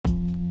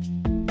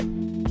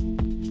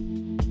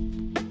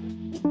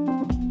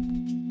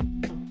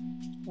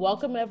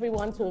Welcome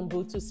everyone to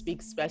Ubuntu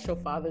Speaks special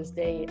Father's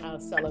Day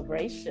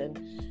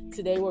celebration.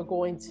 Today we're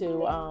going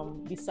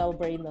to be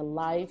celebrating the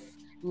life,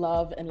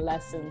 love, and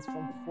lessons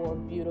from four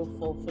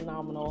beautiful,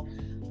 phenomenal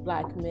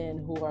Black men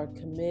who are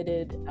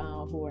committed,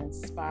 who are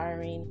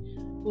inspiring,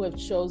 who have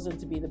chosen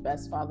to be the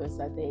best fathers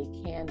that they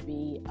can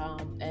be,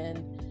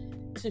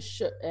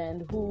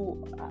 and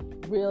who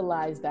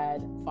realize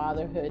that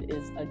fatherhood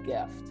is a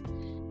gift.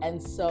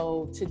 And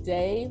so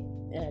today,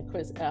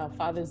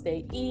 Father's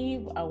Day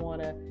Eve, I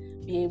want to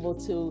be able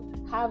to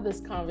have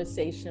this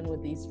conversation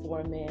with these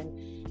four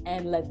men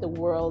and let the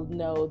world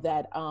know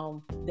that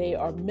they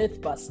are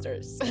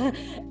mythbusters.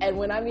 And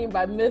what I mean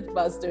by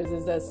mythbusters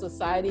is that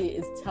society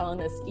is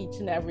telling us each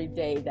and every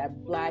day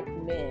that Black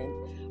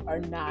men are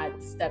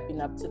not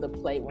stepping up to the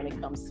plate when it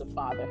comes to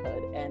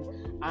fatherhood. And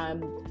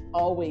I'm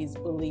always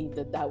believed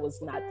that that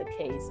was not the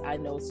case. I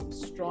know some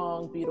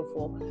strong,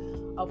 beautiful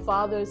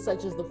fathers,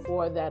 such as the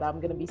four that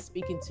I'm going to be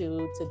speaking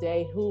to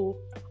today, who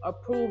are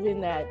proving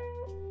that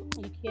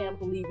you can't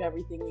believe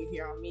everything you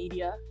hear on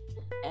media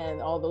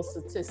and all those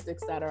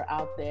statistics that are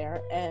out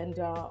there, and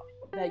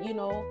that, you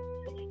know,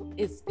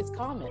 it's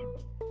common.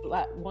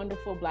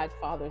 Wonderful Black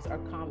fathers are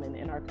common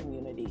in our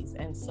communities.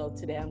 And so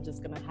today I'm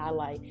just going to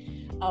highlight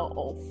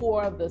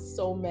four of the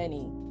so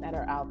many that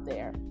are out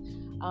there.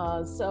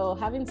 So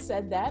having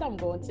said that, I'm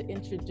going to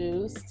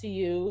introduce to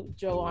you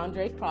Joe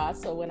Andre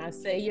Cross. So when I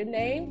say your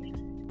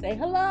name, say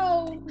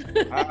hello.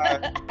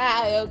 Hi.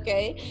 Hi,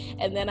 okay.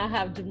 And then I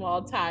have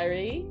Jamal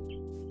Tyree.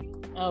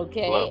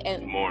 Okay. Hello.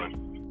 And Good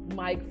morning.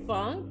 Mike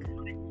Funk,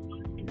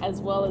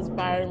 as well as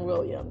Byron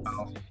Williams.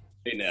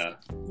 Hey now.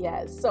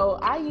 Yes. So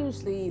I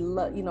usually,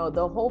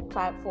 the whole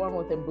platform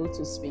with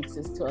Ubuntu Speaks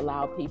is to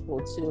allow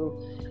people to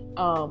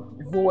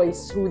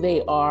voice who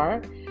they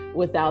are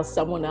without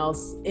someone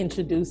else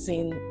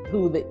introducing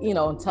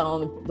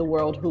telling the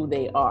world who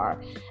they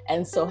are.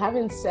 And so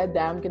having said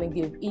that, I'm going to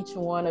give each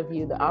one of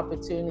you the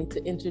opportunity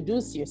to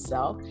introduce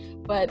yourself,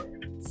 but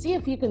see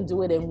if you can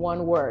do it in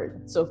one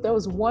word. So if there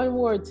was one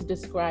word to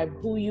describe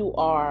who you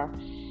are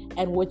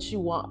and what you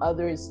want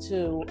others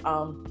to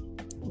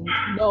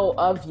know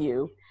of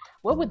you,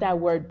 what would that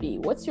word be?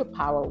 What's your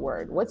power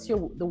word? What's the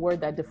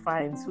word that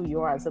defines who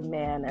you are as a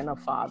man and a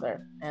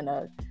father and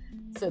a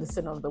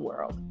citizen of the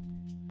world?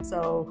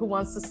 So who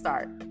wants to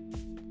start?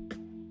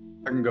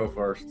 I can go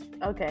first.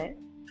 Okay.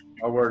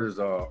 My word is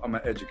I'm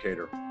an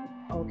educator.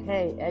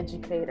 Okay,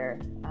 educator.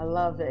 I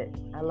love it.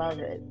 I love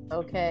it.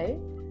 Okay.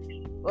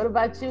 What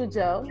about you,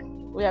 Joe?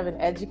 We have an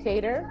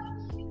educator.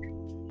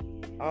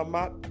 I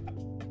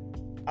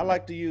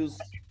like to use,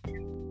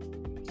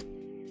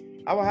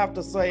 I would have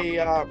to say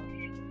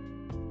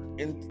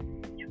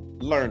in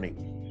learning.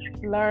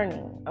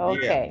 Learning.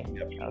 Okay.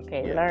 Yeah.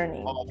 Okay, Yeah.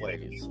 learning.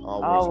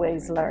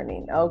 Always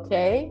learning.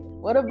 Okay.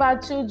 What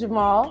about you,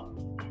 Jamal?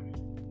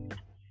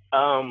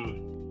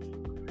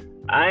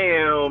 I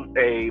am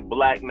a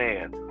Black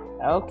man.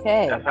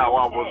 Okay. That's how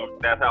I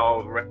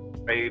was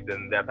raised,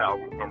 and that's how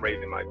I'm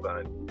raising my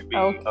son to be.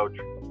 Okay.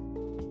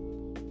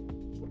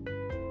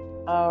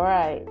 All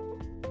right.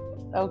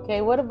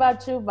 Okay. What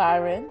about you,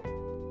 Byron?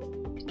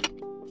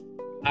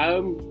 I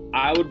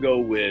would go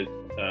with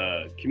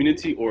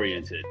community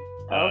oriented.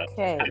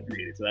 Okay.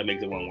 So that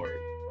makes it one word.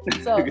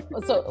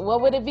 So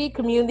what would it be?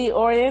 Community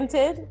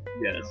oriented?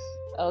 Yes.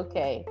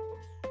 Okay.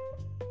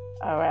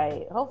 All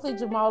right. Hopefully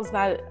Jamal's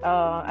not,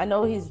 I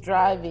know he's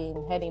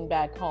driving, heading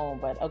back home,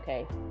 but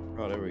okay.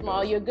 Oh, there we go.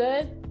 Jamal, you're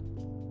good?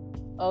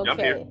 I'm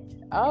Okay. here.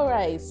 All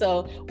right.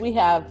 So we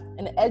have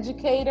an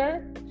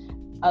educator,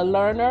 a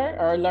learner,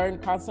 or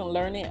constant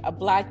learning, a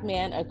Black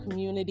man, a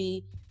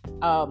community,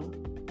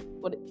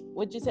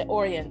 what'd you say?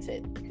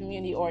 Oriented,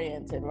 community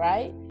oriented,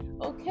 right?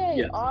 Okay,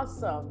 Yes.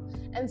 Awesome.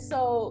 And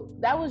so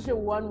that was your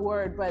one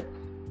word, but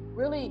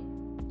really,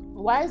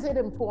 why is it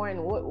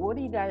important? What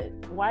do you guys,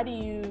 why do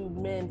you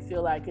men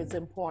feel like it's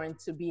important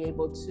to be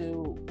able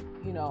to,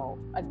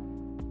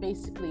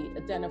 basically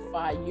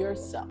identify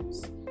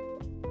yourselves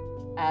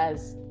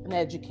as an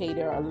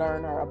educator, a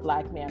learner, a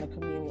Black man, a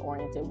community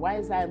oriented? Why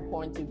is that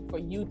important for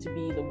you to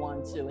be the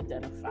one to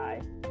identify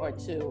or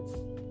to,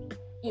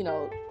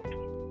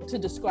 to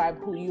describe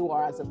who you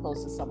are as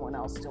opposed to someone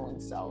else doing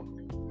so?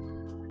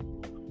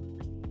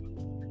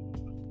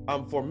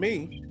 For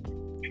me,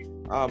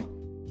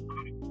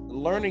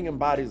 learning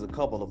embodies a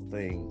couple of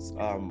things.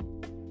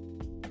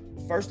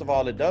 First of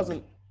all, it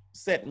doesn't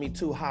set me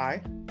too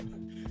high.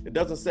 It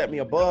doesn't set me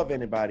above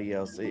anybody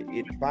else.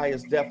 It by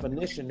its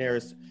definition,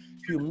 there's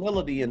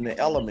humility in the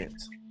element,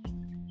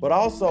 but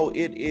also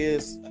it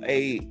is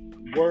a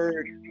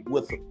word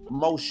with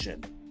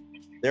motion.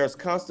 There's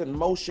constant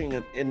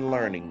motion in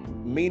learning,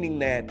 meaning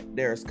that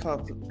there's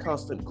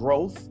constant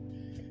growth.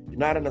 You're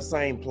not in the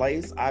same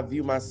place. I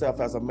view myself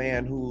as a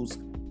man whose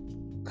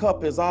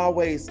cup is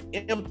always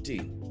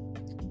empty.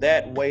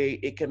 That way,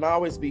 it can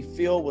always be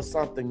filled with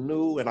something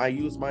new, and I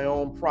use my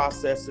own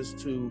processes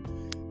to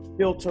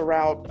filter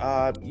out,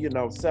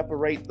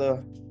 separate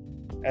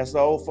as the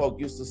old folk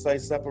used to say,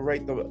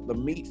 separate the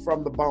meat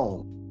from the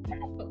bone.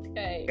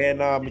 Okay.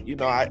 And I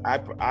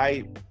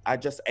I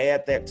just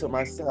add that to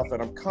myself,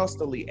 and I'm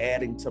constantly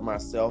adding to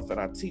myself. And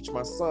I teach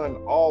my son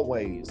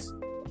always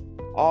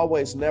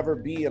never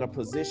be in a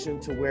position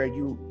to where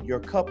your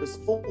cup is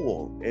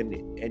full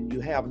and you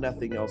have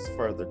nothing else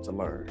further to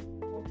learn.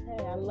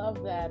 Okay, I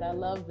love that. I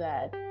love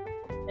that.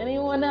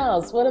 Anyone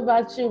else? What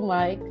about you,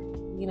 Mike?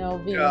 You know,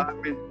 being... Yeah, I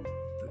mean,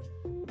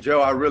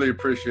 Joe, I really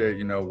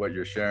appreciate, what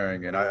you're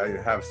sharing, and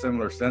I have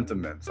similar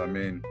sentiments. I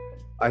mean,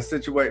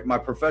 my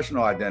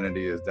professional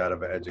identity is that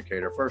of an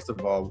educator. First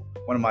of all,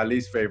 one of my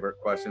least favorite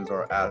questions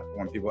are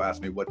when people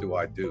ask me, what do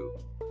I do?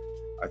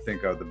 I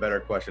think the better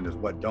question is,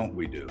 what don't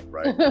we do,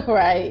 right?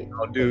 Right.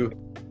 I'll do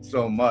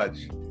so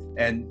much.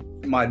 And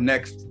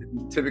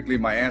typically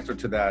my answer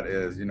to that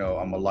is,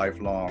 I'm a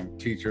lifelong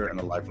teacher and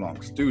a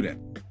lifelong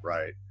student,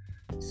 right?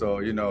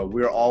 So,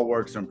 we're all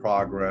works in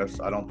progress.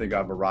 I don't think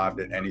I've arrived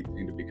at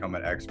anything to become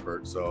an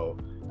expert. So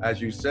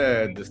as you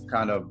said, just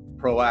kind of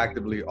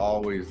proactively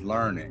always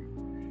learning.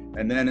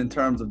 And then in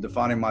terms of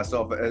defining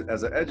myself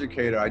as an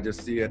educator, I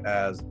just see it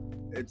as,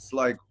 it's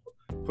like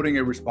putting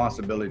a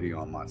responsibility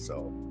on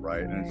myself,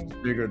 right? And it's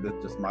bigger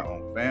than just my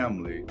own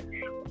family,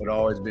 but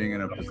always being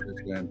in a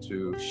position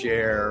to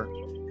share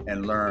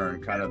and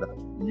learn kind of the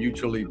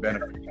mutually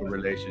beneficial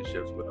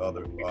relationships with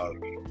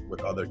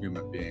other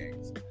human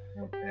beings.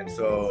 And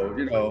so,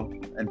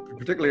 and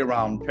particularly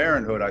around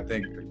parenthood, I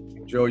think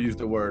Joe used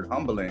the word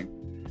humbling.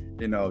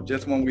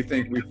 Just when we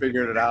think we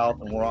figured it out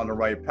and we're on the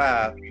right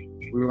path,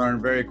 we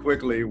learn very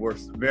quickly we're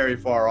very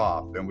far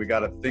off, and we got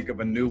to think of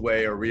a new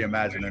way or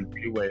reimagine a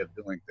new way of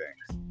doing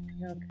things.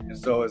 Okay. And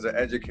so as an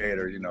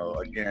educator,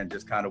 again,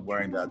 just kind of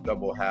wearing that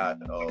double hat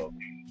of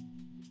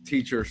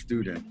teacher,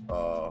 student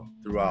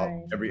throughout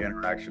every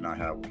interaction I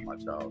have with my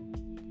child.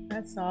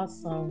 That's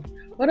awesome.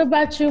 What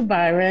about you,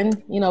 Byron?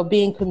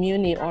 Being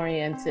community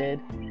oriented,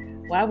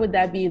 why would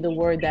that be the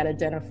word that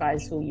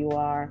identifies who you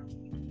are?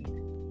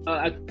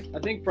 I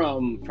think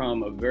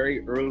from a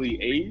very early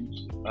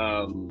age,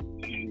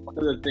 one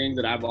of the things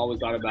that I've always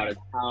thought about is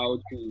how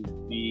to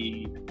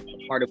be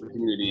a part of a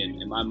community.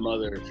 And my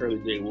mother, Shirley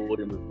J.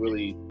 Williams, was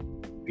really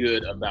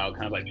good about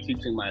kind of like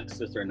teaching my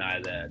sister and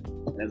I that.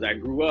 And as I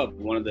grew up,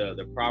 one of the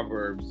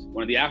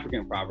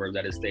African proverbs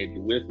that has stayed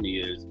with me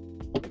is,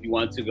 if you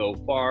want to go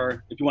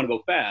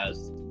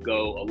fast,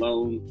 go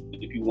alone.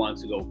 If you want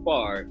to go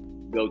far,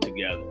 go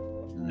together.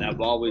 And I've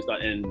always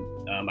thought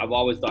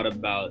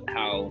about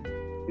how,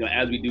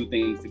 as we do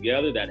things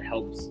together, that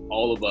helps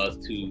all of us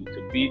to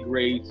be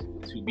great,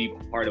 to be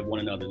part of one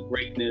another's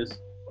greatness,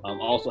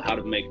 also how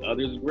to make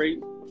others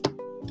great.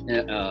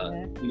 And,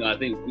 I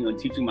think,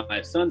 teaching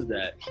my sons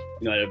that,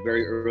 at a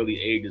very early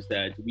age, is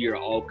that we are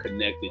all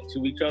connected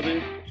to each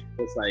other.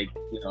 It's like,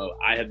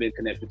 I have been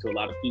connected to a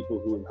lot of people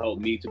who have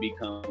helped me to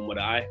become what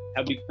I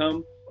have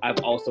become. I've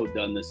also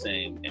done the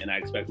same. And I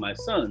expect my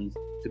sons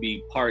to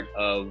be part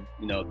of,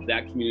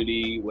 that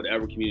community,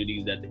 whatever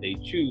communities that they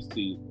choose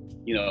to,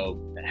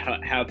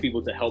 have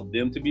people to help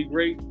them to be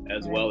great,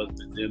 as well as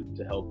for them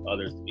to help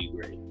others to be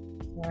great.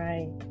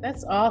 Right.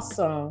 That's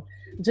awesome.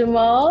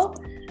 Jamal,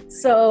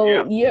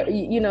 so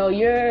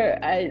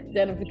your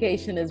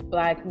identification is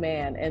Black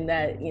man, and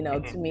that,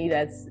 to me,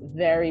 that's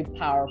very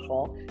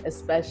powerful,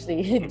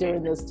 especially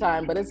during this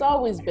time, but it's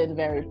always been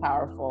very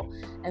powerful.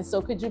 And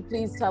so could you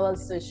please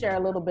share a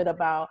little bit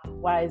about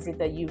why is it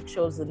that you've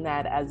chosen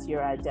that as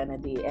your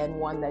identity and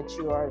one that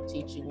you are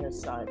teaching your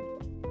son?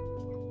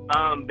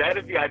 That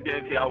is the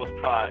identity I was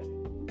taught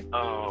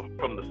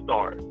from the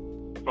start,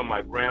 from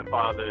my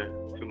grandfather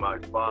to my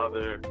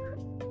father.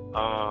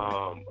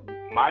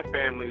 My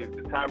family,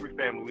 the Tyree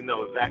family, we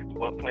know exactly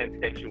what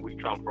plantation we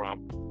come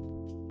from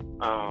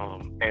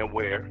and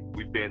where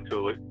we've been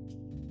to it.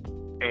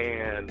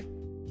 And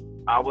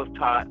I was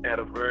taught at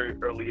a very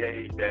early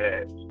age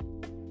that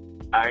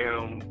I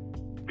am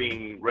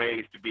being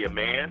raised to be a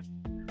man.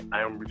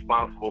 I am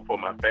responsible for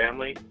my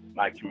family,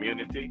 my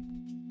community,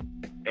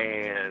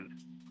 and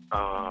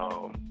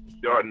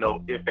there are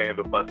no ifs, ands,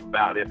 or buts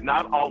about it. It's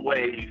not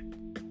always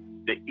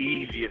the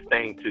easiest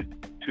thing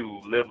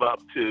to live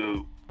up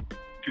to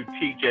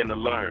teach and to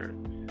learn.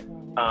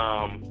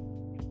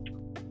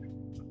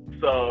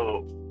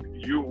 So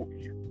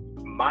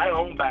my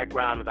own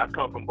background is I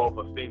come from both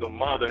a single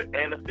mother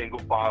and a single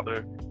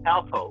father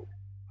household.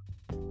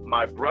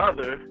 My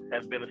brother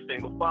has been a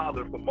single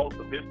father for most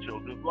of his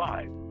children's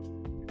lives.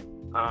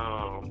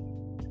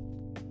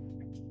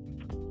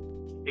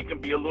 It can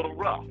be a little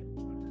rough.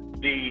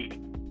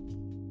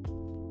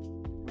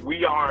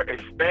 We are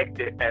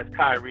expected as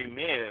Tyree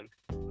men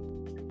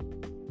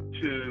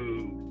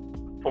to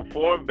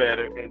perform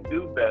better and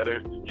do better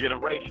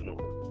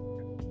generationally.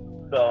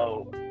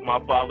 So my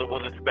father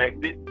was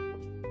expected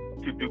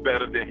to do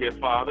better than his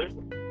father.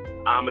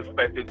 I'm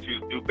expected to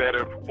do better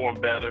and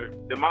perform better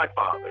than my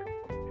father.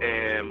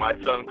 And my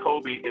son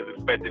Kobe is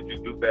expected to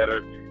do better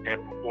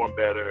and perform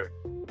better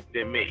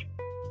than me.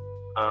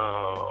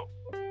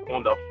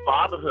 On the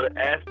fatherhood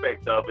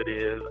aspect of it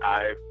is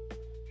I've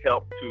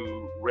helped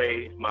to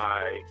raise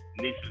my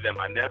nieces and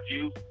my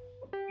nephews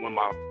when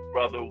my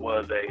brother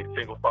was a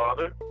single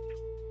father.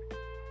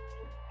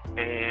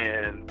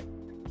 And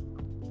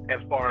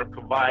as far as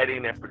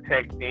providing and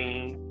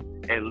protecting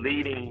and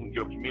leading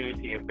your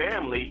community and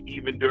family,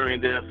 even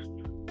during this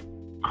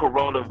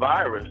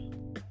coronavirus.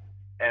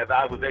 As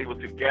I was able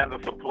to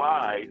gather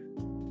supplies,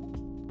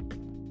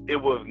 it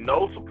was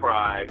no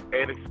surprise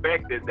and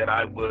expected that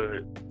I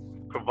would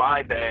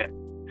provide that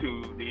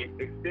to the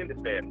extended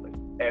family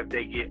as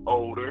they get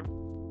older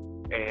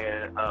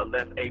and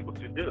less able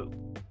to do.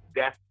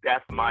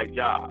 That's my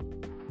job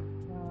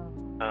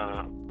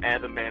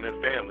as a man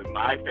of family.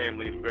 My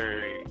family is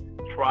very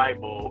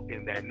tribal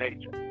in that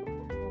nature.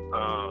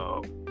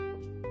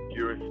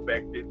 You're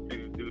expected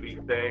to do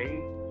these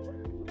things.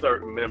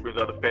 Certain members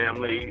of the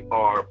family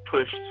are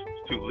pushed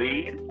to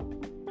lead,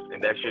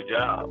 and that's your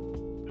job.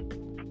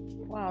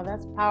 Wow,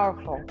 that's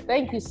powerful.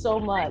 Thank you so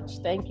much.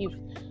 Thank you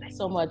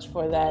so much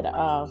for that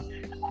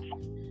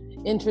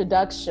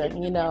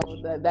introduction. You know,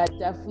 that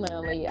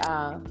definitely,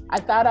 I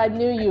thought I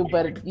knew you,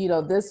 but you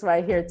know, this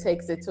right here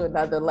takes it to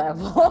another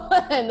level.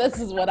 And this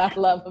is what I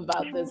love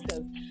about this,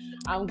 because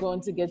I'm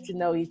going to get to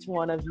know each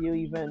one of you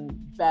even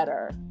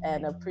better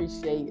and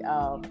appreciate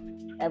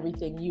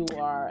everything you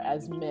are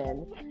as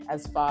men,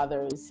 as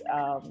fathers,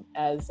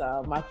 as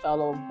my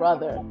fellow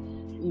brother,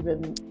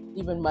 even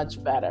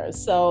much better.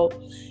 So,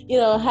 you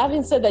know,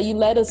 having said that, you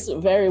led us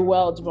very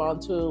well, Javon,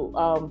 to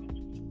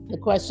the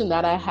question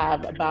that I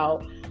have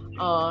about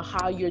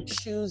how you're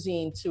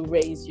choosing to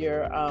raise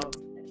your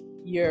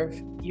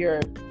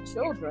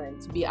children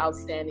to be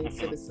outstanding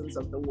citizens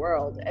of the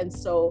world. And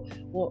so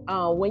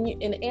when you,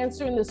 in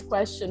answering this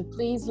question,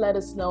 please let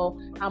us know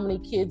how many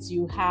kids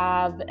you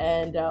have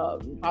and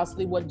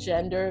possibly what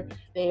gender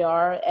they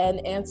are,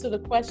 and answer the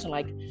question,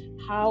 like,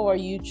 how are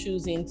you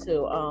choosing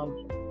to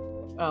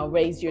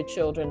raise your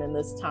children in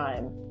this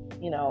time,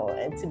 you know,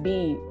 and to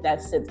be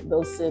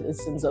those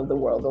citizens of the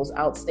world, those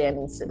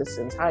outstanding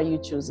citizens. How are you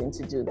choosing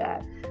to do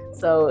that?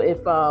 So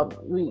if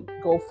we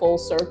go full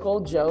circle,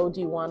 Joe,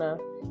 do you want to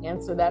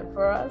answer that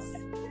for us?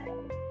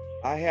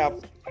 I have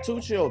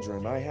 2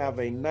 children. I have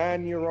a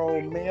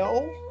 9-year-old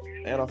male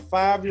and a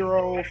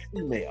 5-year-old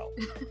female.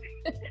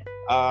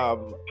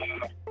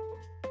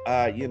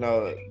 You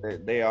know,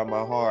 they are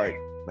my heart,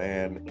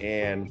 man.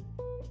 And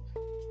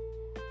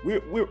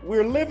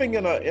we're living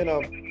in a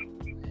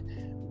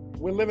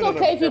It's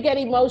okay if you get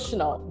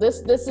emotional.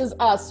 This is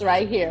us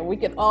right here. We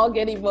can all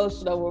get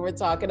emotional when we're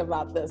talking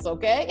about this,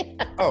 okay?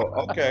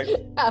 Oh, okay.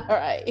 All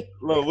right.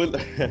 Look,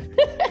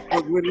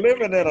 we're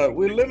living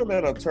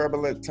in a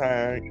turbulent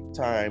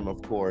time,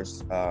 of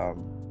course.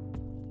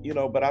 You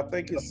know, but I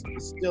think it's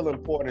still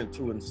important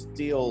to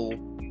instill,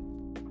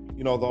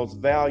 you know, those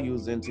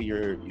values into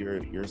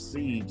your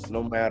seeds,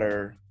 no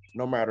matter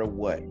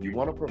what. You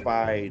want to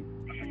provide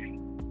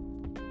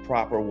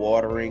proper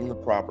watering, the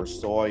proper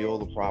soil,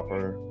 the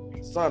proper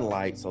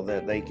sunlight, so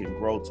that they can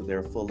grow to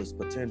their fullest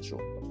potential.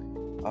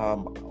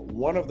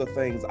 One of the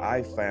things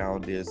I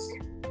found is,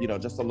 you know,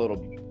 just a little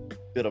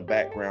bit of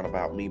background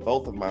about me.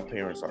 Both of my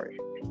parents are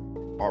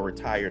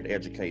retired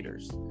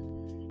educators.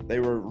 They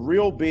were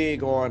real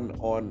big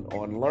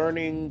on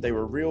learning. They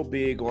were real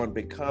big on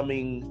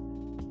becoming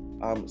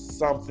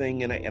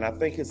something, and I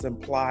think it's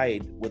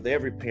implied with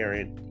every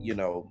parent, you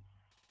know,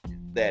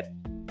 that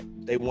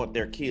they want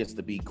their kids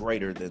to be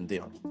greater than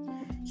them.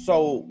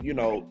 So, you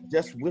know,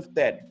 just with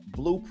that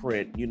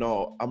blueprint, you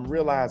know, I'm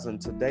realizing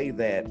today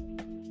that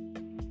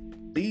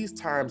these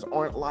times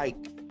aren't like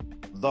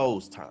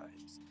those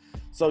times.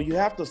 So you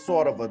have to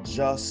sort of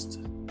adjust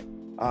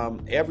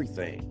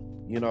everything.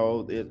 You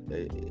know,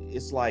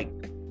 it's like,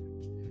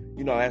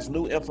 you know, as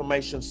new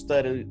information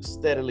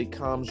steadily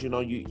comes, you know,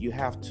 you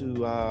have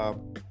to,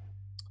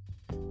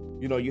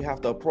 you know, you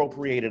have to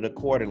appropriate it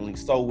accordingly.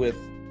 So with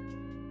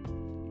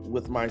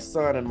my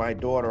son and my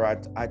daughter,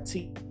 I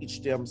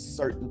teach them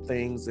certain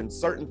things, and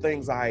certain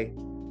things I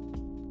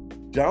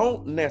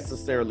don't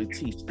necessarily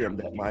teach them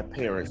that my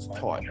parents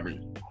taught me,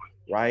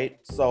 right?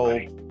 So,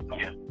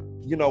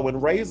 you know, when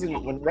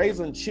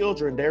raising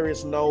children, there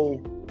is no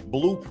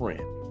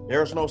blueprint,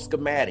 there's no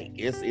schematic.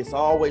 It's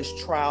always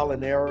trial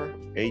and error,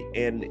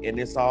 and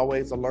it's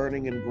always a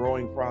learning and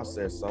growing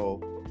process.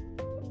 So,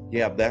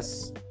 yeah,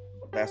 that's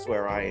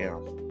where I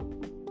am.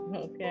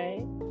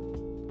 Okay.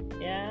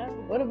 Yeah.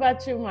 What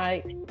about you,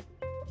 Mike?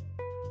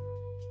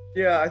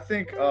 Yeah, I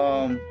think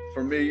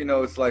for me, you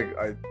know, it's like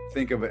I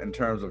think of it in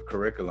terms of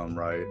curriculum,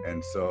 right?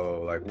 And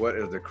so, like, what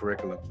is the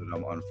curriculum that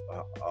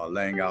I'm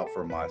laying out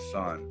for my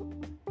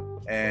son?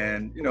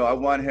 And, you know, I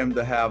want him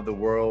to have the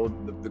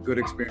world, the good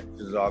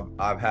experiences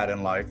I've had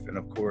in life, and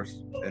of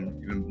course,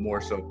 and even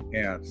more so,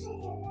 chance.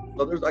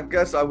 So I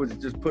guess I was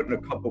just putting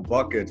a couple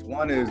buckets.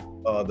 One is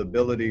the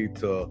ability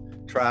to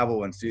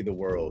travel and see the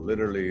world,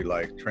 literally,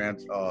 like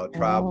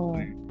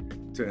traveling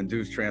to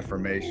induce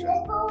transformation.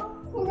 So,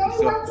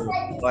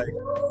 like,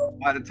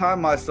 by the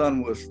time my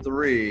son was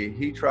 3,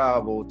 he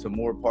traveled to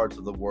more parts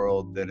of the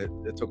world than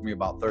it took me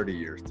about 30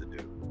 years to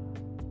do.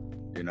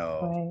 You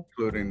know,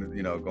 including,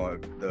 you know,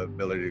 the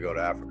ability to go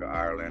to Africa,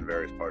 Ireland,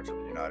 various parts of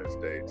the United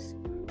States.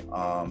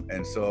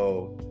 And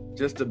so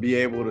just to be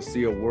able to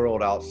see a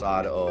world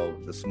outside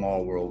of the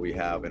small world we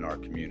have in our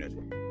community,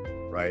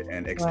 right?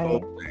 And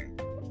exposing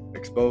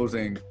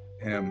exposing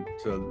him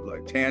to,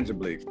 like,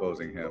 tangibly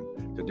exposing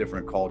him to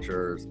different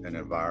cultures and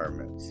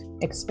environments,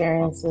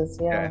 Experiences,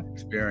 yeah.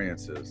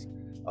 Experiences.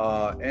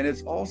 And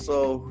it's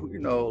also, you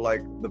know,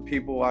 like the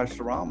people I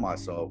surround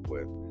myself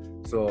with.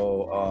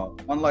 So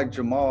unlike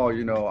Jamal,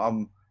 you know,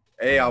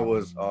 I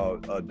was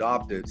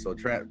adopted, so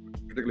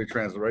particularly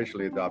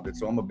transracially adopted.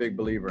 So I'm a big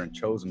believer in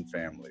chosen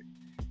family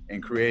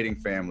and creating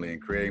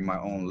my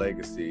own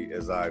legacy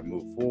as I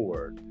move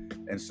forward.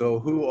 And so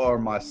who are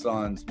my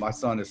sons? My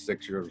son is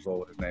 6 years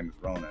old. His name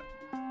is Ronan.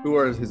 Who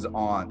are his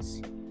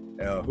aunts?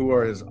 Who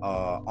are his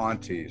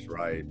aunties,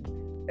 right?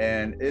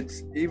 And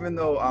it's, even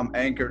though I'm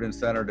anchored and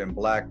centered in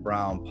Black,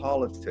 brown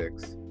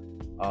politics,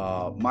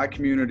 my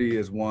community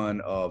is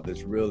one of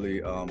that's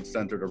really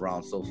centered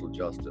around social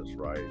justice,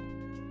 right?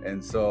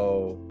 And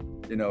so,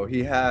 you know,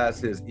 he has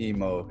his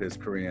emo, his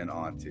Korean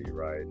auntie,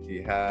 right?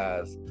 He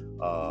has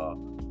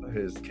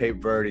his Cape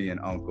Verdean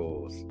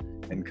uncles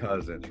and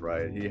cousins,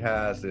 right? He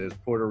has his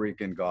Puerto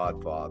Rican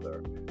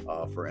godfather,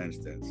 for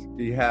instance.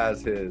 He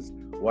has his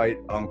white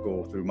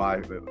uncle through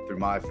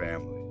my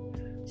family.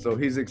 So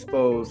he's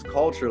exposed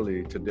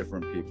culturally to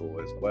different people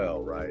as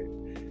well, right?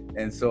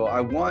 And so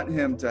I want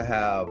him to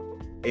have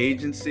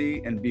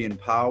agency and be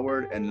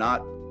empowered and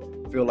not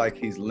feel like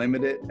he's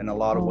limited in a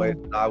lot of ways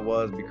that I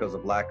was, because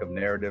of lack of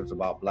narratives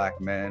about Black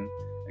men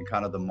and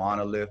kind of the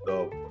monolith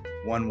of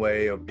one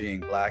way of being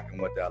Black and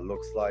what that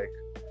looks like.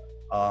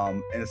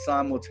 And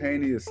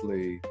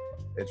simultaneously,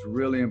 it's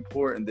really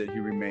important that he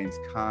remains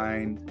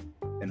kind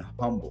and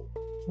humble,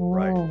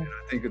 right? And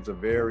I think it's a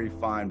very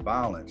fine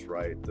balance,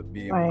 right? To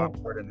be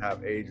empowered and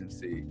have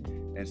agency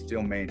and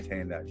still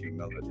maintain that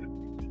humility.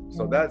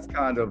 So that's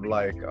kind of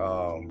like,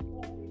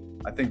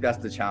 I think that's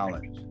the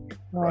challenge,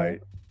 right?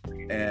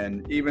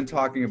 And even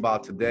talking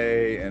about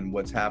today and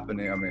what's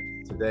happening, I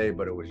mean, today,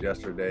 but it was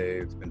yesterday,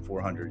 it's been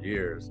 400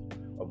 years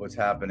of what's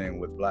happening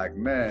with Black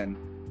men.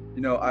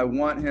 You know, I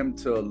want him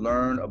to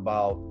learn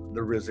about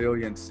the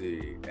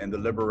resiliency and the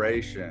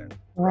liberation,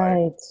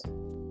 right?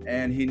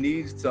 And he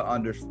needs to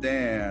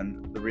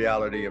understand the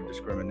reality of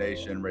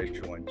discrimination,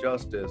 racial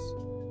injustice,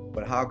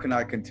 but how can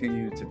I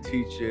continue to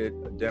teach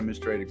it,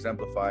 demonstrate,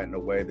 exemplify it in a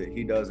way that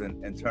he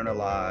doesn't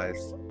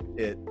internalize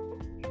it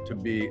to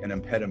be an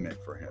impediment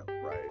for him,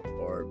 right?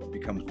 Or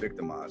becomes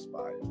victimized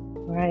by it.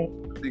 Right.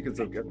 I think it's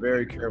a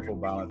very careful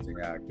balancing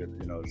act that,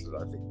 you know, this is,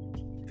 I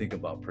think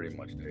about pretty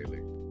much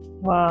daily.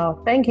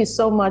 Wow, thank you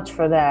so much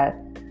for that.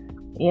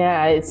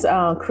 Yeah, it's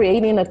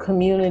creating a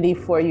community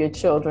for your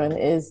children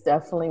is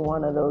definitely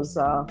one of those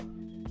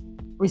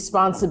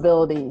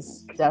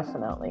responsibilities,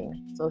 definitely.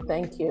 So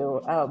thank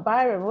you.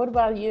 Byron, what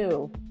about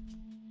you?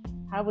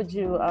 How would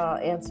you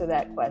answer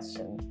that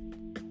question?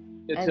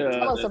 And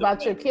tell us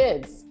about your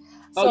kids.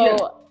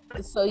 So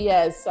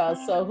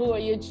who are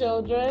your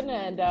children,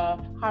 and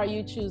how are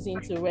you choosing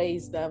to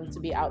raise them to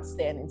be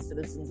outstanding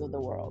citizens of the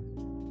world?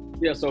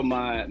 Yeah, so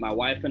my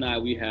wife and I,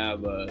 we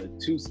have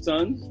 2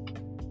 sons,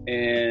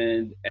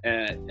 and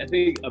I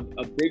think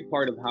a big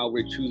part of how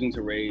we're choosing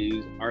to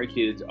raise our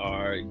kids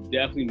are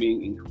definitely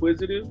being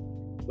inquisitive,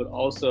 but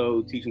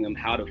also teaching them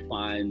how to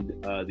find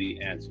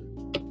the answer.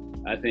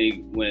 I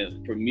think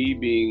for me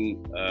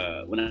being,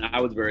 when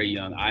I was very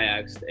young, I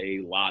asked a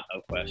lot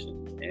of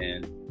questions,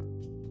 and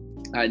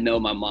I know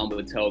my mom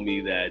would tell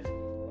me that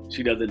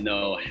she doesn't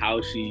know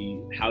how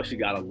she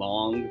got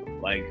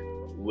along, like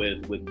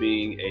with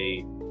being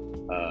a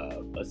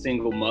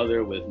single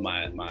mother with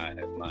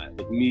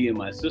with me and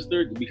my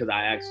sister, because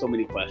I asked so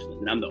many questions,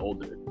 and I'm the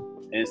older.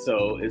 And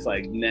so it's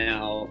like,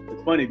 now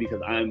it's funny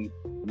because I'm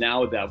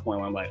now at that point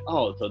where I'm like,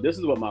 oh, so this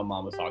is what my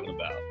mom was talking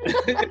about.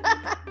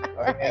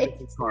 Right.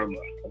 It's karma.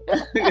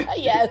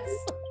 Yes.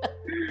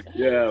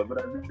 Yeah,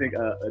 but I think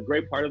a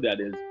great part of that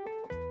is,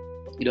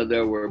 you know,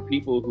 there were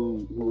people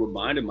who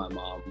reminded my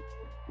mom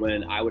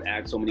when I would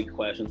ask so many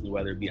questions,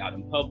 whether it be out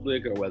in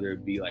public or whether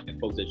it be like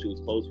folks that she was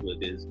close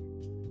with, is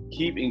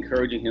keep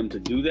encouraging him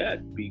to do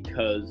that,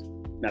 because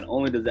not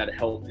only does that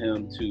help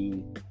him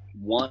to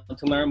want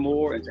to learn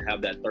more and to have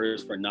that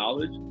thirst for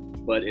knowledge,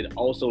 but it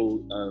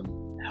also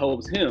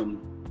helps him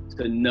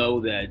to know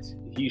that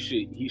he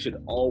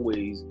should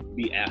always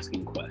be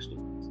asking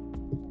questions.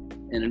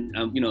 And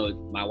you know,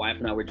 my wife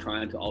and I were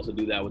trying to also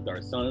do that with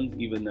our sons,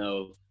 even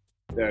though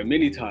there are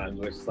many times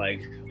where it's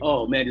like,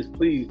 oh man,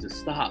 just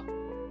stop.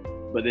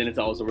 But then it's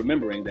also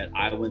remembering that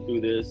I went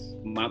through this,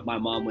 my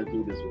mom went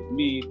through this with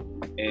me,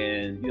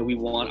 and you know, we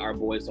want our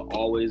boys to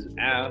always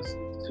ask,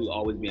 to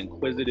always be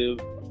inquisitive,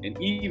 and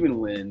even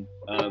when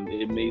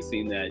it may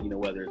seem that, you know,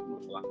 whether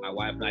my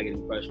wife and I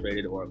getting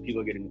frustrated or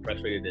people getting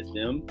frustrated at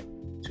them,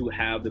 to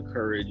have the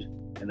courage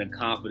and the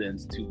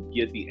confidence to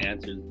get the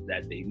answers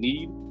that they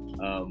need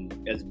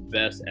as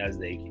best as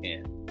they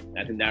can. And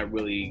I think that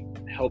really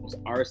helps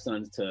our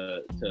sons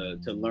to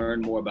learn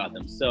more about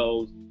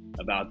themselves,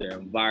 about their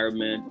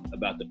environment,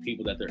 about the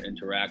people that they're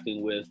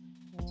interacting with.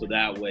 So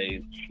that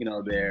way, you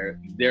know,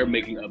 they're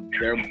making up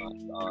their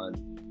minds on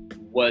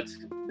what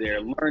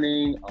they're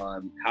learning,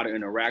 on how to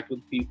interact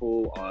with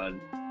people,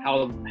 on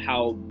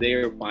how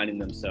they're finding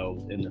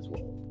themselves in this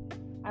world.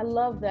 I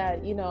love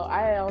that. You know,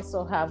 I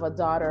also have a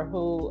daughter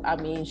who, I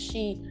mean,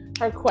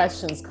 her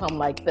questions come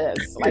like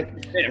this,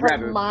 like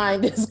her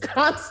mind is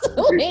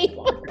constantly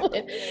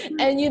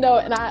and, you know,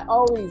 and I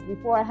always,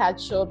 before I had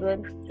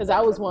children, because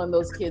I was one of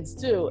those kids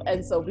too.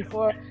 And so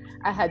before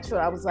I had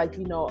children, I was like,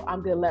 you know,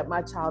 I'm going to let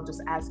my child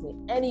just ask me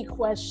any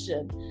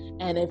question.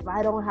 And if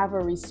I don't have a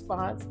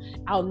response,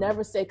 I'll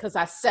never say, because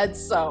I said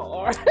so,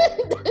 or,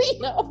 you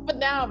know, but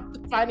now I'm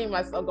finding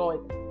myself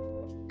going,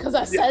 because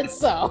I said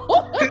so.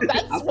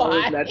 That's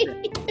why.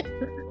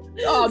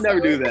 I'll never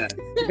do that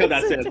because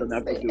I said so.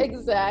 Not to do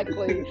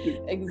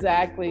it.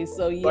 Exactly.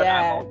 So yeah. But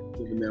I've also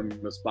given them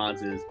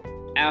responses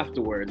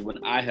afterwards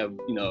when I have,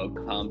 you know,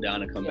 calmed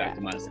down and come back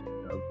to myself.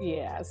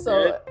 Yeah.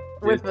 So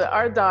with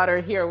our daughter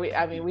here, we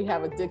have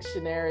a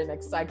dictionary and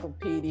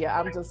encyclopedia.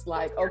 I'm just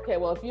like, okay,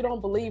 well, if you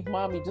don't believe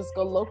mommy, just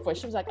go look for it.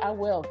 She was like, I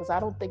will, because I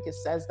don't think it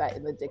says that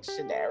in the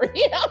dictionary.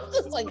 I'm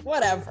just like,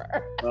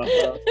 whatever.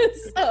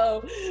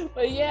 So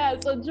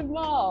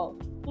Jamal,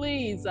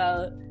 please,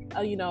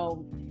 you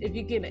know, if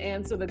you can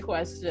answer the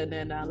question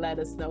and let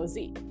us know.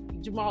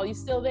 Jamal, you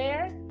still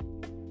there?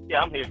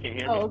 Yeah, I'm here. Can you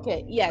hear me? Oh,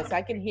 okay. Yes,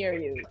 I can hear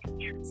you.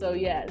 So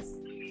yes.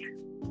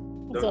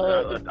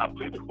 I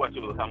believe the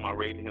question was how am I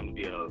rating him to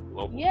be a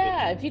local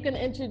citizen? If you can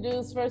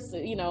introduce first,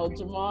 you know,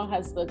 Jamal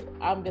has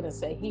I'm going to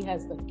say he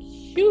has the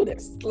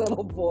cutest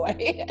little boy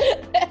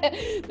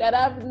that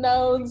I've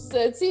known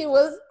since he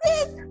was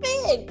this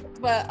big.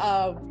 But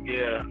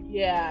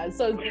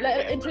so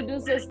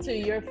introduce us to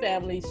your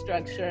family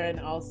structure and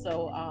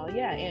also,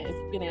 if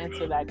you can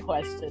answer that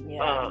question.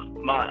 Yeah.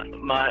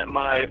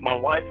 My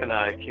wife and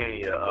I,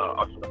 Kenya,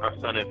 our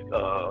son is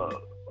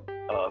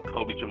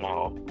Kobe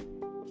Jamal.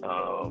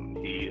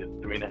 He is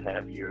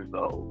 3.5 years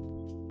old.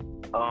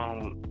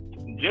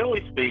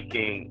 Generally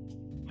speaking,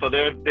 so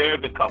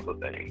there's a couple of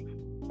things.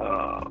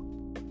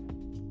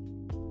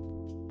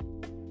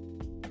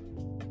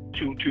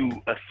 To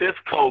assist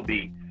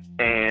Kobe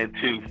and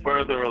to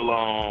further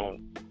along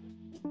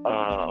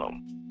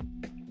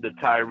the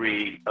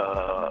Tyree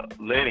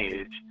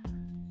lineage,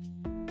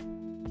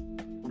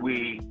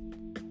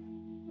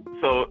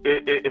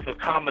 it's a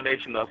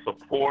combination of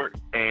support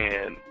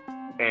and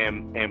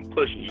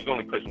pushing. You can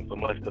only push him so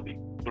much because he's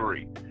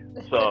 3.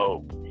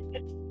 So,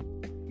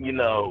 you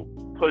know,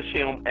 push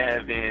him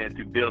as in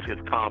to build his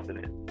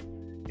confidence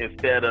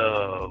instead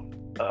of,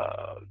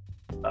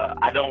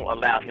 I don't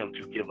allow him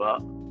to give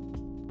up.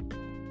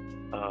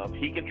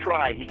 He can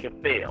try, he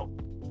can fail,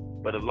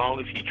 but as long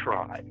as he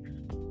tries,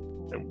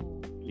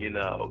 you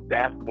know,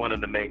 that's one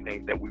of the main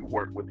things that we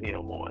work with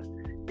him on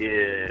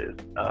is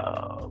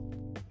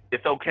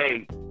it's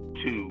okay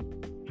to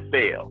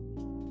fail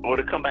or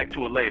to come back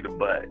to it later,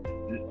 but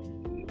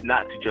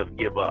not to just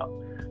give up.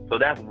 So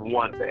that's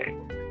one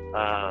thing.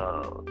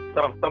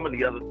 Some of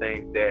the other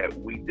things that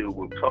we do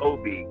with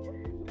Kobe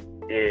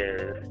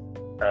is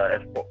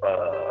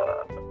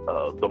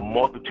the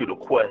multitude of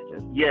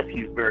questions. Yes,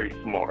 he's very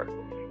smart.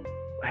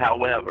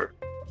 However,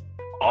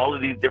 all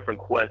of these different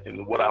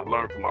questions, what I've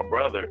learned from my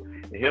brother,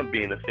 and him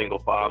being a single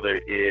father,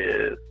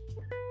 is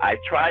I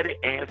try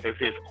to answer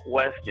his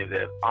questions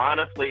as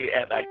honestly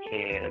as I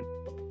can,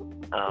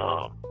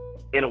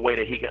 in a way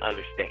that he can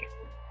understand.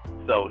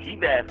 So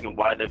he's asking,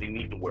 why does he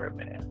need to wear a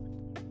mask?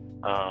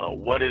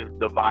 What is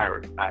the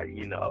virus?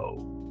 And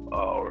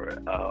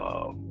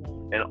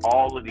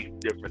all of these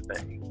different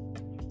things.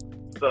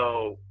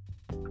 So,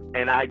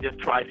 and I just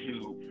try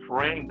to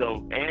frame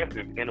those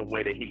answers in a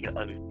way that he can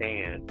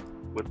understand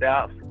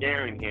without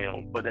scaring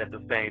him, but at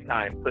the same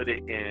time, put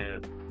it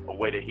in a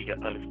way that he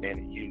can understand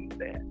and use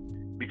that.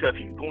 Because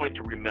he's going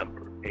to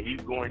remember and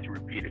he's going to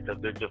repeat it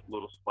because they're just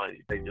little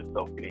sponges. They just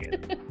soak it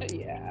in.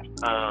 Yeah.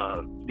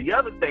 The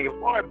other thing, as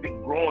far as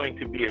growing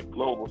to be a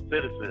global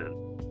citizen,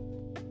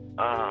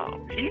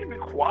 he's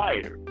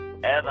required,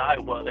 as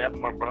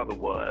my brother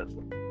was,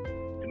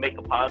 to make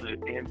a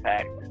positive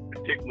impact,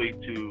 particularly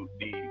to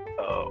the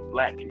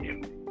Black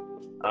community.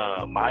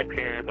 My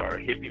parents are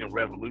hippies and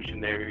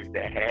revolutionaries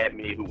that had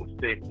me, who was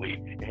sickly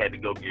and had to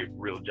go get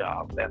real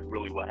jobs. That's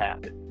really what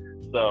happened.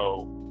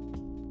 So,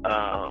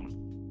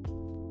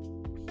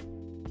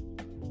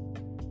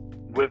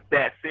 with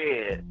that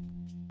said,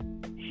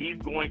 he's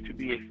going to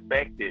be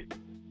expected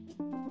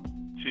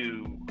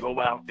to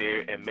go out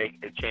there and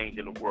make a change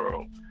in the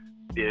world.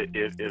 If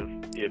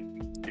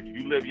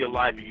you live your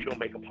life and you don't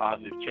make a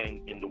positive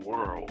change in the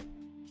world,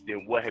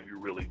 then what have you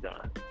really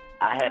done?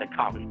 I had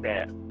accomplished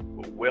that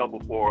well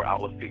before I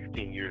was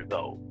 16 years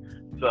old.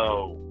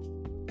 So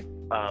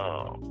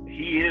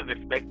he is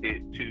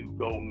expected to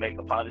go make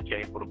a positive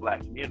change for the Black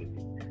community.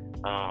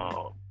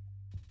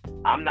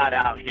 I'm not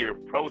out here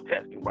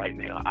protesting right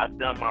now. I've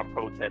done my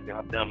protesting,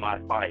 I've done my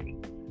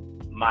fighting.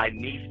 My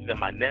nieces and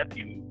my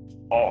nephews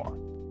are.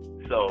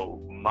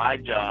 So my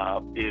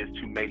job is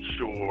to make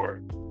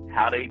sure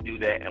how they do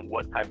that and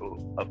what type of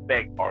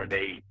effect are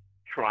they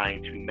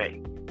trying to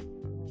make.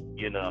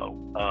 You know,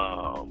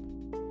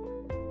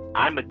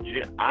 I'm a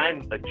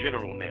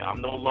general now.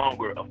 I'm no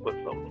longer a foot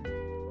soldier.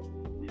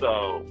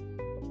 So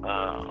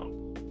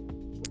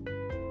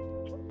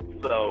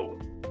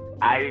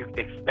I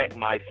expect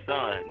my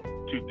son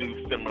to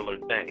do similar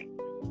things.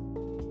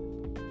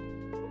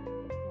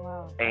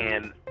 Wow.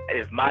 And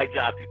it's my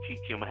job to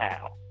teach him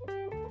how,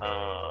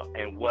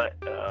 and what,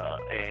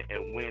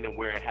 and when and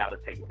where and how to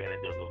take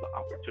advantage of those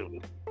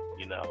opportunities,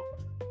 you know.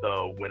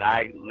 So when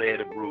I led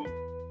a group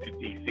to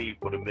DC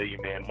for the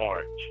Million Man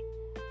March,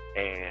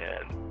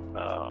 and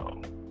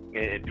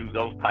do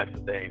those types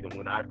of things, and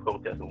when I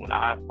protested, when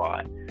I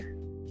fought,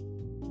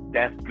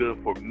 that's good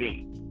for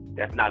me.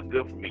 That's not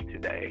good for me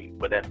today,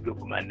 but that's good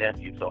for my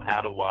nephew. So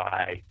how do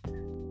I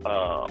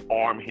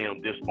arm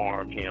him,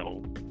 disarm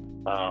him,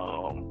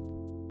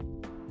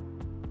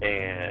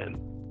 and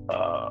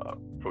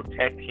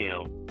protect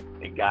him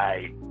and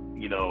guide,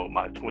 you know,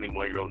 my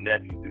 21-year-old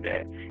nephew through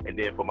that. And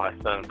then for my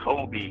son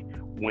Kobe,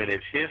 when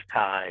it's his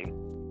time,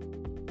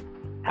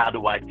 how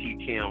do I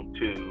teach him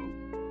to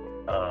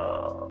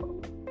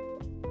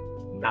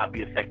not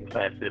be a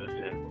second-class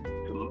citizen,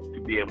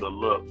 to be able to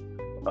look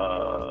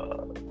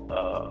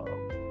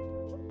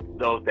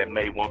those that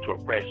may want to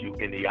oppress you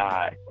in the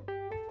eye,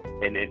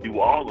 and then do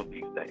all of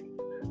these things.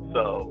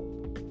 So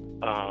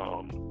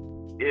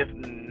it's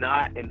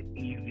not an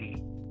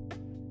easy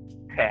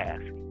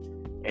task,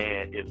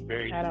 and it's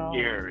very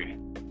scary,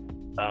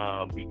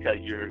 because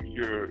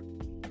you're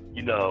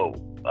you know,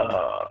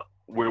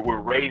 we're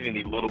raising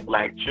these little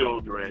black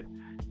children.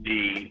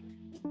 The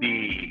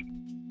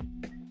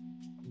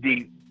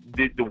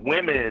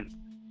women,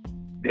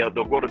 they're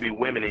going to be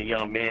women and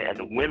young men, and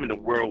the women the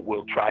world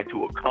will try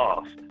to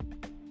accost,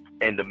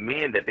 and the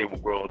men that they will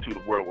grow into,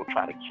 the world will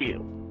try to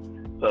kill.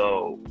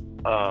 So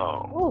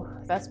ooh,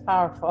 that's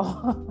powerful.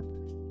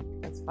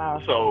 That's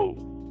powerful.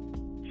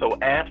 So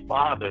as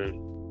fathers,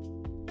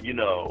 you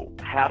know,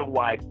 how do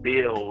I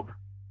build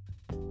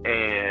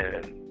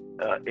and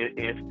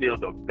instill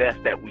the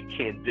best that we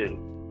can do?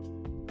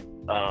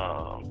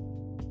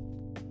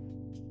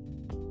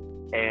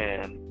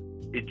 And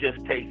it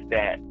just takes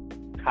that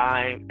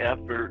time,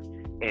 effort,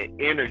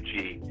 and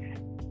energy,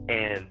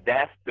 and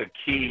that's the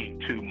key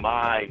to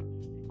my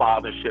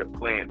fathership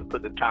plan, to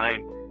put the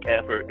time,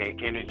 effort,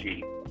 and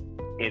energy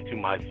into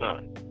my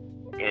son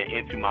and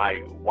into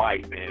my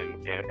wife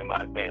and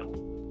my family.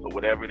 So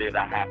whatever it is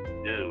I have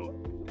to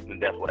do, then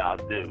that's what I'll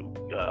do.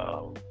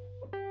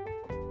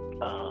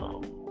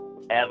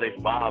 As a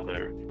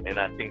father, and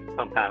I think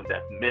sometimes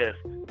that's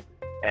missed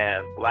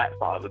as black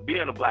father,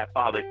 being a black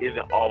father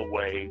isn't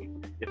always,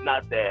 it's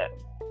not that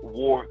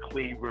war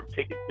cleaver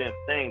picket fence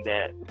thing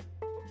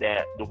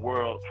that the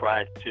world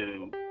tries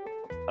to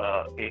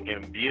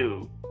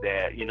imbue,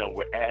 that, you know,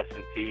 we're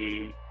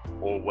absentee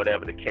or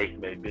whatever the case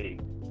may be.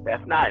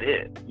 That's not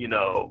it. You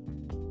know,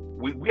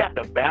 we have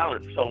to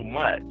balance so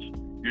much.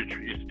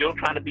 You're still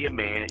trying to be a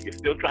man. You're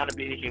still trying to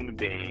be a human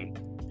being.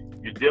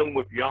 You're dealing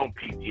with your own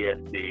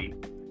PTSD.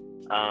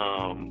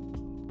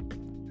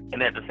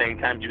 And at the same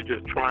time, you're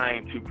just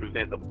trying to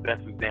present the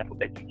best example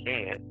that you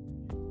can,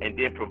 and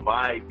then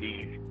provide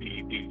these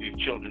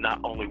children not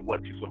only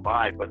what to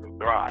survive, but to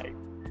thrive.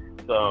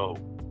 So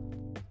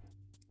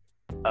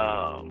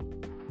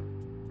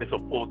it's a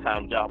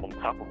full-time job on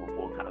top of a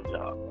full-time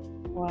job.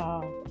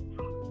 Wow.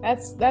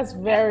 That's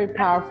very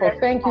powerful.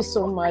 Thank you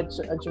so much,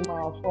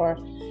 Jamal, for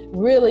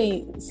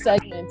really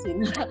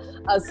segmenting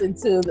us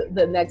into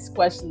the next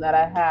question that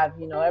I have.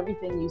 You know,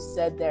 everything you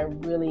said there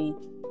really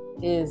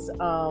is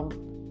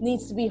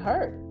needs to be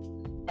heard.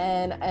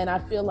 And I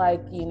feel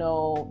like, you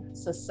know,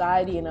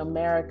 society in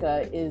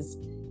America is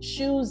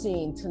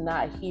choosing to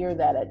not hear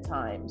that at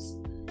times.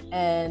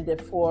 And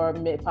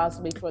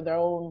possibly for their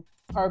own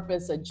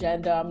purpose,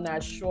 agenda, I'm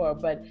not sure,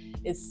 but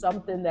it's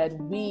something that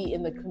we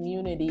in the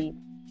community,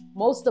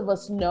 most of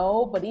us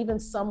know, but even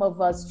some of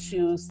us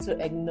choose to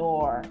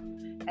ignore.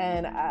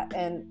 And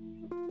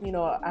you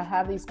know, I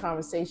have these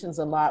conversations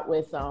a lot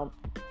with,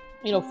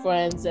 you know,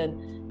 friends,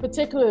 and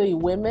particularly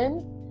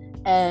women,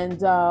 and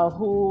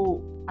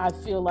who I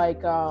feel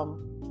like are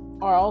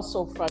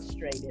also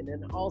frustrated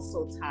and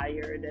also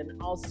tired, and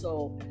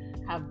also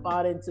have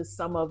bought into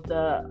some of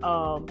the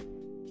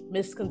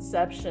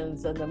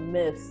misconceptions and the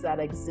myths that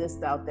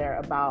exist out there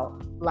about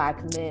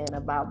Black men,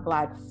 about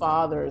Black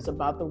fathers,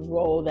 about the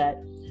role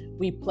that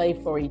we play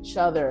for each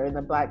other in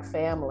the Black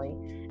family.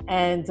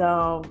 And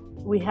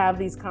we have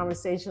these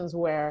conversations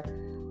where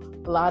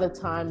a lot of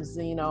times,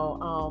 you know,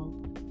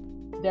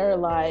 they're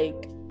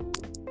like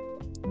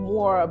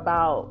more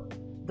about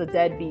the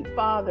deadbeat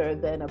father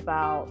than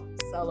about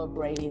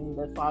celebrating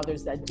the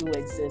fathers that do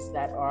exist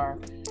that are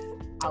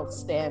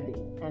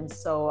outstanding. And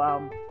so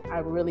I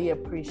really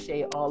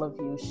appreciate all of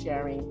you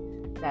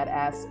sharing that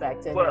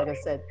aspect. And like I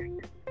said,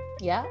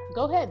 yeah,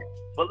 go ahead.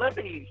 But let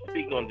me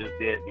speak on this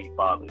deadbeat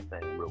father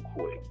thing real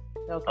quick.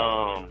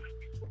 Okay.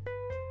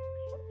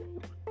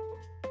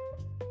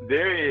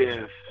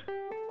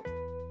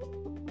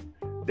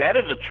 That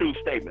is a true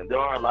statement. There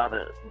are a lot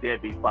of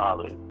deadbeat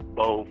fathers,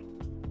 both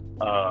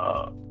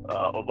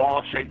of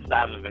all shapes,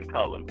 sizes, and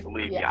colors.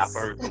 Believe me, I've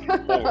heard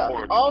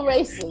all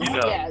races. You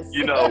know, yes.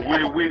 You know,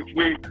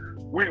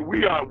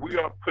 we are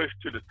pushed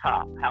to the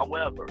top.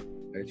 However,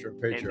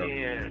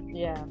 patriarchy.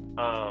 Yeah.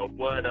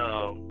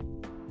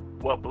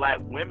 what Black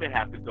women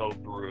have to go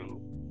through,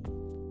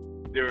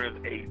 there is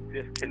a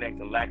disconnect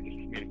and lack of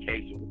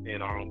communication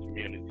within our own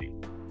community.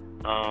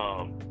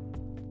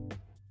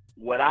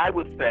 What I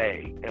would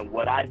say and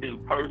what I do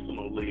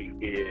personally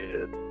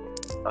is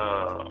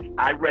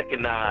I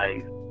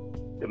recognize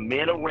the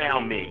men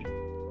around me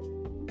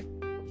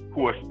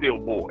who are still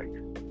boys.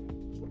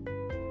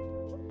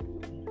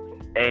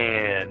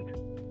 And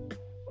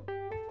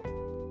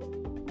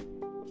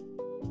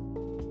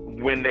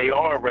when they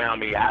are around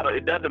me,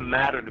 it doesn't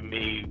matter to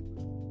me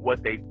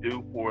what they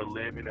do for a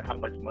living or how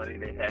much money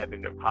they have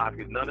in their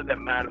pockets. None of that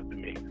matters to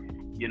me.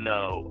 You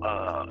know,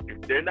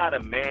 if they're not a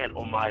man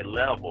on my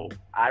level,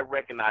 I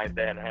recognize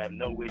that and have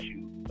no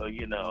issue,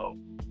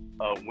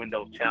 when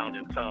those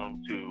challenges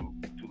come to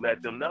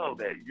let them know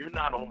that you're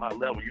not on my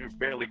level. You're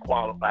barely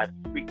qualified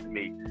to speak to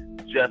me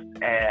just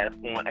as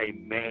on a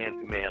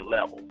man-to-man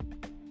level.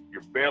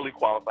 You're barely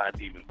qualified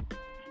to even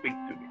speak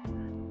to me.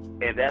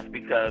 And that's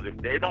because if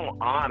they don't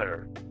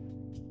honor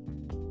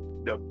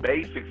the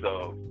basics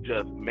of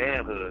just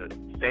manhood,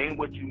 saying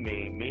what you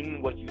mean,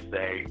 meaning what you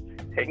say,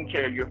 taking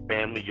care of your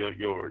family,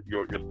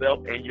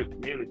 yourself and your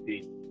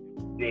community,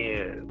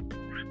 then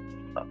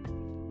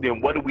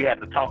what do we have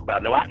to talk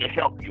about? No, I can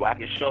help you. I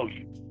can show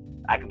you.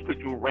 I can put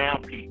you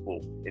around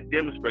people and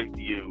demonstrate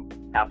to you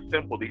how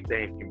simple these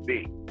things can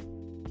be.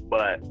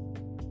 But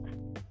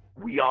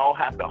we all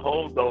have to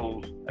hold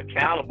those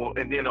accountable,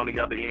 and then on the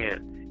other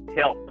end,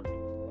 help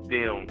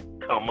them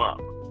come up.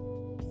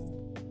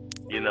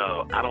 You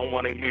know, I don't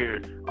want to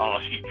hear, oh,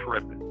 she's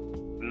tripping.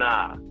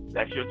 Nah,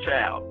 that's your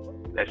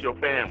child. That's your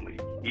family.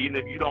 Even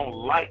if you don't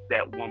like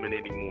that woman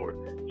anymore,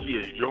 she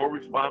is your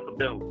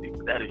responsibility.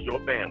 That is your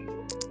family.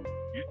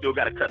 You still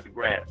got to cut the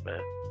grass, man.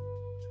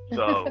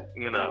 So,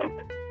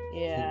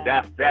 yeah,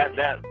 that's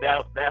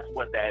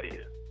what that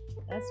is.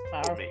 That's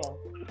powerful.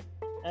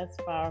 That's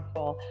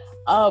powerful.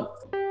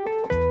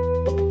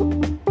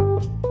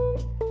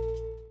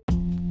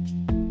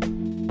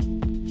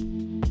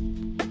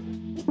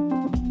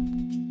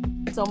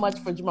 So much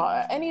for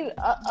Jamal. Any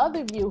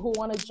other of you who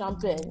want to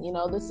jump in? You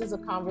know, this is a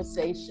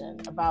conversation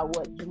about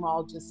what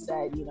Jamal just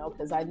said. You know,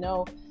 because I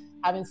know,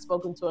 having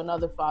spoken to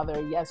another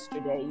father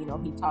yesterday, you know,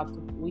 we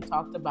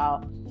talked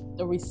about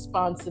the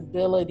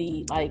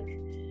responsibility, like,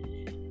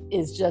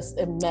 is just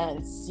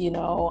immense. You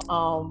know,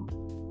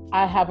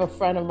 I have a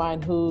friend of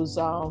mine who's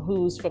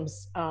from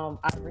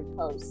Ivory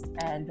Coast,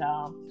 and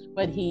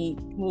but he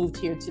moved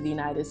here to the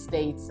United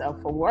States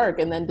for work,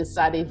 and then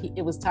decided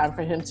it was time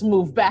for him to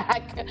move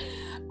back.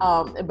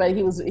 But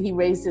he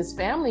raised his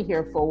family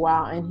here for a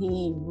while, and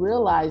he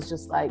realized,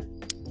 just like,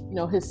 you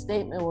know, his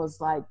statement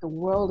was like, the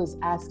world is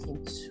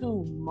asking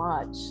too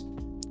much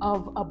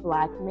of a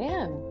Black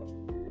man.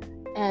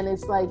 And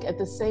it's like, at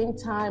the same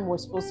time, we're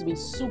supposed to be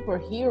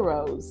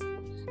superheroes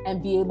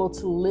and be able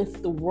to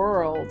lift the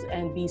world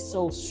and be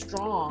so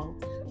strong,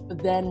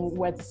 but then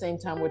at the same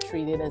time, we're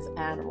treated as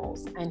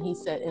animals. And he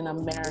said in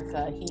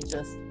America,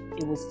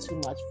 it was too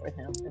much for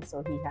him. And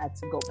so he had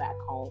to go back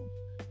home.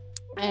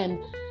 And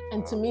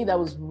to me, that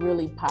was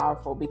really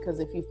powerful, because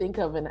if you think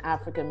of an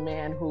African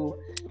man who,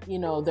 you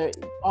know, they're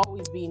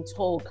always being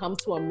told, come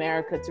to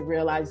America to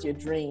realize your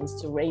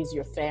dreams, to raise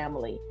your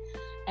family,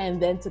 and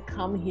then to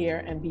come here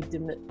and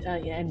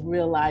and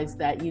realize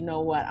that, you know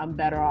what, I'm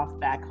better off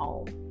back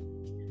home,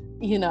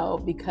 you know,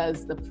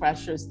 because the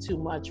pressure is too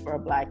much for a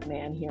Black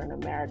man here in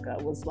America.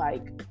 It was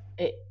like,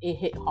 it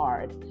hit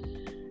hard.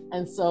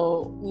 And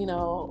so, you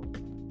know,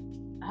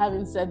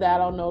 having said that, I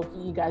don't know if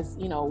you guys,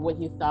 you know, what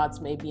your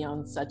thoughts may be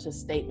on such a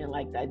statement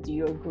like that. Do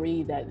you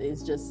agree that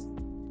it's just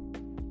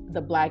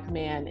the Black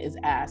man is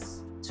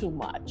asked too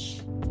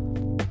much?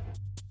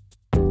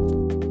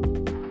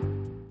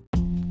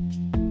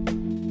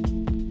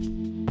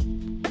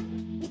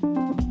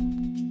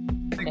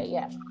 Okay,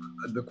 yeah.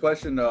 The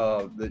question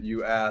that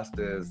you asked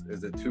is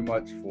it too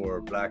much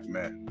for Black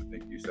men? I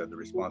think you said the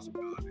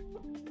responsibility.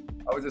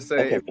 I would just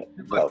say, if it's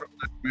too much for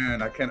Black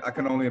men, I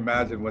can only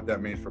imagine what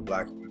that means for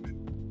Black women.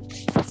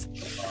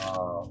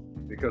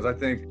 Because I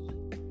think,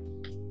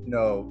 you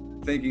know,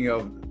 thinking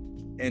of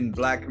in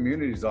Black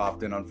communities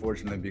often,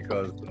 unfortunately,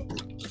 because of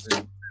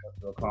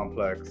the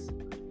complex,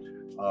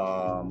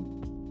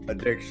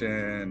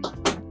 addiction,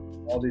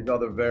 all these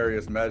other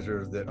various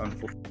measures that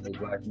unfortunately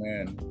Black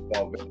men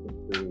fall victim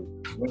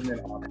to, women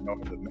are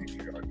known as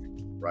matriarchy,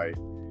 right,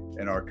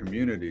 in our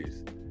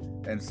communities.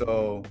 And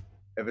so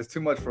if it's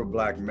too much for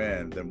Black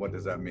men, then what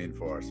does that mean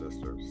for our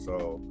sisters?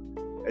 So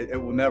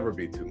it will never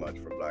be too much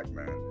for Black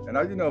men.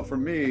 And you know, for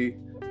me,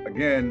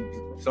 again,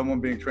 someone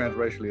being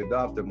transracially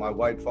adopted, my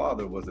white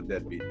father was a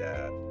deadbeat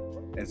dad.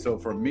 And so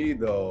for me,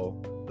 though,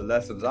 the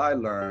lessons I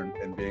learned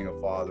in being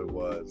a father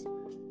was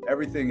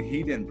everything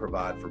he didn't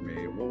provide for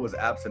me. What was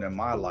absent in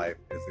my life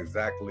is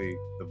exactly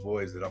the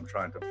voids that I'm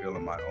trying to fill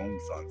in my own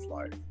son's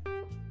life.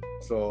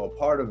 So a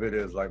part of it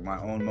is like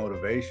my own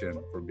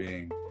motivation for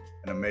being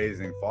an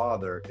amazing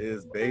father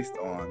is based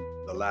on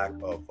the lack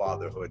of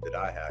fatherhood that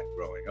I had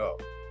growing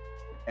up.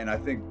 And I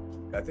think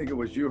it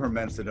was you,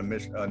 Hermence, that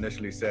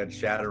initially said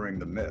shattering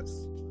the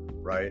myths.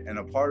 right? And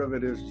a part of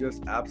it is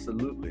just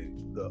absolutely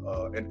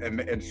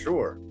and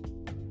sure,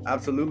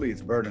 absolutely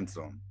it's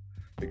burdensome,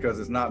 because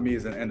it's not me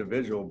as an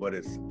individual, but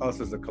it's us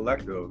as a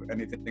collective.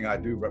 Anything I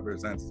do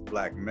represents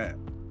Black men.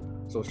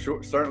 So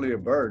sure, certainly a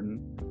burden,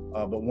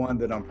 but one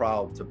that I'm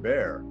proud to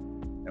bear,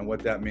 and what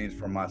that means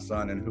for my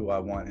son and who I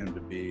want him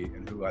to be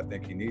and who I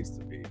think he needs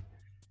to be.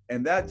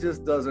 And that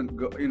just doesn't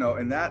go,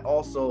 and that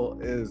also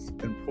is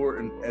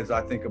important as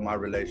I think of my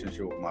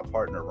relationship with my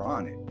partner,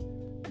 Ronnie.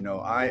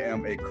 I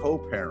am a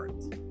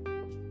co-parent,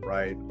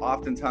 right?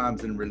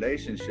 Oftentimes in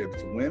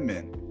relationships,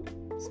 women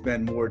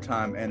spend more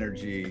time,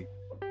 energy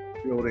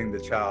building the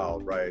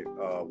child, right?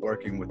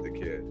 Working with the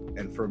kid.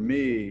 And for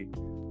me,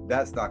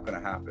 that's not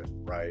going to happen,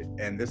 right?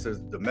 And this is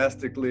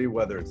domestically,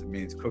 whether it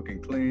means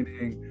cooking,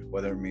 cleaning,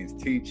 whether it means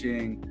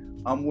teaching.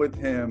 I'm with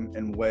him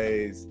in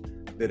ways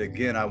that,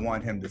 again, I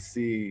want him to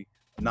see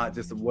not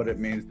just what it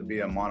means to be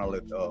a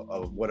monolith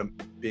of what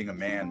being a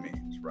man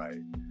means,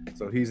 right?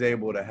 So he's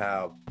able to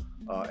have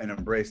and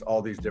embrace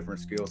all these different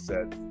skill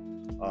sets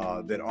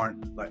that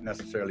aren't like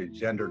necessarily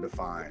gender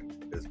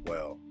defined as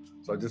well.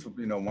 So I just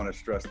want to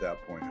stress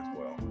that point as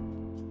well.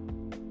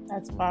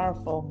 That's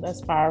powerful. That's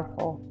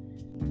powerful.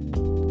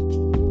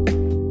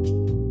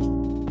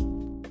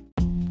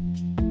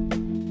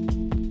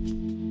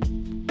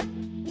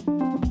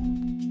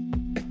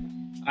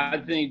 I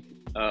think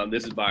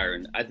this is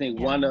Byron. I think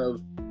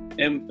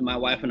and my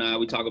wife and I,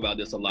 we talk about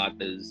this a lot,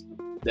 is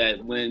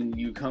that when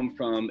you come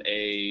from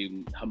a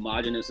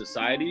homogenous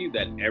society,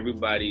 that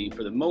everybody,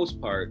 for the most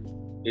part,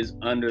 is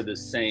under the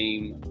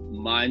same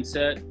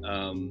mindset,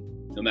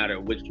 no matter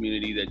which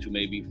community that you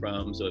may be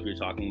from. So if you're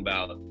talking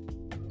about,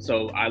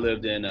 I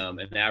lived in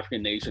an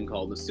African nation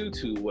called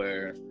Lesotho,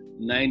 where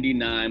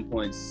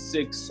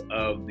 99.6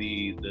 of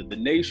the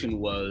nation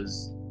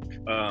was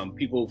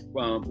people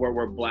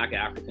were Black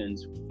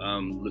Africans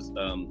from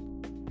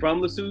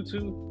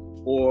Lesotho,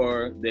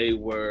 or they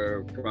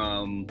were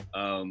from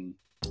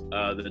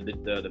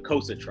the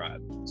Xhosa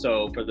tribe.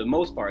 So for the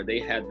most part, they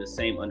had the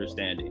same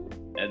understanding.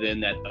 And then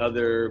that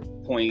other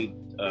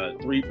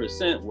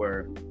 0.3%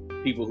 were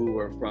people who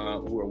were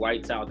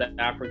white South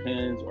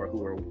Africans, or who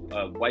were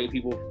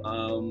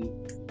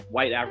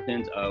white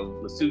Africans of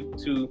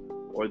Lesotho,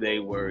 or they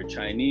were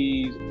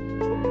Chinese.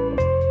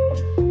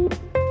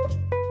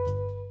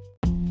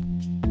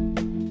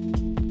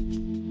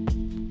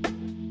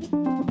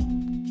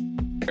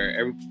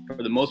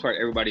 For the most part,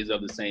 everybody's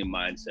of the same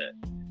mindset.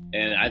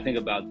 And I think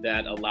about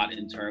that a lot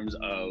in terms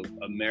of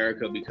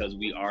America, because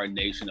we are a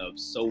nation of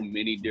so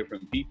many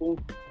different people,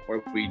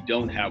 where we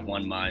don't have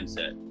one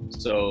mindset.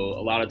 So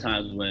a lot of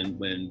times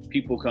when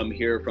people come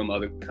here from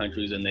other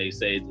countries and they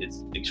say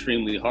it's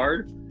extremely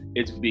hard,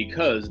 it's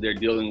because they're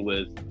dealing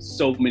with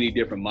so many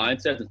different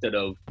mindsets, instead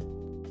of,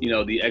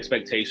 the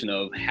expectation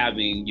of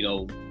having,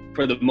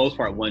 for the most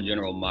part, one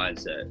general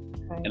mindset.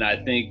 Right. And I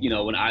think,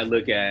 when I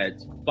look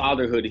at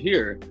fatherhood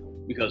here,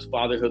 because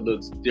fatherhood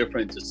looks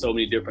different to so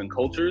many different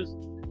cultures,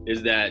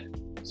 is that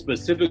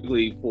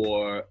specifically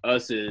for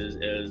us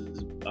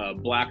as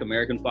Black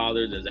American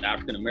fathers, as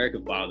African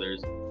American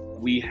fathers,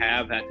 we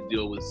have had to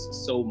deal with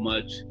so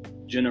much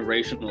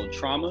generational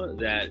trauma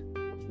that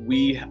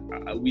we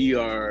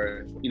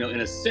are, in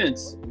a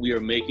sense, we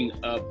are making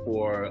up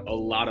for a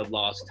lot of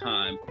lost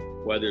time,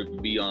 whether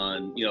it be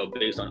on,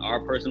 based on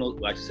our personal,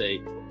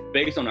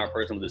 based on our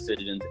personal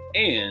decisions,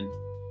 and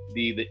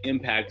the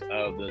impact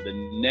of the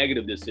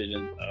negative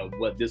decisions of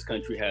what this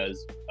country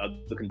has,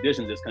 the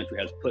conditions this country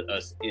has put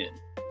us in.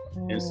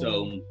 And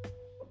so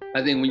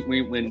I think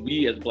when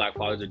we as Black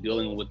fathers are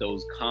dealing with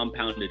those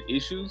compounded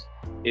issues,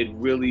 it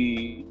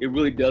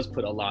really does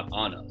put a lot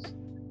on us.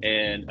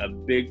 And a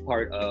big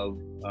part of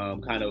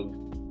kind of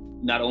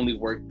not only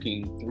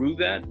working through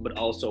that, but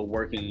also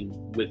working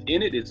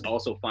within it, is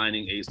also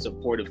finding a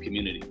supportive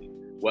community.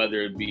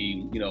 Whether it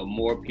be,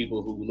 more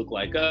people who look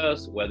like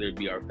us, whether it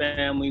be our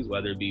families,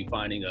 whether it be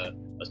finding a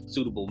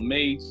suitable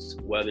mate,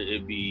 whether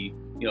it be,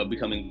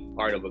 becoming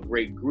part of a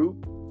great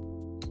group.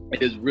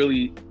 It is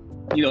really,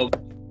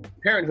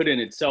 parenthood in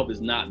itself is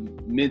not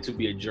meant to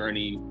be a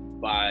journey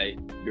by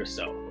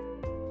yourself.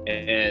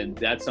 And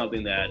that's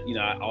something that,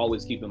 I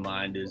always keep in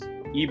mind, is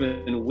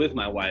even with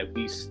my wife,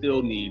 we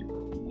still need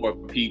more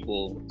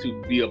people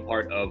to be a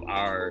part of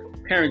our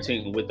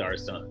parenting with our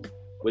sons.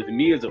 With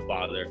me as a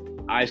father,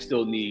 I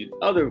still need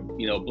other,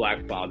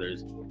 Black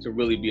fathers to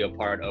really be a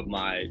part of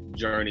my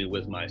journey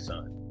with my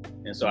son.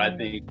 And so I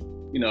think,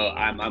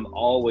 I'm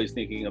always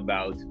thinking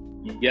about,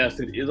 yes,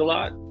 it is a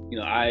lot.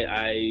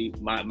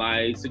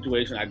 My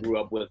situation, I grew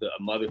up with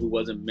a mother who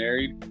wasn't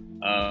married.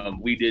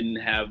 We didn't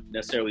have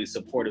necessarily a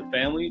supportive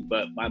family,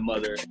 but my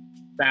mother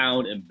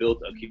found and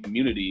built a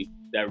community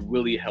that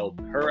really helped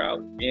her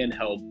out and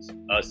helped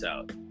us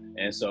out.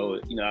 And so,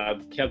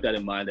 I've kept that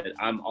in mind, that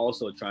I'm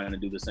also trying to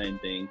do the same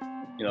thing.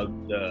 I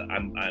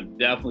have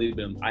definitely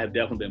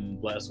been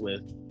blessed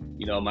with,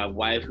 my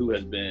wife, who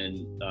has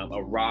been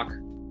a rock,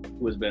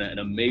 who has been an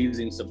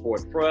amazing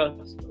support for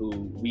us,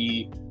 who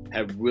we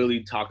have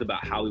really talked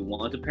about how we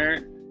want to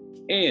parent,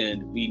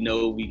 and we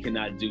know we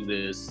cannot do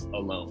this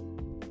alone.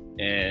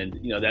 And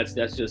that's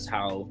just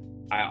how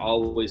I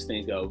always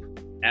think of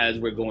as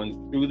we're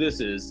going through this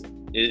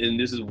and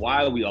this is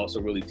why we also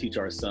really teach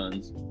our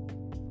sons,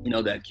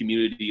 that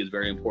community is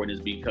very important,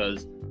 is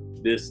because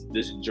this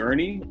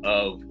journey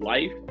of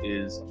life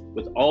is,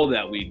 with all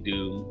that we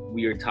do,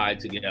 we are tied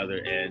together,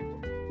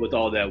 and with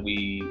all that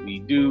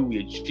we do, we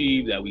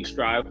achieve, that we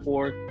strive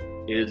for,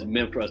 it is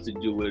meant for us to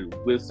do it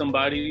with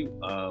somebody,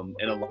 and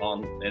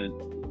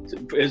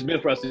it's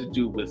meant for us to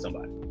do with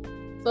somebody.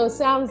 So it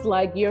sounds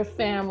like your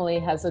family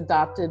has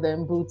adopted the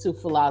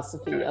Ubuntu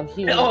philosophy of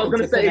human I was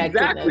going to say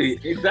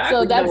interconnectedness. exactly.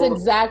 So that's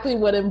exactly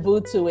what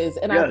Ubuntu is,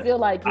 and yes, I feel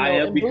like I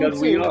am, Ubuntu, because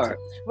we are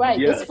right.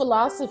 Yes. This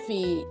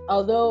philosophy,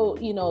 although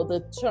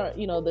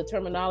the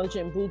terminology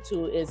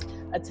Ubuntu is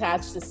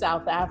attached to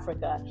South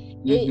Africa,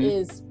 it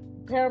is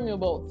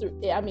permeable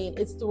through. I mean,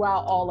 it's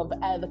throughout all of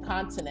the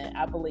continent,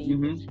 I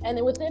believe,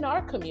 and within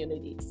our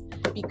communities,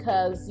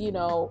 because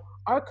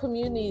our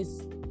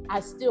communities, I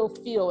still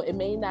feel it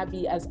may not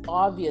be as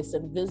obvious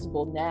and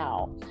visible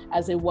now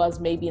as it was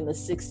maybe in the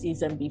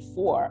 60s and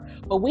before,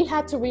 but we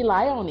had to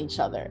rely on each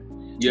other.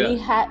 Yeah. We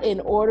had, in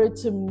order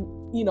to,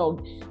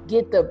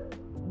 get the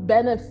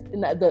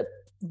benefit,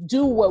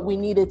 do what we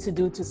needed to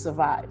do to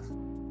survive.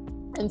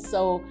 And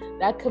so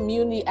that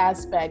community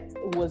aspect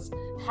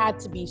had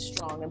to be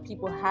strong, and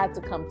people had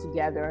to come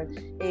together,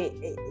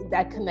 and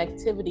that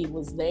connectivity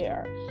was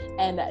there.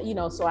 And,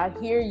 so I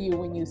hear you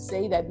when you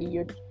say that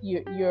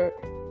you're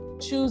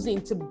choosing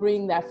to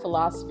bring that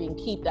philosophy and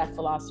keep that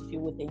philosophy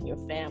within your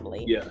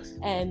family. Yes.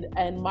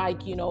 And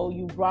Mike,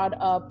 you brought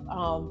up,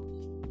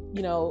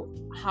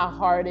 how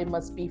hard it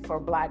must be for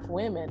Black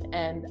women.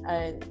 And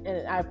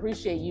I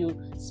appreciate you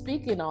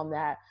speaking on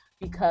that,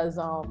 because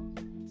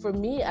for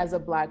me as a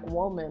Black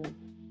woman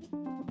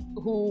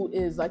who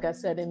is, like I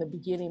said in the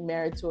beginning,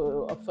 married to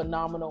a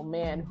phenomenal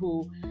man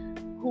who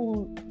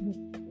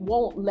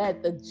won't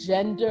let the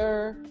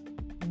gender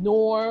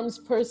norms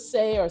per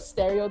se or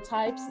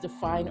stereotypes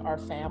define our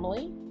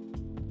family,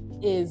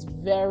 is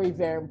very,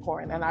 very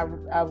important. And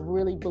I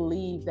really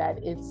believe that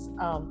it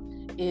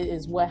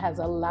is what has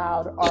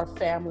allowed our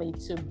family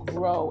to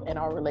grow and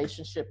our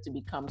relationship to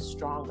become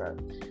stronger.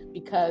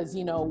 Because,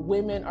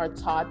 women are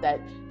taught that,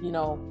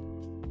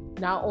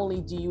 not only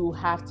do you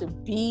have to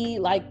be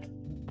like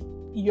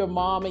your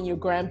mom and your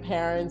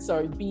grandparents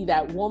or be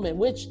that woman,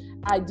 which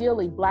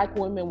ideally Black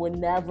women were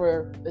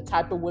never the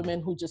type of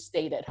women who just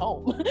stayed at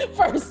home,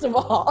 first of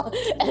all,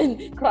 and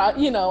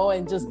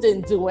and just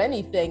didn't do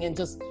anything and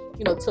just,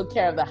 took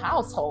care of the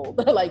household.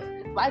 Like,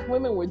 Black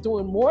women were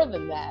doing more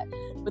than that.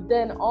 But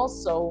then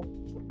also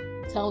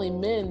telling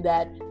men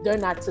that they're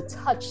not to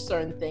touch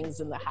certain things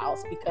in the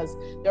house because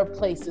their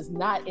place is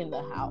not in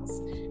the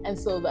house. And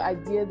so the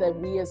idea that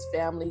we as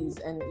families,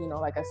 and,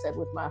 like I said,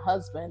 with my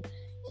husband,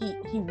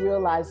 he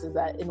realizes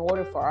that in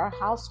order for our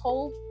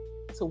household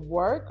to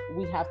work,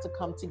 we have to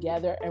come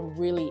together, and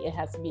really it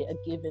has to be a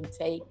give and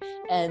take.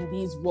 And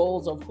these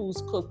roles of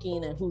who's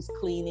cooking and who's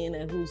cleaning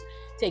and who's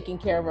taking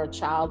care of our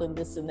child and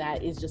this and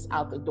that is just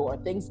out the door.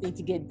 Things need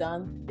to get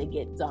done, they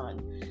get done.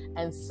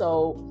 And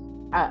so,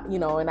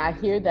 and I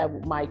hear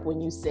that, Mike,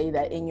 when you say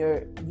that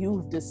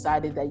you've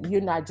decided that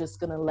you're not just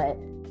gonna let,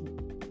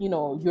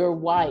 your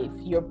wife,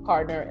 your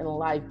partner in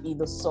life be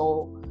the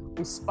sole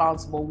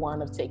responsible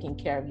one of taking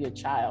care of your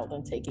child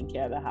and taking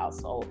care of the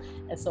household.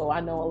 And so I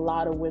know a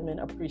lot of women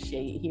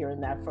appreciate hearing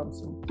that from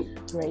some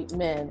great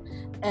men.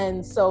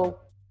 And so,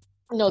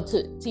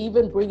 to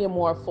even bring it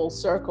more full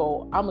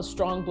circle, I'm a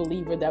strong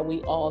believer that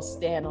we all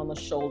stand on the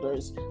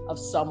shoulders of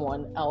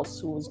someone else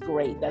who is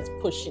great, that's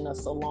pushing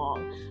us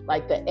along,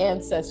 like the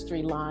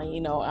ancestry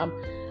line.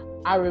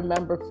 I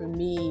remember for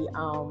me,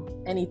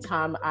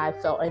 anytime I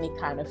felt any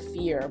kind of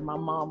fear, my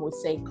mom would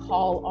say,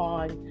 call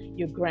on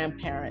your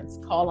grandparents,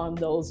 call on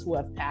those who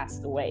have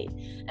passed away.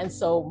 And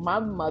so my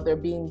mother,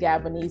 being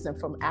Gabonese and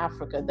from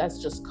Africa, that's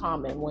just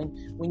common.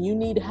 When you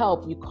need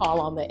help, you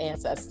call on the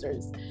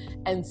ancestors.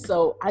 And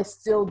so I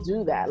still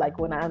do that. Like,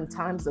 when I'm in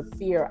times of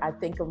fear, I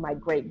think of my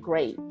great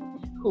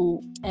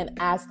and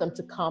ask them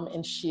to come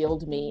and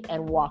shield me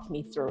and walk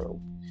me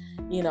through,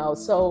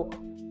 so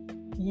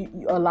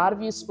a lot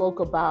of you spoke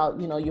about,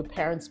 your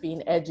parents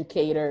being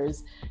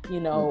educators,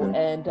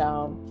 and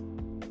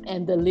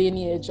the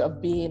lineage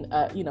of being,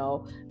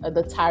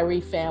 the Tyree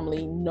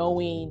family,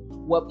 knowing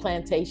what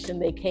plantation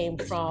they came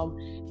from,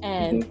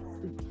 and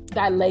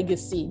that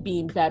legacy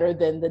being better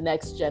than the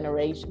next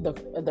generation,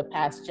 the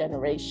past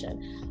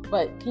generation.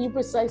 But can you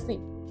precisely,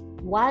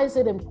 why is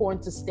it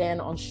important to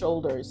stand on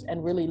shoulders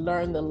and really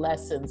learn the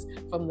lessons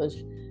from the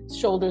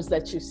shoulders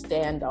that you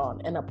stand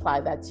on, and apply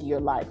that to your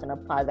life and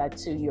apply that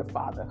to your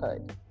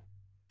fatherhood?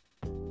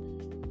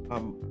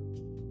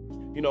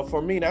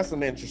 For me, that's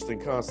an interesting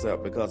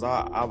concept, because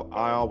I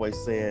always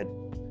said,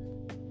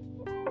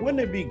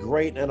 wouldn't it be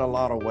great in a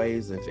lot of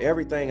ways if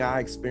everything I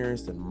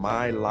experienced in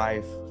my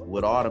life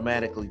would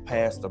automatically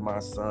pass to my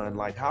son?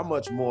 Like, how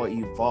much more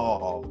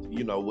evolved,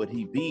 would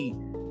he be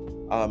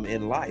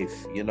in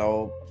life?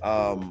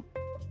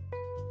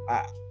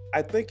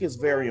 I think it's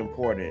very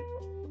important.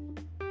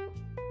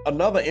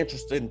 Another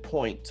interesting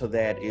point to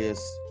that is,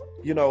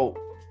 you know,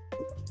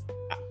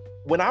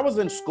 when I was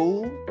in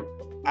school,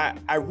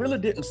 I really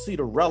didn't see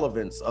the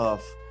relevance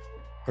of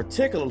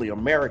particularly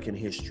American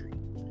history.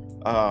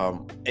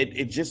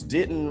 It just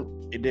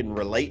didn't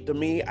relate to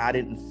me. I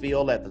didn't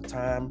feel at the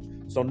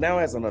time. So now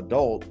as an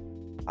adult,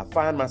 I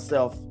find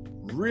myself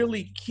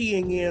really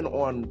keying in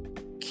on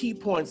key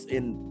points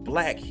in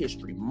Black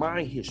history,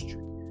 my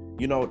history,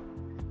 you know,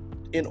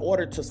 in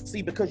order to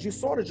see, because you're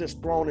sort of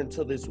just thrown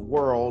into this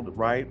world,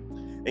 right?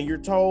 And you're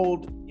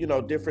told, you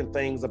know, different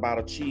things about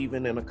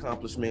achieving and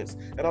accomplishments.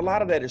 And a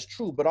lot of that is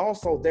true, but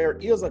also there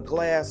is a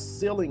glass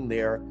ceiling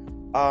there,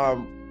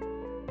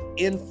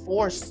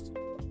 enforced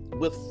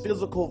with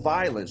physical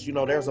violence. You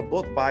know, there's a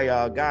book by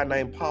a guy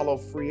named Paulo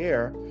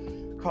Freire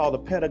called The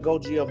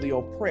Pedagogy of the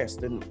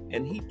Oppressed.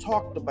 And he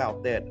talked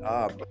about that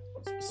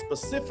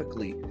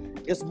specifically.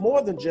 It's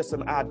more than just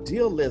an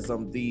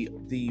idealism, the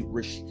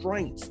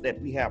restraints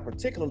that we have,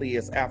 particularly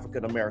as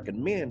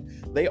African-American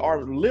men. They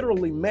are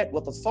literally met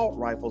with assault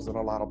rifles in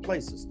a lot of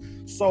places.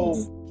 So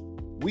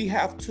we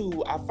have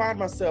to, I find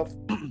myself,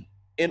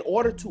 in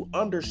order to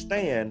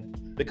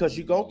understand, because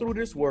you go through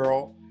this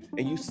world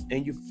and you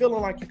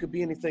feeling like you could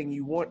be anything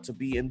you want to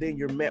be, and then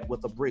you're met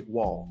with a brick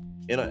wall,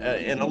 in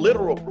a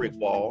literal brick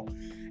wall,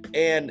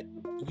 and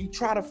you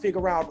try to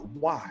figure out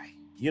why.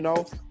 You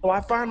know, so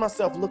I find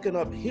myself looking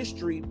up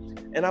history,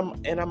 and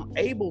I'm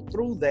able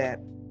through that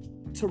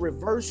to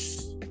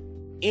reverse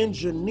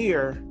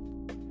engineer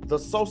the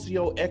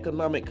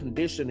socioeconomic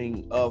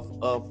conditioning of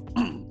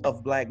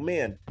Black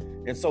men.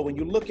 And so when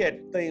you look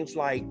at things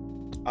like,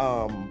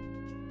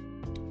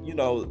 you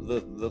know,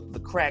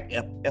 the crack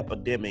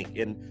epidemic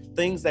and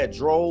things that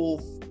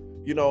drove,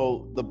 you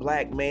know, the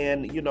Black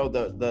man, you know,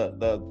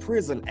 the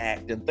Prison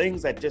Act and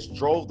things that just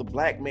drove the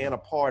Black man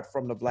apart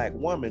from the Black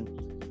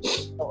woman.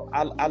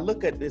 I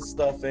look at this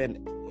stuff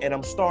and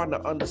I'm starting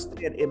to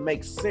understand it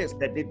makes sense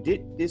that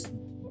this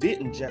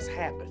didn't just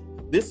happen.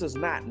 This is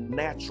not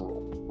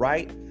natural,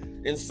 right?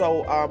 And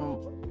so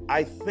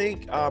I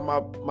think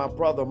my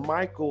brother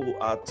Michael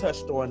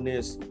touched on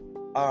this.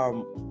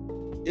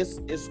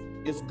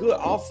 It's good.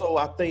 Also,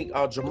 I think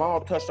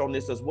Jamal touched on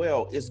this as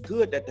well. It's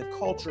good that the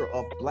culture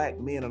of Black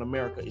men in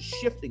America is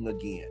shifting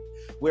again,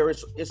 where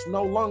it's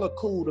no longer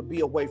cool to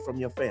be away from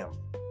your family.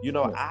 You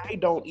know, I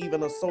don't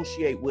even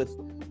associate with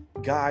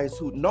guys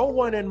no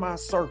one in my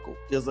circle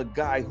is a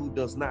guy who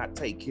does not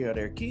take care of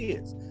their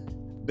kids,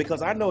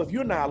 because I know if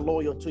you're not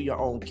loyal to your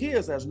own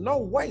kids, there's no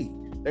way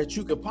that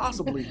you could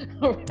possibly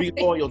be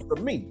loyal to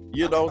me,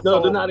 you know? No,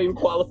 so, they're not even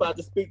qualified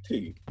to speak to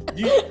you.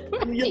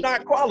 You're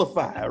not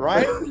qualified,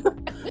 right?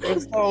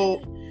 And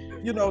so,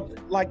 you know,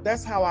 like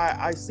that's how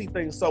I see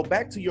things. So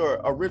back to your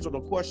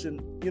original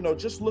question, you know,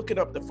 just looking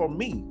up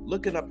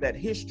looking up that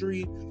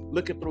history,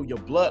 looking through your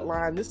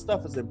bloodline, this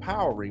stuff is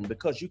empowering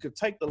because you can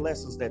take the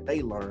lessons that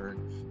they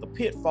learned, the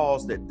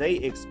pitfalls that they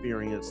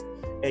experienced,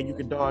 and you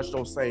can dodge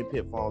those same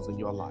pitfalls in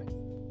your life.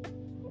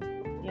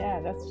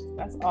 Yeah,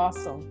 that's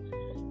awesome.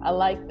 I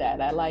like that.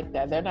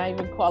 They're not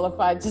even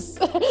qualified to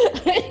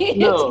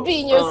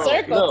be in your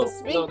circle to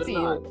speak to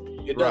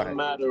you. It doesn't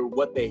matter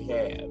what they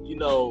have. You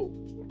know,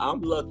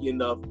 I'm lucky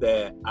enough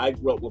that I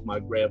grew up with my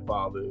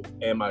grandfather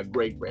and my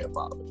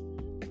great-grandfather.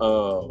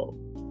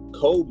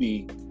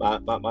 Kobe,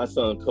 my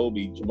son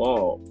Kobe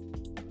Jamal,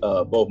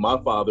 both my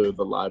father is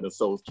alive and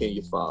so is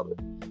Kenya's father.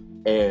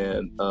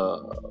 And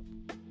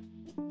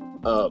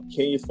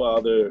Kenya's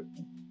father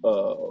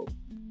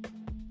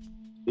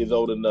is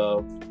old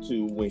enough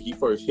to, when he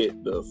first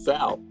hit the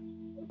South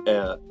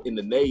in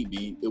the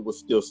Navy, it was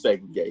still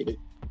segregated.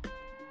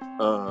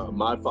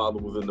 My father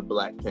was in the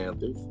Black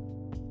Panthers.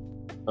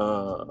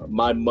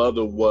 My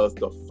mother was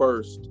the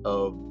first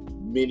of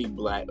many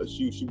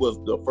she was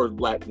the first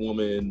Black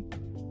woman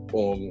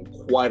on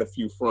quite a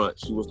few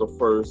fronts. She was the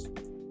first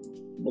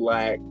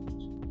Black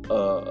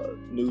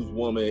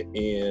newswoman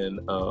in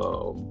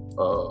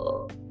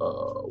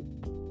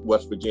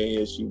West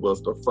Virginia. She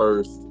was the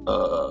first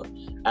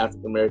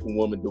African-American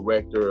woman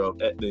director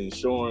of Aetna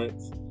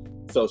Insurance.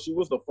 So she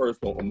was the first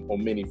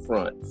on many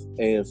fronts.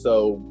 And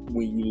so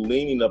when you're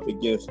leaning up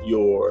against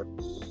your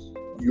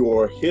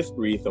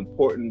history, it's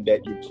important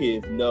that your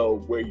kids know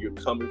where you're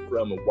coming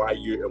from and why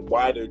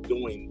they're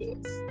doing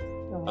this.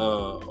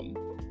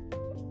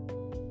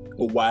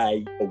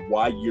 Why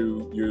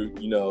you're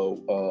you know,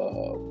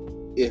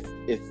 if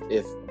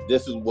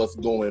this is what's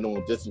going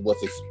on, this is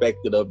what's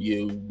expected of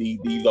you.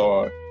 These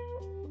are,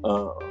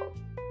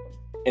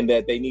 and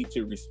that they need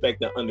to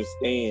respect and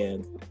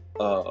understand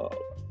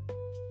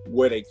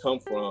where they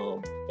come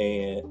from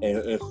and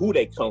who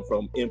they come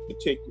from in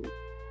particular,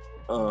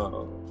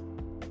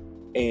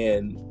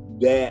 and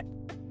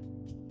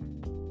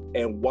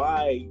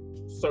why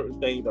certain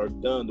things are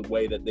done the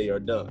way that they are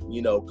done.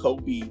 You know,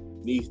 Kobe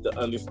needs to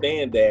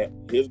understand that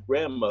his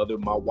grandmother,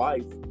 my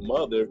wife's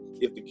mother,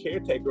 is the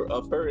caretaker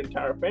of her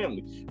entire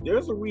family.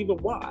 There's a reason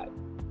why.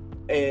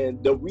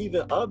 And the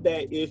reason of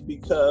that is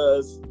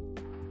because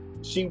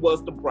she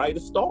was the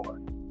brightest star.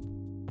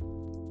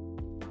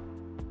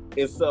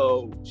 And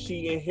so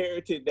she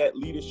inherited that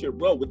leadership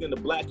role within the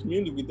Black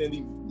community, within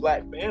these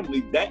Black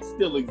families, that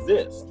still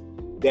exists.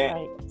 That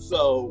Right.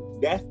 So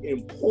that's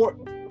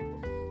important.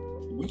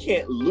 We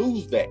can't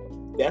lose that.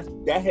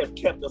 That has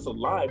kept us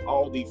alive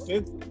all these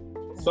centuries.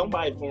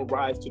 Somebody's gonna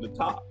rise to the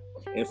top,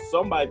 and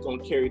somebody's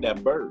gonna carry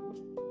that burden.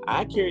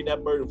 I carried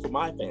that burden for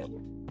my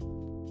family.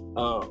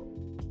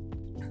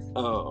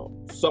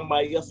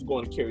 Somebody else is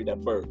going to carry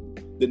that burden.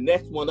 The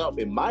next one up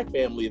in my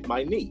family is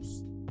my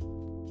niece.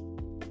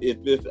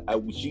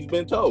 She's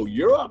been told,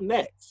 you're up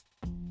next.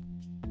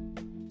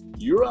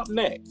 You're up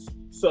next.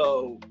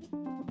 So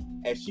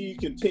as she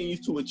continues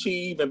to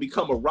achieve and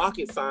become a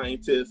rocket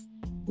scientist,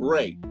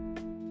 great.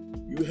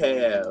 You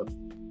have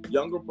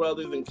younger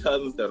brothers and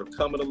cousins that are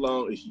coming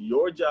along. It's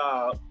your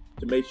job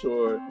to make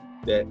sure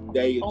that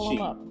they Pull 'em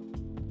achieve. up.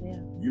 Yeah.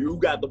 You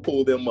got to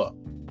pull them up.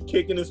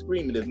 Kicking and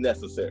screaming is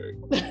necessary,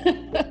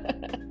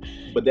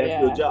 but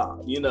that's your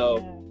job, you know.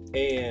 Yeah.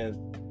 And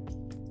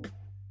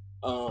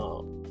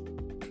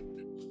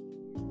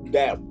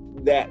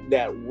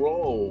that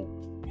role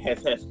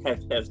has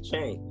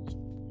changed,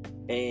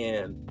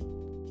 and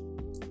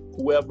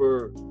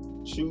whoever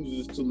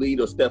chooses to lead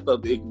or step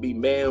up, it can be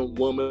man,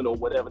 woman, or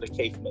whatever the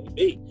case may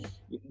be.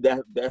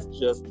 That's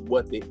just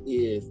what it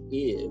is,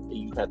 and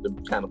you have to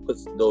kind of put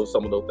some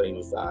of those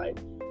things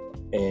aside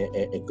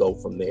and go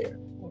from there.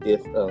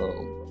 If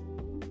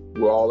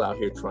we're all out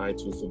here trying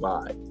to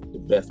survive the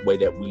best way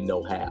that we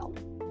know how,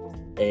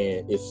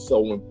 and it's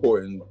so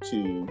important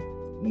to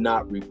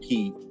not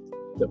repeat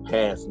the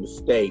past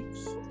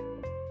mistakes,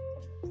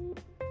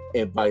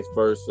 and vice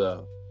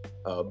versa,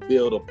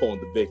 build upon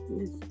the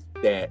victories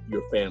that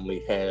your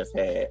family has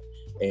had,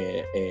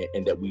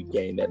 and that we've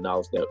gained, that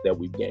knowledge that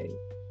we've gained.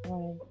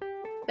 Right.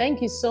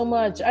 Thank you so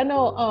much. I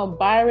know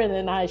Byron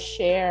and I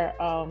share,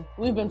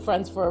 we've been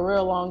friends for a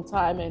real long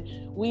time,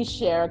 and we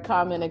share a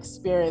common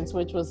experience,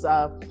 which was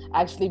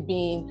actually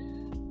being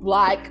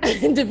Black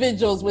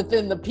individuals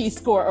within the Peace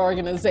Corps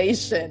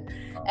organization.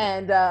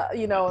 And,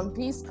 you know, and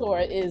Peace Corps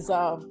is,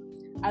 I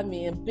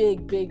mean, a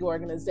big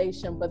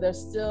organization, but there's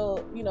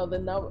still, you know,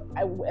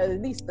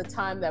 at least the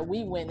time that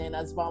we went in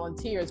as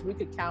volunteers, we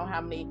could count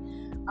how many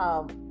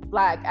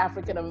Black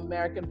African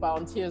American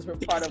volunteers were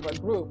part of a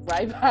group,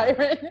 right,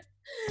 Byron?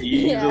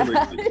 Easily.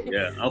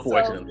 Yeah,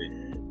 unfortunately.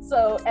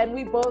 So, and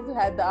we both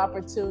had the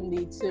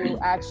opportunity to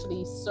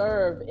actually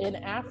serve in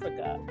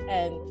Africa.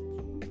 And,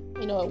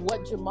 you know,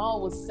 what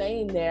Jamal was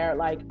saying there,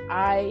 like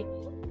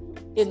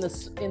in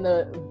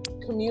the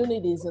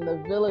communities, in the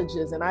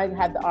villages, and I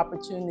had the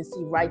opportunity to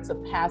see rites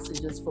of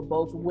passages for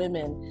both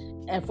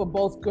women and for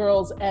both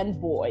girls and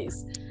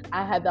boys.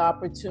 I had the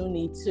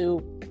opportunity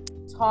to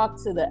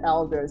talk to the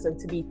elders and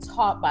to be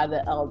taught by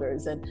the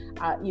elders. And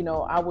you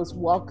know, I was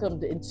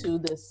welcomed into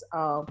this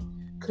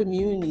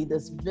community,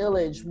 this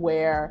village,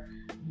 where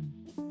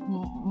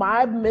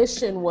my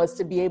mission was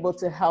to be able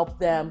to help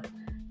them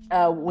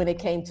when it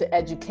came to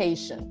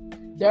education.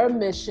 Their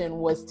mission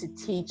was to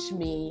teach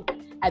me.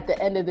 At the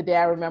end of the day,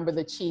 I remember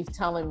the chief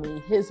telling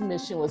me his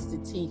mission was to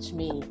teach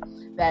me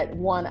that,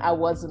 one, I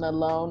wasn't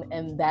alone,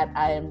 and that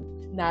I am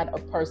not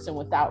a person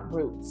without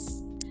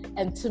roots.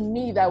 And to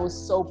me, that was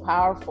so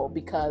powerful,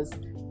 because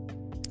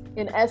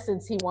in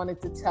essence, he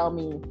wanted to tell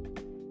me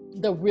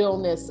the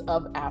realness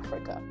of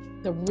Africa,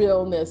 the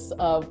realness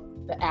of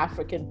the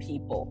African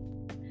people.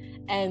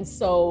 And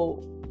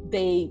so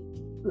they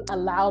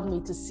allowed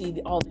me to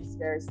see all these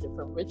various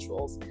different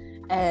rituals.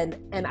 And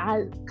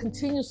I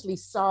continuously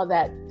saw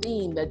that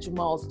theme that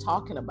Jamal's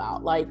talking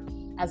about. Like,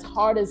 as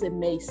hard as it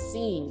may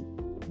seem,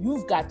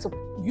 you've got to,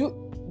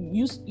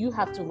 you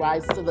have to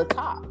rise to the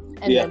top,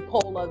 and then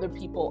pull other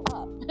people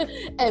up,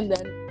 and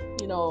then,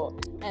 you know,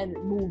 and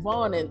move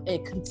on, and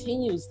it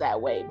continues that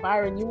way.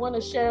 Byron, you want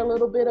to share a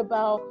little bit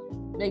about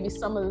maybe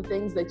some of the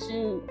things that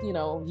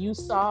you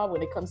saw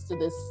when it comes to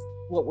this,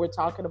 what we're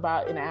talking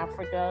about in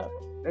Africa,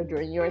 or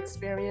during your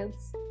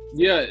experience?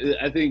 Yeah,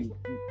 I think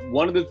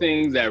one of the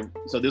things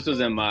so this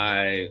was in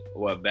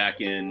back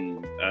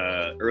in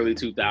early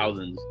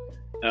 2000s.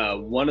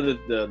 One of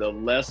the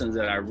lessons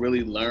that I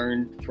really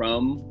learned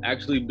from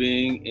actually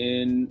being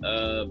in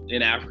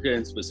Africa,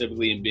 and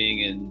specifically in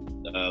being in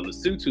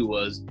Lesotho,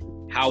 was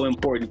how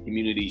important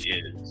community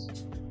is.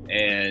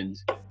 And,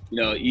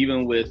 you know,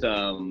 even with,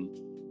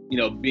 you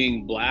know,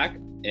 being Black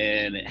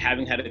and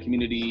having had a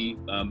community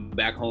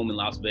back home in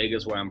Las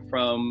Vegas, where I'm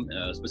from,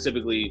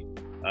 specifically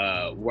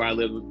where I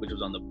live, which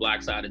was on the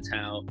Black side of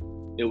town,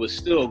 it was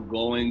still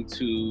going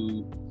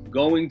to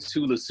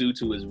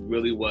Lesotho is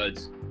really what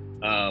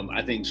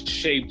I think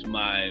shaped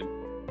my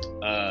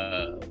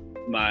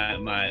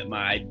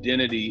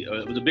identity.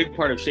 It was a big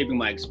part of shaping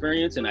my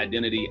experience and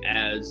identity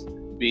as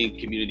being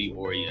community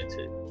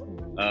oriented.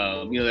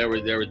 You know,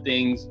 there were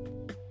things.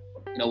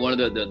 You know, one of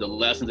the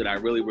lessons that I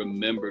really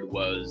remembered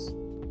was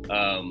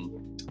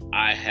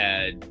I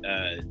had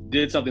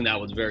did something that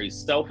was very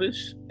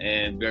selfish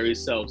and very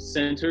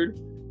self-centered,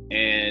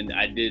 and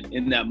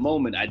in that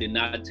moment I did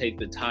not take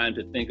the time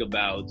to think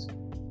about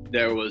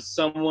there was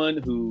someone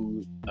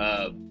who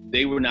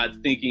they were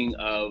thinking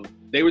of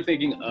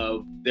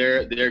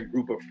their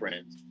group of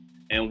friends,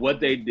 and what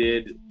they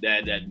did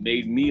that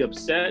made me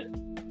upset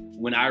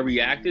when I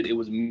reacted, it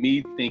was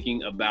me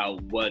thinking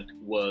about what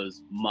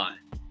was mine.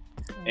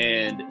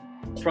 And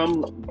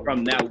from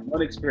that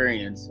one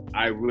experience,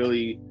 I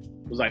really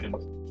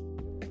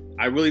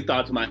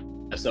thought to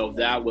myself,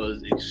 that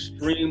was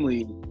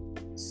extremely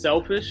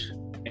selfish,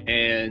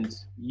 and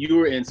you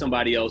were in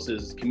somebody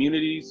else's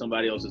community,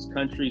 somebody else's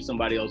country,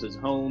 somebody else's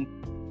home,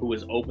 who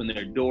has opened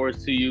their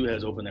doors to you,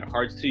 has opened their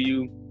hearts to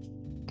you.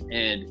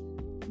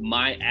 And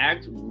my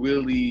act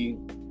really,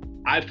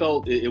 I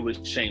felt it was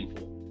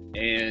shameful.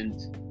 And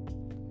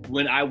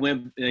when I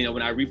went,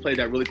 when I replayed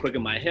that really quick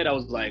in my head, I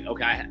was like,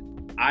 okay,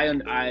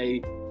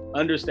 I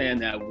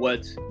understand that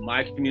what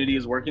my community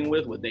is working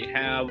with, what they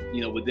have,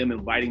 with them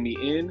inviting me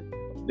in,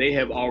 they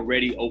have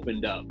already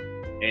opened up.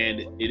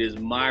 And it is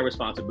my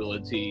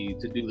responsibility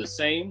to do the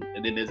same.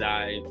 And then as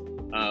I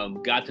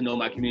got to know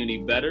my community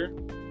better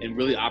and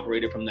really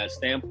operated from that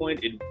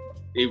standpoint,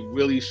 it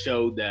really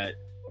showed that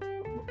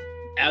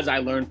as I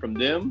learned from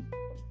them,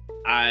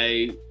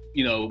 I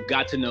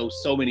got to know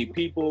so many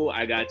people.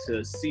 I got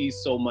to see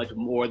so much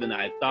more than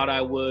I thought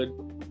I would.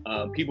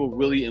 People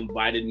really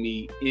invited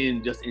me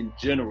in, just in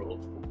general,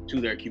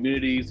 to their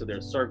communities, to their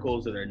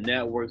circles, to their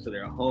networks, to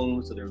their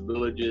homes, to their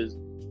villages.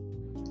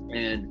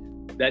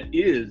 And that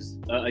is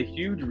a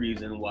huge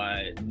reason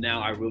why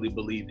now I really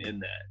believe in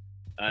that.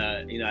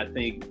 I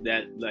think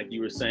that, like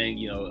you were saying,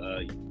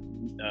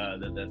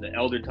 the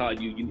elder taught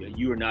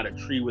you are not a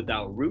tree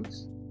without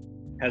roots,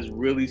 has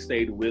really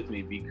stayed with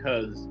me,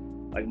 because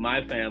like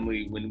my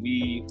family, when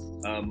we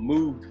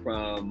moved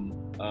from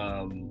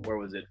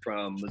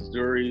from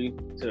Missouri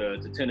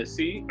to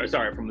Tennessee,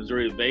 from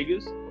Missouri to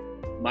Vegas,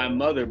 my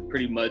mother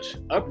pretty much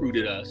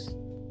uprooted us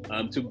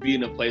to be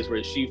in a place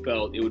where she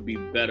felt it would be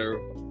better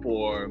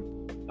for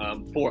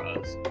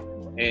us.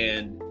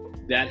 And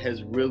that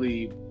has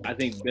really, I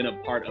think, been a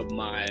part of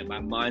my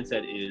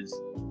mindset, is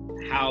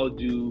how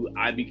do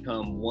I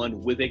become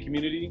one with a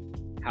community?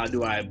 How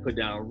do I put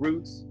down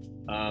roots?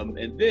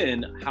 And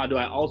then how do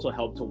I also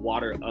help to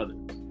water others?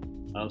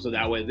 So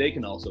that way they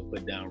can also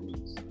put down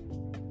roots.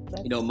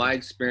 My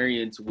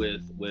experience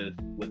with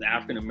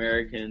African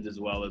Americans as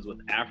well as with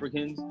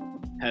Africans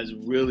has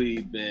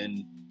really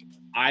been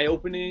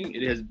eye-opening.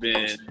 It has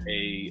been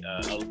a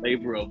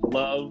labor of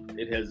love.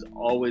 It's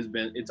always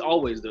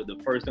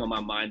the first thing on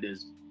my mind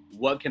is,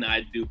 what can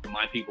I do for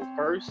my people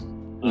first?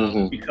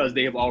 Because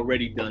they have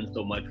already done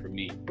so much for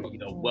me,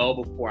 well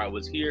before I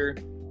was here,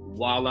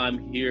 while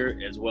I'm here,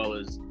 as well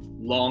as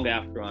long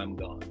after I'm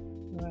gone.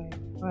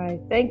 Right.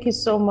 Thank you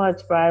so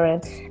much, Byron.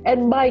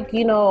 And Mike,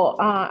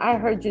 I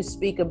heard you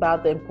speak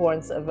about the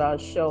importance of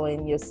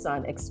showing your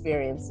son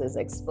experiences,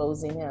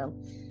 exposing him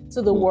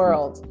to the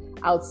world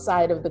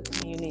outside of the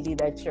community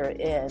that you're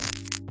in.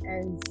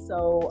 And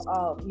so,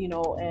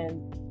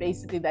 and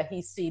basically that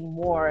he's seen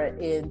more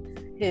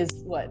in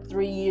his,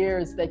 3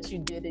 years that you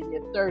did in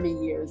your 30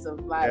 years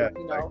of life,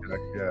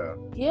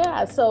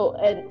 Yeah. So,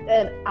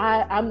 and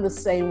I'm the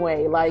same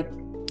way. Like,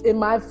 in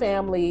my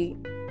family,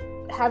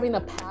 having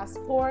a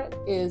passport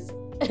is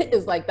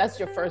like, that's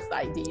your first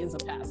ID, is a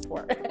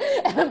passport.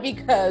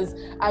 Because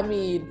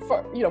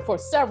for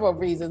several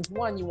reasons.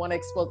 One, you want to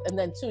expose, and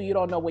then two, you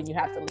don't know when you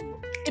have to leave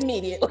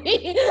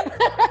immediately.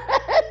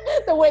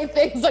 The way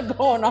things are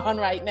going on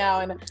right now.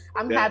 And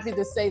I'm happy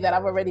to say that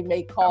I've already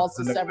made calls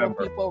to several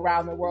people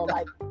around the world,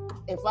 like,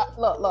 if I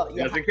look,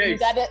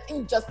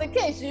 just in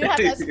case you have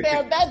that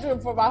spare bedroom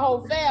for my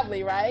whole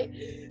family, right?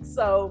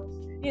 So,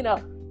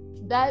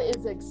 that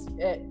is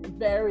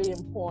very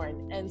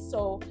important. And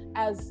so,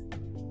 as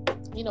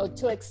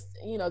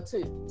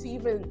to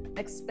even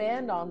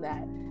expand on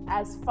that,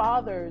 as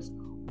fathers,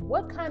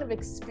 what kind of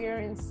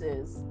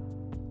experiences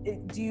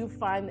do you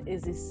find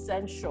is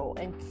essential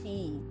and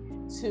key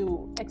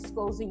to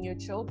exposing your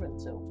children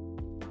to?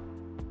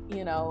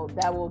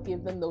 That will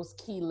give them those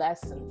key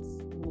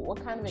lessons.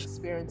 What kind of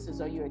experiences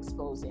are you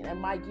exposing?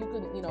 And Mike, you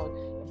could,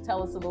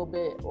 tell us a little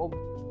bit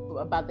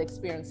about the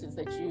experiences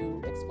that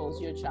you expose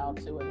your child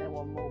to, and then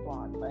we'll move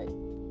on. But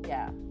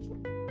yeah.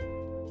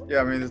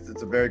 Yeah,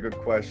 it's a very good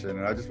question,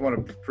 and I just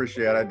want to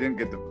appreciate, I didn't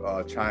get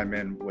to chime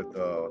in with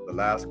the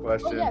last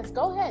question. Oh, yes,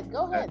 go ahead.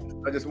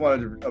 I just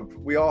wanted to,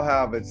 we all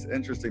have, it's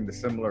interesting, the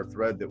similar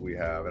thread that we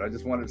have, and I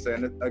just wanted to say,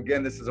 and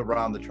again, this is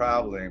around the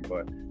traveling,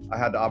 but I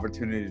had the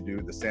opportunity to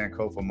do the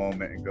Sankofa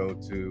moment and go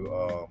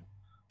to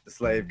the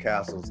slave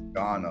castles in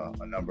Ghana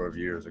a number of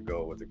years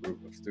ago with a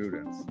group of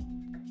students.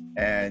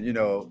 And,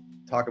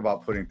 talk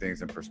about putting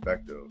things in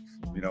perspective.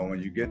 When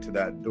you get to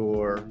that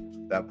door,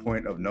 that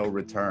point of no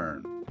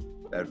return,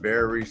 that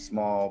very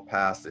small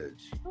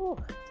passage,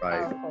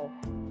 right,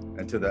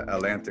 into the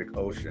Atlantic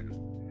Ocean.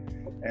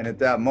 And at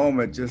that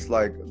moment, just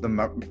like the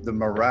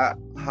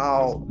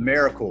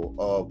miracle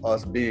of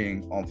us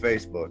being on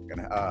Facebook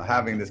and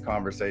having this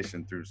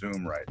conversation through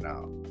Zoom right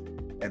now,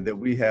 and that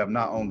we have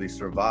not only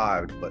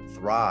survived, but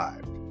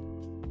thrived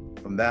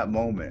from that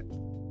moment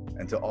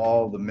and to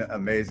all the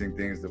amazing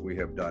things that we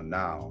have done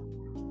now.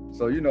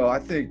 So, I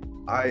think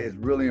it's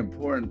really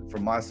important for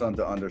my son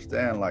to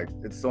understand, like,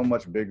 it's so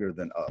much bigger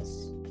than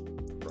us,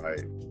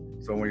 right?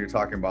 So when you're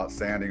talking about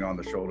standing on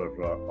the shoulders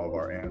of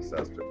our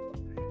ancestors,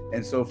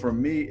 And so for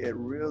me, it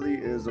really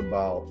is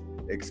about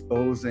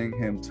exposing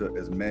him to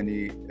as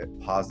many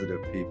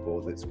positive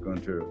people that's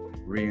going to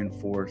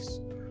reinforce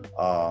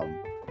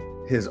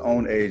his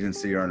own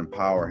agency or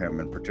empower him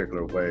in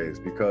particular ways.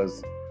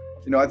 Because,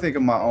 you know, I think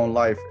in my own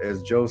life,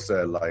 as Joe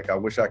said, like, I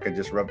wish I could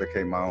just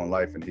replicate my own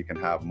life and he can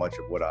have much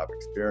of what I've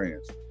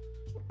experienced.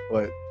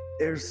 But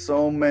there's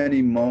so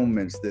many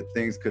moments that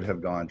things could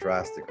have gone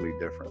drastically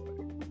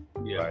differently.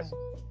 Yes.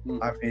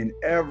 Right? I mean,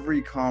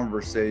 every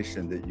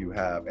conversation that you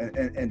have,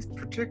 and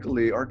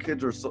particularly our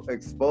kids are so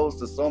exposed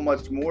to so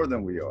much more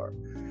than we are.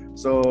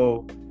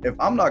 So if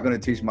I'm not going to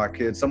teach my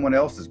kids, someone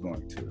else is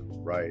going to,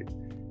 right?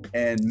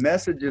 And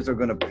messages are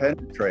going to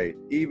penetrate.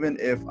 Even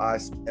if I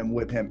am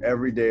with him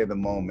every day of the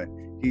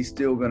moment, he's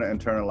still going to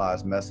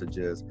internalize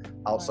messages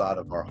outside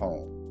of our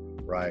home,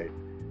 right?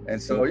 And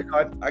so, you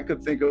know, I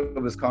could think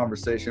of this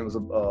conversation. It was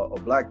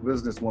a Black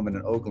businesswoman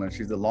in Oakland.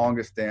 She's the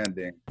longest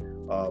standing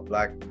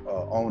Black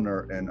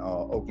owner in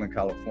Oakland,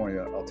 California,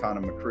 Altana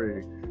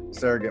McCree,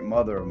 surrogate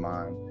mother of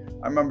mine.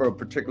 I remember a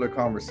particular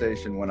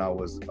conversation when I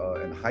was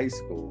in high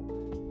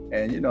school,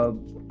 and, you know,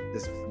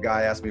 this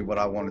guy asked me what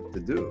I wanted to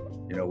do,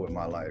 you know, with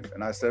my life.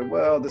 And I said,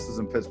 well, this is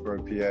in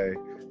Pittsburgh, PA.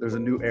 There's a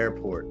new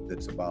airport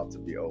that's about to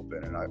be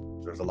open,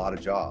 and there's a lot of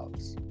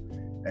jobs.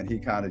 And he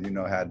kind of, you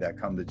know, had that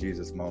come to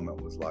Jesus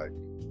moment, was like,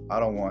 I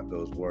don't want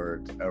those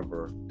words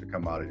ever to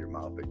come out of your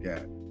mouth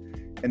again.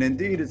 And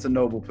indeed, it's a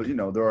noble, you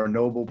know, there are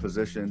noble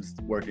positions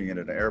working in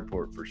an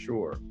airport for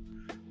sure.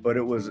 But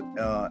it was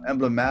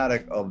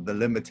emblematic of the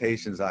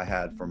limitations I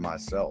had for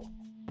myself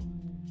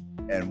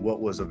and what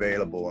was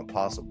available and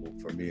possible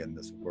for me in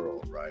this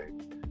world, right?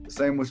 The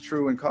same was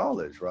true in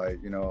college, right?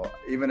 You know,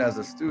 even as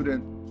a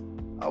student,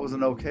 I was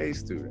an okay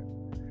student.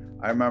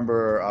 I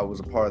remember I was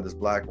a part of this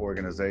Black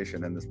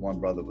organization, and this one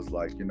brother was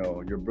like, you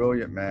know, you're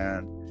brilliant,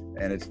 man,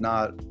 and it's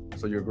not,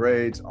 so your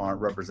grades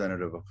aren't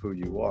representative of who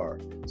you are.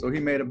 So he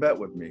made a bet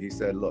with me. He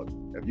said, look,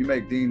 if you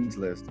make Dean's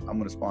List, I'm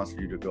going to sponsor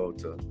you to go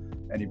to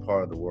any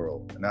part of the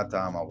world. And that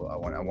time I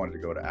wanted to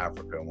go to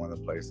Africa, and one of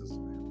the places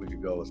we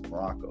could go was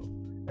Morocco.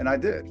 And I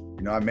did.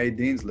 You know, I made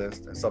Dean's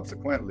List, and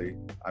subsequently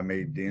I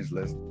made Dean's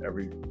List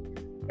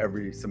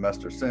every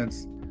semester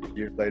since.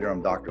 Years later,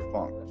 I'm Dr.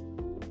 Funk.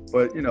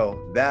 But, you know,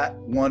 that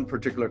one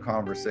particular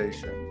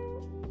conversation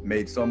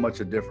made so much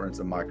a difference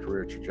in my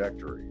career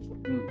trajectory.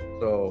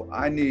 So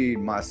I need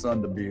my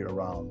son to be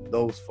around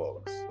those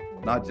folks,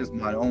 not just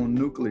my own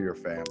nuclear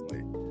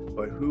family,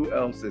 but who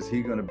else is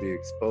he going to be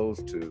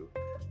exposed to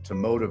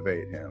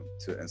motivate him,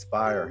 to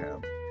inspire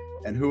him?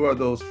 And who are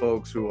those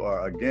folks who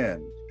are,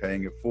 again,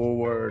 paying it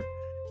forward?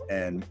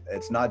 And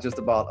it's not just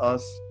about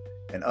us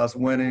and us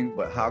winning,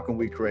 but how can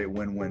we create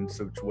win-win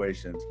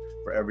situations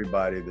for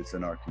everybody that's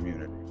in our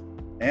community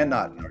and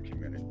not in our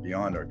community,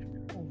 beyond our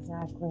community.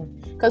 Exactly.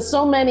 Because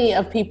so many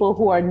of people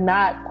who are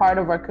not part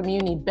of our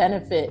community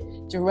benefit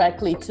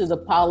directly to the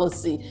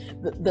policy,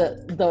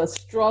 the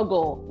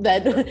struggle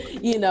that,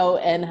 you know,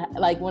 and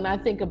like when I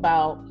think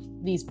about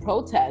these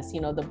protests,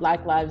 you know, the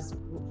Black Lives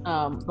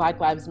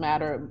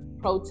Matter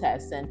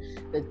protests and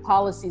the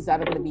policies that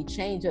are going to be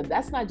changed,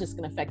 that's not just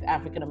going to affect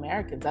African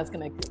Americans, that's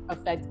going to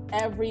affect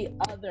every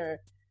other,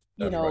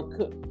 you that's know,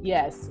 right.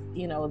 Yes,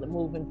 you know,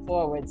 moving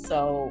forward.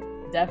 So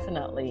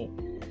definitely.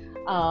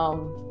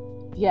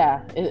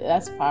 Yeah,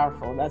 that's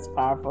powerful. That's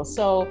powerful.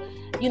 So,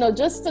 you know,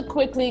 just to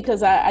quickly,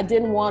 because I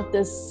didn't want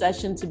this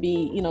session to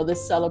be, you know,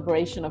 this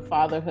celebration of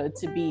fatherhood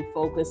to be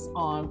focused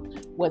on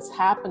what's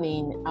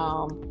happening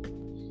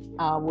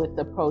with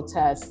the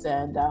protests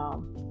and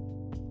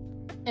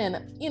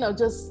you know,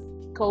 just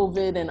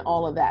COVID and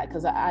all of that,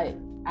 because I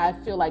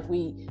feel like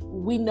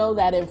we know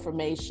that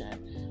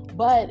information.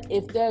 But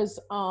if there's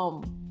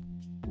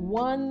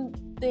one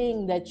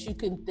thing that you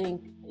can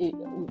think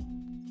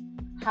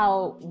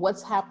how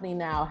what's happening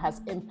now has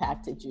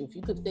impacted you, if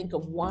you could think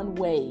of one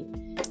way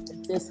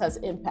this has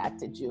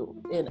impacted you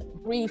in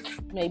brief,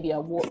 maybe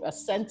a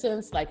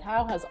sentence, like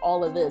how has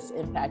all of this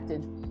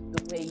impacted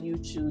the way you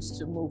choose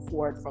to move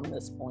forward from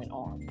this point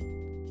on?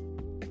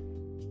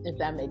 If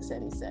that makes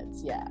any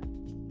sense. Yeah.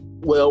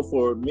 Well,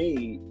 for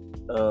me,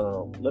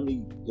 let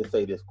me just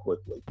say this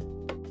quickly.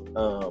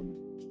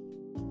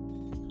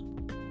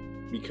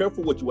 Be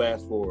careful what you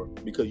ask for,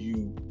 because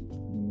you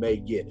may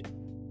get it.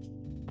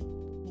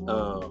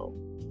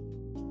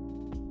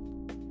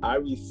 I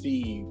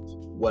received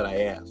what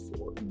I asked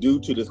for. Due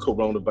to this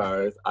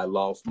coronavirus, I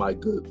lost my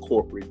good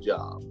corporate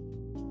job.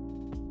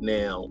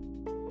 Now,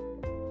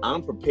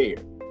 I'm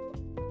prepared,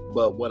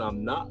 but what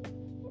I'm not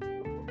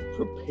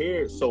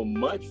prepared so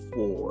much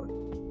for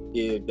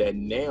is that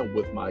now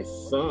with my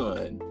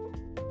son,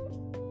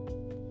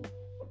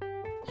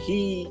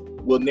 he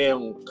will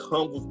now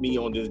come with me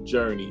on this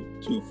journey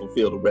to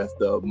fulfill the rest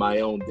of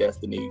my own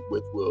destiny,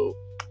 which will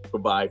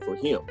provide for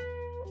him.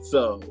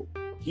 So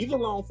he's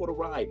along for the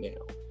ride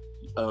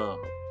now.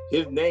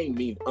 His name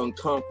means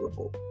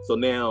unconquerable. So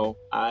now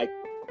I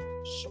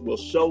will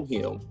show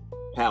him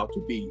how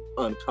to be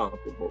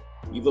unconquerable.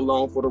 He's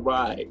along for the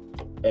ride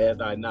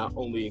as I not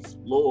only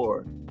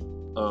explore,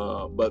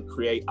 but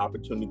create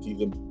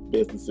opportunities and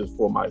businesses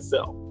for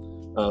myself.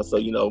 So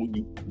you know,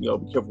 be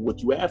careful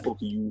what you ask for,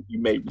 because you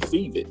may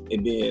receive it,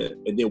 and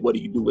then what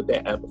do you do with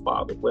that as a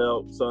father?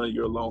 Well, son,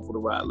 you're along for the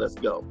ride. Let's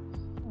go.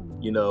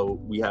 You know,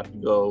 we have to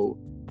go.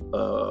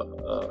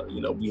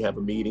 You know, we have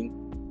a meeting,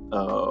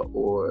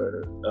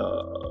 or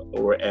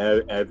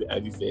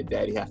as you said,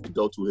 Daddy has to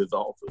go to his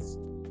office.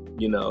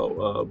 You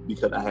know,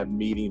 because I have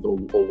meetings or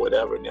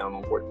whatever. Now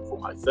I'm working for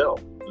myself.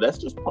 So that's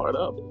just part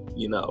of it.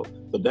 You know,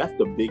 so that's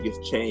the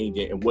biggest change.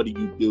 And what do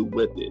you do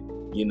with it?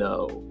 You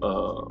know.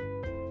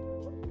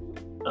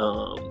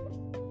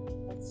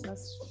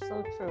 That's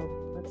so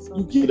true. That's so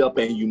you true. get up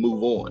and you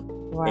move on.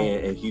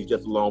 Right. And he's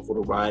just along for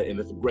the ride, and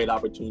it's a great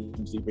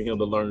opportunity for him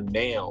to learn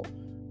now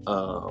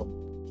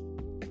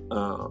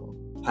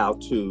how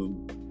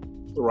to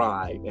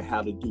thrive and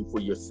how to do for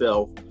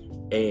yourself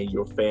and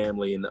your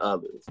family and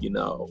others. You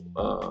know,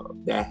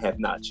 that has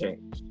not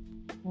changed.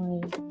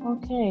 Right.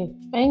 Okay.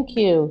 Thank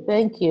you.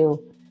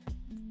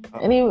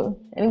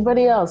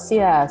 Anybody else?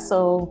 Yeah.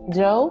 So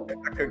Joe.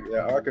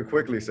 I could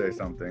quickly say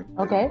something.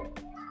 Okay.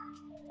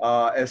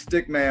 As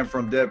Stickman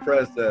from Dead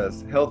Prez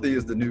says, healthy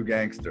is the new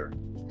gangster.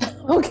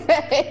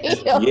 Okay.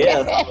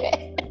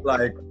 Yeah.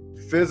 Like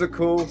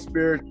physical,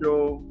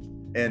 spiritual,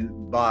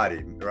 and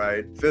body,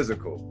 right?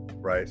 Physical,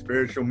 right?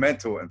 Spiritual,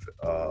 mental, and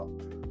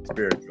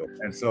spiritual.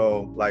 And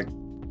so, like,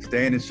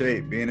 staying in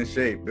shape, being in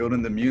shape,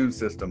 building the immune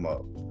system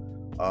up.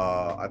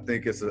 I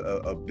think it's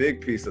a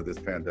big piece of this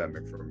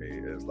pandemic for me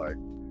is like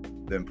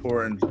the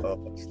importance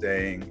of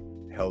staying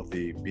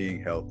healthy,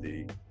 being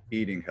healthy,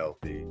 eating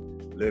healthy,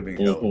 living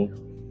healthy,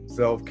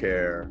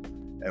 self-care,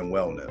 and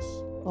wellness.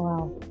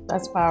 Wow,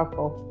 that's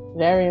powerful.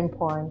 Very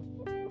important.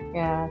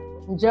 Yeah.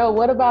 Joe,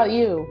 what about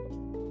you?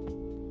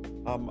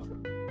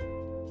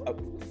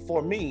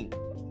 For me,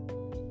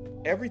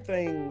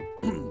 everything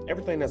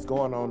that's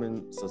going on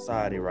in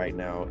society right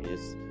now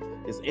is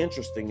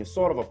interesting. It's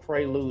sort of a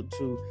prelude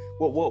to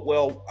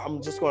well,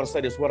 I'm just going to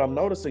say this. What I'm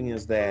noticing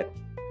is that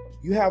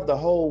you have the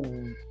whole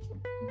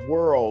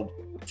world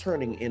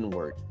turning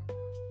inward.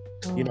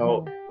 You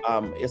know,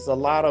 it's a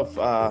lot of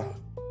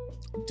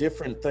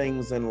different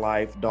things in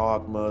life,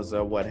 dogmas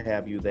or what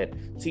have you, that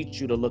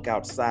teach you to look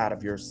outside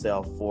of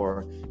yourself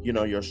for, you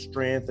know, your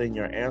strength and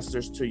your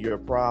answers to your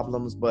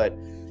problems. But,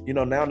 you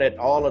know, now that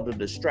all of the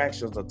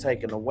distractions are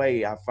taken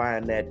away, I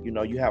find that, you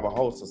know, you have a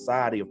whole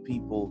society of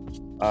people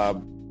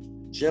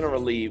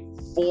generally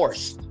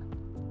forced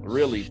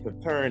really to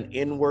turn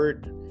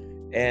inward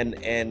and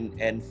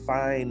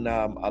find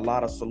a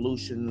lot of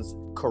solutions,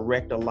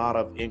 correct a lot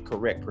of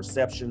incorrect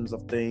perceptions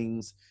of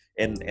things,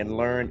 and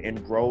learn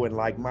and grow. And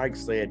like Mike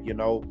said, you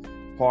know,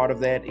 part of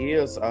that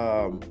is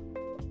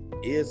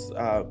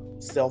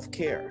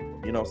self-care,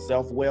 you know,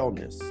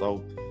 self-wellness.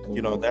 So,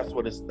 you know, that's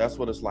what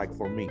it's like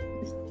for me.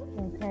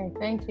 Okay,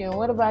 thank you. And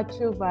what about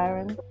you,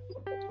 Byron?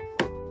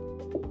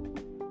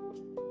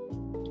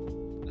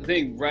 I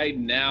think right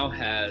now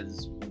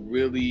has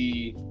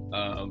really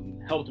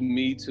helped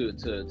me to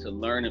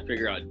learn and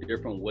figure out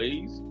different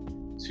ways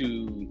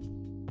to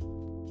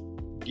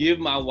give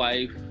my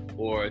wife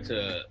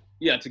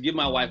to give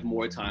my wife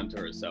more time to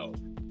herself.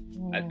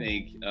 I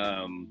think,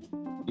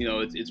 you know,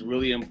 it's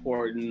really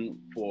important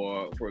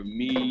for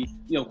me,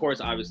 you know, of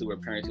course, obviously we're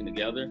parenting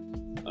together,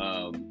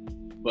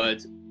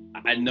 but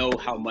I know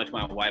how much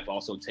my wife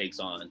also takes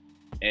on.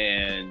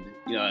 And,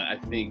 you know, I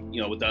think,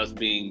 you know, with us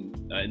being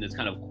in this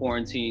kind of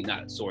quarantine,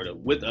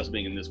 with us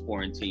being in this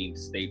quarantine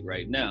state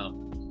right now,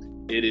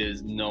 it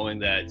is knowing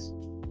that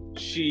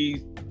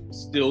she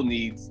still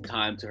needs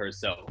time to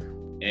herself.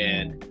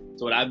 And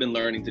so what I've been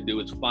learning to do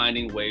is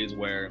finding ways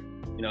where,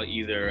 you know,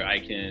 either I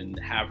can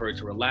have her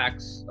to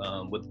relax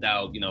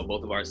without, you know,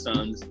 both of our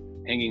sons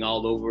hanging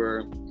all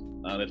over.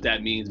 If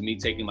that means me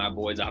taking my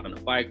boys out on a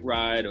bike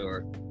ride,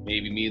 or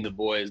maybe me and the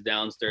boys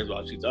downstairs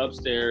while she's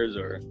upstairs,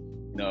 or,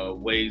 you know,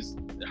 ways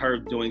her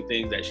doing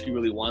things that she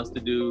really wants to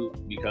do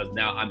because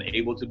now I'm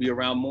able to be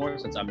around more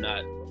since I'm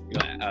not, you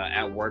know,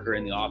 at work or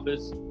in the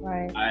office.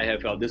 Right. I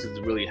have felt this has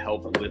really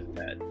helped with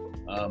that,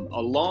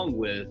 along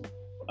with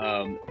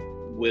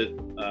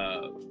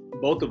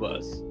both of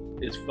us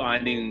is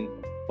finding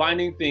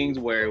things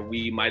where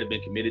we might have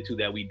been committed to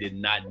that we did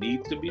not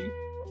need to be,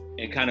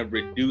 and kind of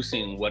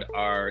reducing what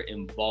our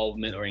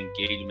involvement or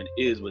engagement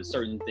is with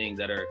certain things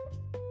that are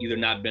either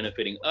not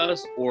benefiting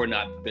us or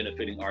not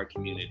benefiting our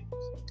communities.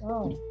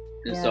 Oh,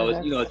 and yeah, so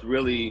it's, you know, it's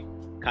really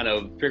kind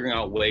of figuring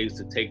out ways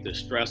to take the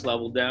stress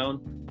level down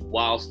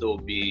while still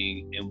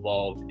being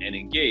involved and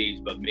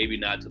engaged, but maybe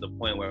not to the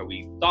point where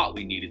we thought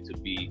we needed to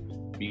be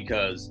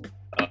because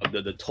of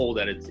the toll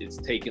that it's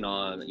taken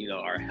on, you know,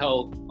 our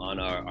health, on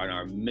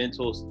our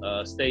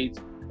mental states,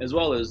 as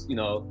well as, you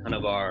know, kind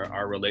of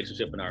our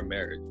relationship and our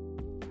marriage.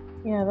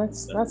 Yeah,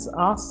 that's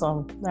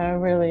awesome. That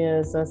really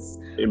is. That's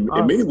in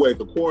many ways,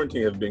 the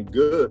quarantine has been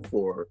good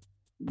for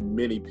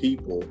many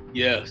people.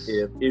 Yes.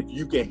 If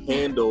you can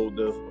handle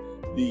the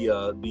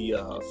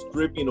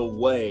stripping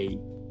away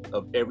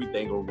of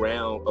everything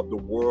around of the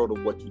world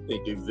of what you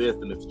think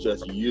exists, and it's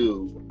just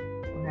you.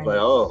 right. Like,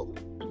 oh,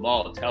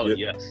 Jamal, tell it,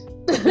 yes.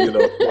 You know,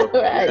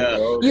 Right. you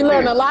know, You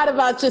learn a lot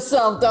about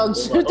yourself, don't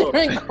you,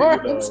 during you know.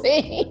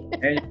 quarantine?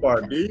 And your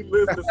partner.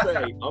 Needless to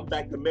say, I'm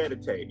back to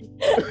meditating.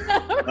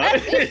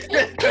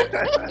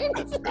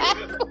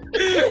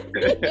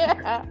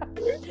 Yeah.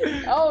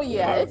 Oh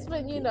yeah, it's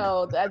been,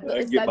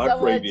 it's get that my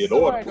double-edged crazy in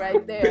sword order.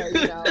 right there,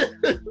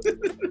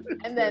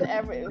 And then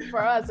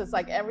for us, it's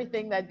like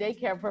everything that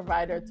daycare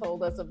provider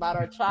told us about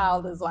our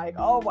child is like,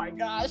 oh my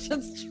gosh,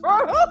 it's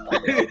true.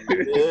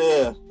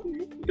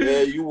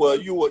 Yeah,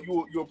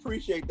 you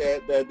appreciate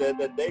that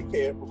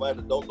daycare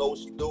provider don't know what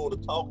she's doing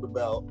and talking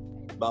about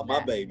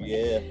my baby.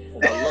 Yeah,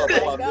 I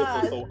love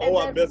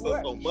I miss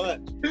her so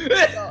much.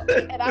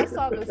 And I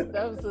saw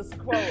there was this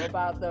quote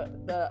about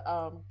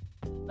the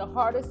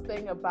hardest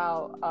thing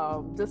about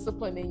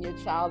disciplining your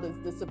child is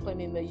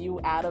disciplining the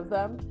you out of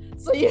them.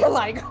 So you're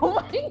like, oh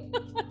my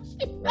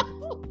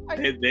gosh.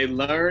 They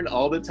learn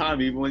all the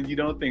time, even when you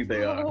don't think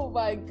they are. Oh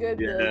my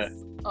goodness.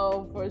 Yeah.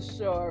 Oh, for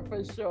sure.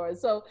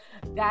 So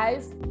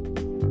guys,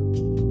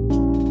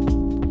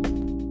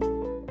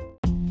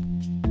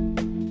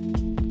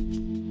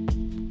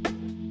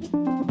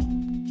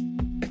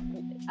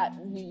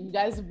 you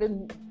guys have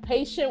been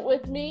patient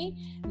with me.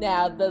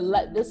 Now,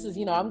 this is,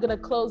 I'm going to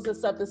close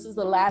this up. This is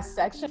the last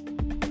section.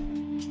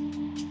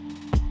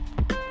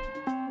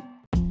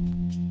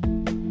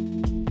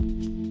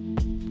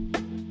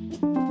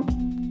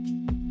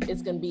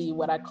 It's going to be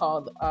what I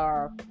call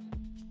our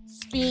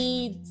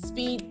speed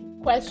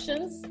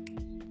questions.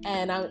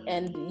 And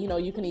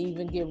you can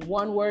even give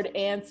one-word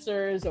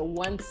answers or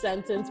one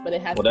sentence, but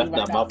it has to be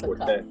right off the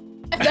cuff.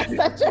 That's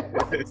not your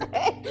forte,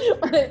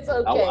 but it's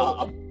okay.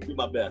 I'll do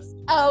my best.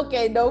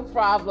 Okay, no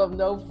problem.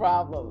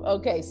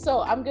 Okay,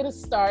 so I'm gonna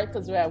start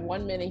because we're at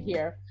 1 minute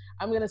here.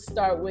 I'm gonna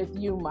start with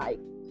you, Mike.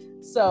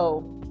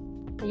 So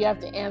you have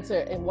to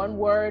answer in one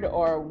word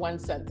or one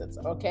sentence.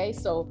 Okay,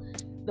 so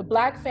the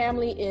Black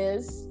family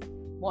is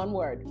one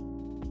word.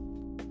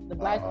 The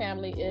Black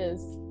family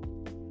is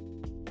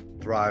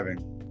thriving.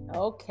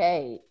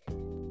 Okay,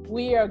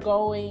 we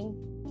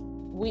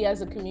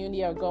as a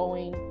community are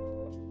going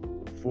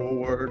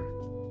forward.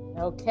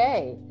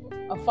 Okay.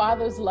 A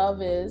father's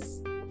love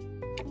is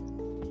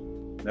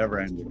never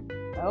ending.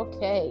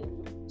 Okay.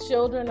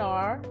 Children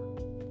are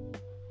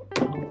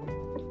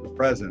the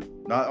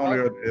present. Not only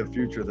are the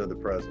future, they're the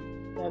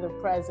present. They're the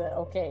present.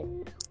 Okay.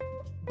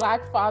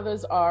 Black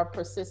fathers are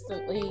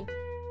persistently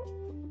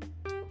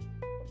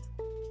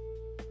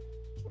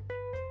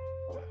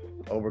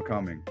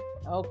overcoming.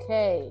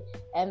 Okay.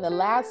 And the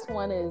last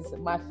one is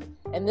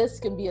and this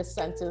can be a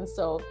sentence.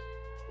 So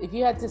if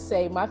you had to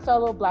say, my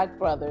fellow Black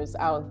brothers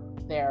out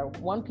there,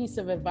 one piece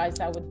of advice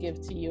I would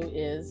give to you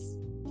is?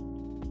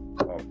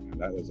 Oh,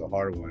 that was a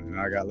hard one. And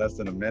I got less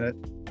than a minute.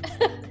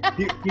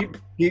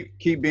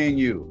 keep being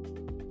you.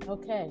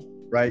 Okay.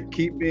 Right?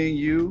 Keep being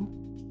you.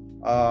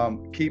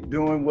 Keep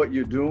doing what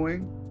you're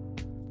doing.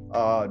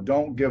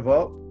 Don't give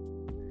up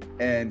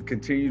and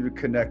continue to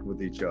connect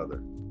with each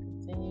other.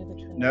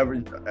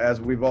 Never, as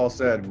we've all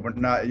said, we're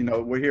not,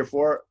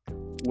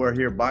 we're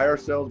here by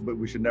ourselves, but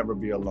we should never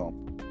be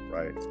alone.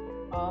 Right.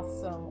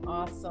 Awesome.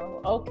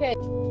 Okay.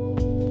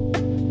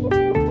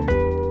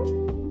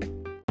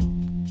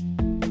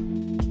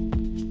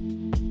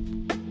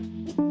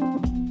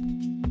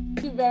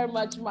 Thank you very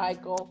much,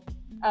 Michael.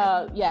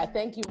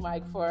 Thank you,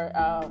 Mike, for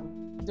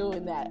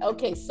doing that.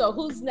 Okay, so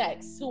who's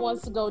next? Who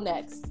wants to go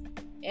next?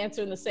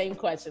 Answering the same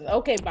question.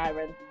 Okay,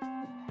 Byron.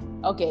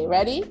 Okay,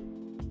 ready?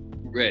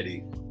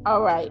 Ready.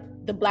 All right.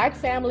 The Black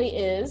family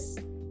is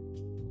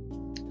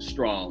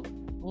strong.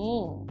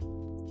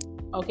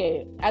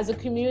 Okay, as a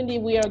community,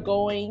 we are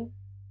going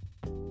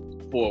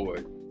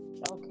forward.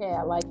 Okay,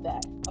 I like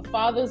that. A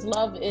father's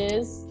love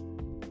is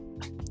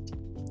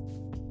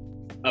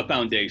a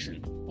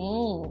foundation.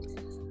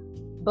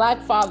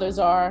 Black fathers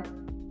are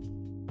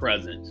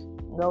present.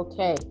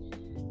 Okay.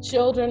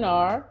 Children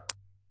are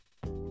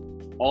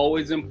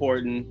always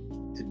important,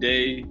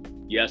 today,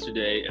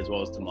 yesterday, as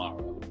well as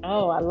tomorrow.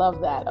 Oh, I love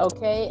that.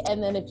 Okay,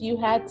 and then if you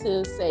had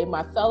to say,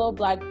 my fellow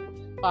Black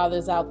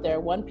fathers out there,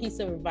 one piece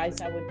of advice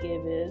I would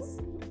give is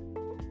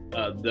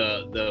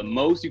the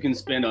most you can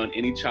spend on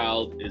any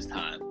child is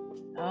time.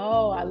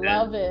 Oh, I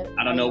love it.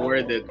 I don't know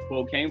where the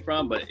quote came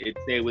from, but it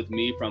stayed with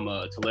me from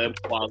a Talib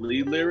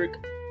Kweli lyric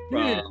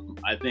from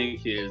I think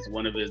his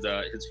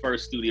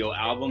first studio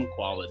album,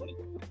 Quality.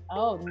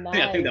 Oh,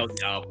 nice. I think that was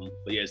the album,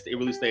 but yes, it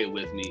really stayed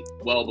with me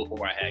well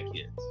before I had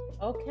kids.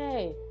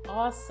 Okay,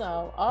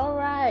 awesome. All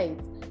right.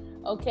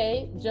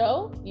 Okay,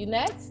 Joe, you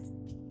next?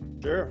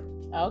 Sure.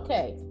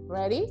 Okay,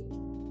 ready?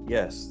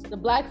 Yes. The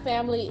Black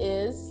family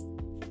is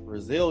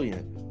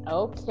resilient.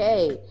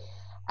 Okay.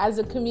 As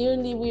a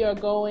community, we are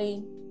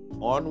going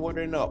onward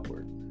and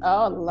upward.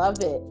 Oh, love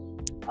it.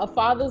 A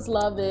father's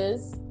love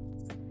is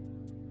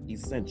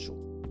essential.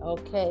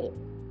 Okay.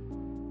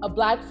 A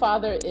Black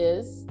father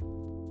is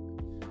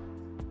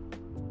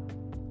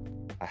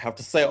I have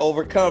to say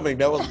overcoming.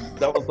 That was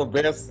the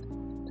best.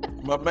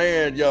 My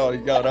man, y'all,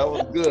 that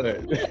was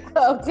good.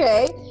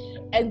 Okay.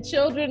 And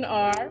children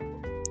are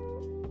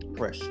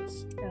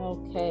precious.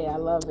 Okay, I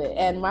love it.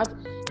 And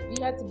if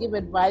you had to give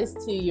advice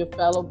to your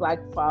fellow Black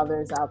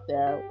fathers out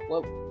there,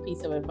 what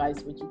piece of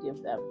advice would you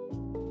give them?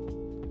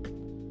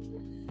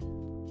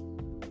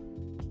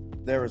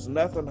 there is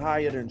nothing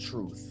higher than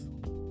truth.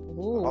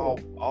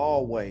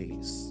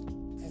 Always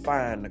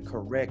find the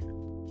correct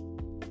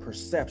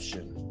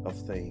perception of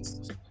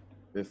things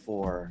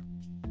before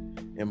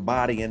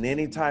embodying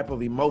any type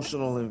of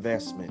emotional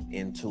investment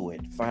into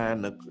it.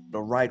 Find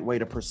the right way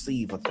to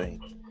perceive a thing.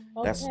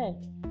 Okay.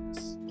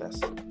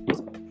 That's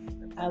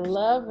I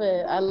love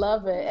it. I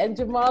love it. And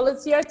Jamal,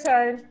 it's your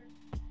turn.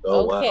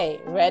 Oh, okay,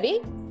 wow.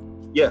 Ready?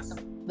 Yes.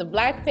 The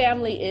Black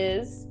family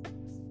is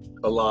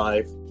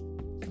alive.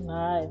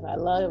 Alive. I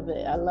love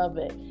it. I love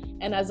it.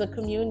 And as a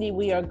community,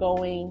 we are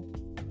going.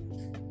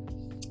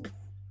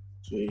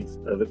 Jeez,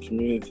 as a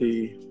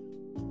community,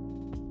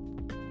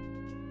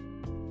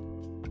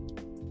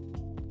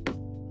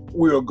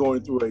 we are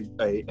going through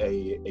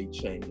a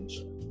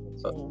change,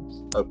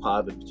 a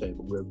positive change.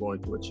 But we're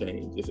going through a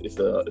change. It's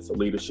a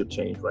leadership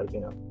change right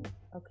now.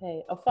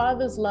 Okay. A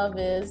father's love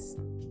is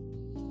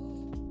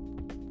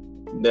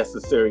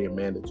necessary and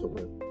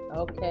mandatory.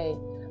 Okay.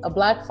 A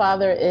Black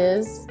father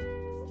is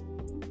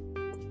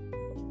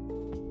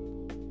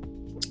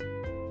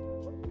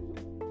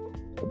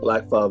a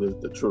Black father is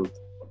the truth.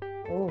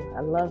 Oh,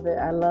 I love it.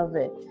 I love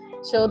it.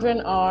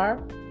 Children are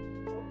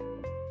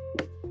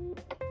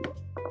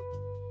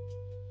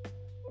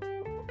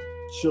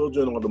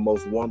the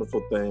most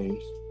wonderful thing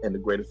and the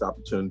greatest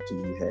opportunity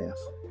you have.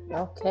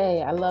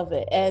 Okay, I love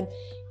it. And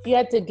if you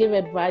had to give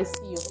advice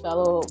to your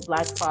fellow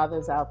Black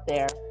fathers out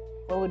there,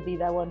 what would be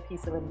that one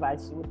piece of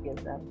advice you would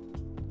give them?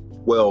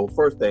 Well,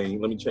 first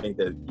thing, let me change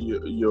that.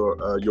 Your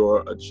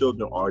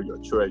children are your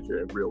treasure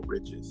and real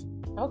riches.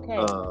 Okay.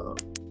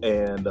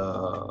 And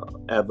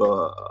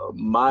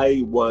my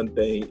one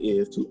thing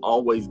is to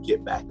always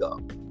get back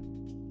up.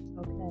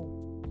 Okay.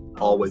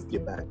 Always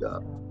get back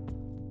up.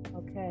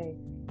 Okay.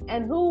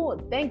 And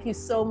thank you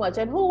so much.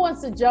 And who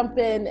wants to jump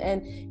in?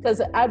 And because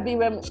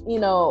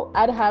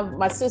I'd have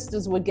my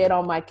sisters would get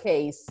on my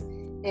case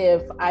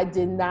if I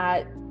did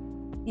not,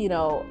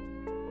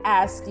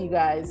 ask you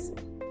guys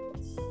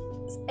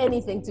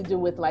anything to do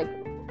with like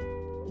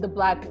the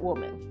Black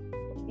woman,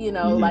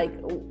 like,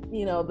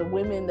 the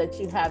women that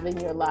you have in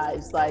your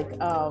lives, like,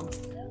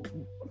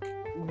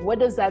 what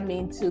does that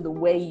mean to the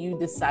way you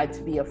decide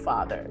to be a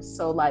father?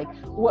 So like,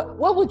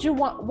 what would you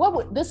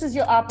want? This is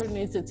your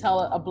opportunity to tell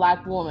a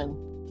Black woman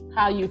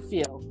how you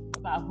feel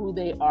about who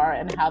they are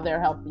and how they're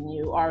helping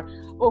you, or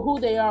who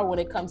they are when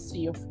it comes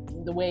to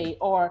the way,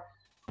 or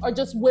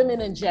just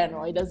women in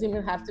general. It doesn't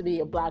even have to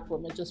be a Black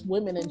woman, just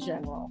women in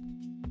general.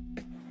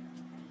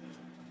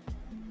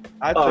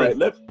 All right,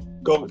 let's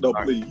go. No,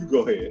 please, you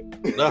go ahead.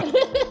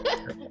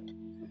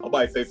 I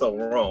might say something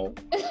wrong.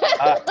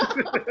 I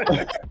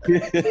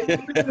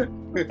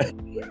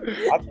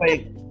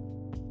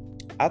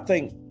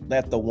think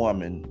that the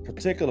woman,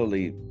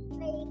 particularly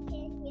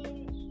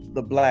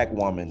the Black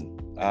woman,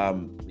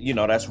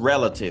 that's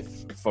relative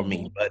for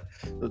me, but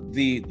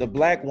the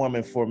Black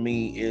woman for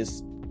me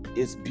is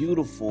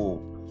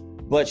beautiful,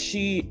 but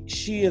she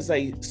is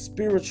a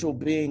spiritual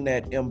being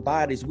that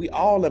embodies. We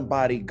all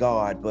embody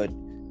God, but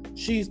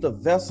she's the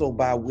vessel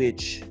by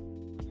which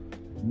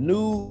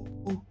new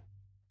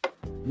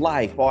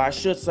life, or I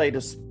should say the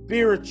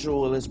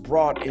spiritual, is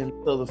brought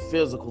into the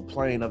physical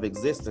plane of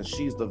existence.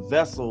 She's the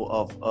vessel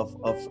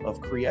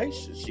of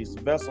creation. She's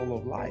the vessel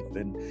of life.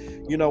 And,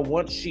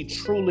 once she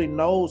truly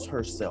knows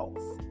herself,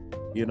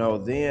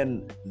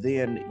 then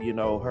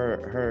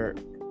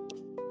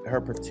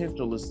her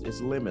potential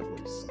is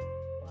limitless.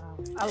 Wow.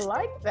 I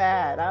like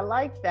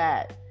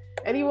that.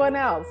 Anyone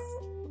else?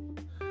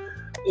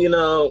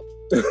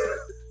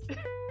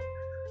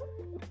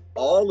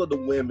 All of the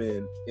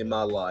women in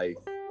my life,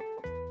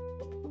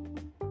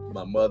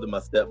 my mother, my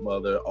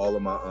stepmother, all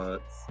of my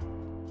aunts,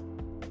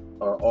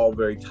 are all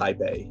very type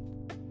A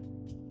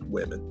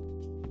women.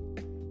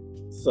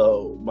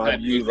 So my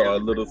views are a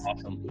little,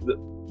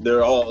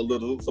 they're all a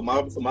little, so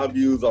my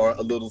views are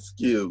a little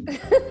skewed.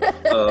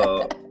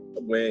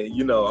 When,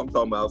 I'm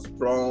talking about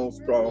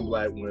strong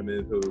Black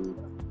women who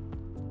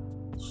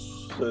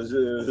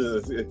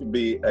it can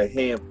be a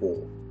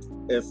handful.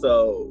 And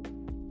so,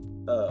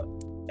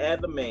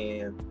 as a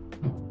man,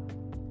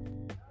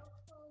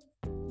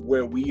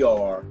 where we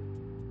are,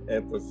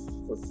 and for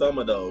some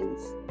of those,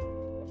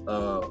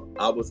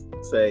 I would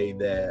say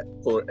that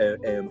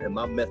and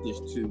my message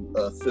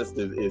to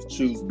sisters is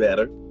choose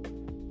better.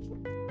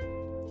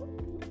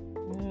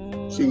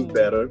 Choose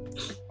better.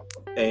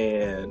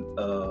 And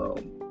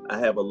I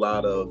have a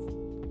lot of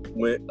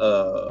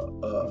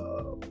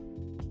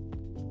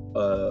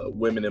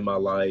women in my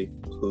life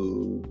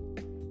who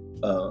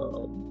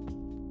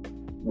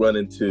run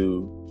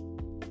into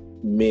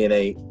men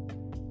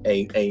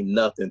ain't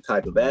nothing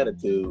type of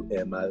attitude,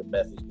 and my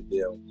message to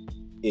them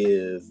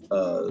is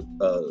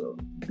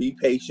be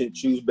patient,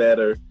 choose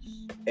better,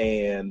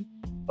 and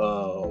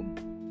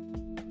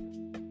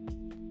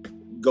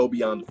go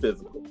beyond the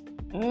physical.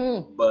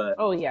 But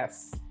oh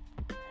yes,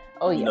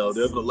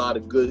 there's a lot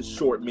of good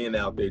short men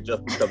out there.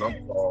 Just because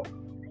I'm tall,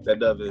 that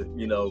doesn't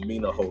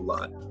mean a whole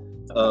lot.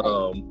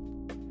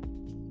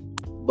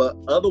 But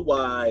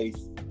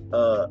otherwise,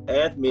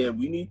 as men,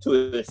 we need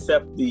to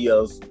accept we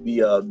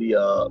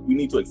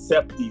need to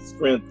accept the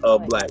strength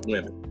of Black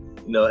women.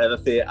 You know, as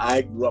I said,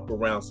 I grew up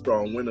around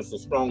strong women, so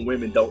strong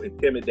women don't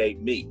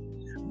intimidate me.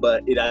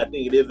 But I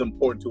think it is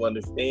important to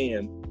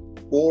understand,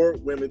 for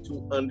women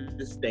to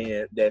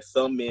understand that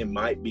some men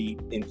might be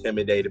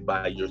intimidated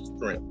by your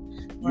strength.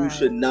 Right. You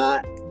should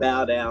not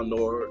bow down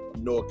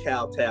nor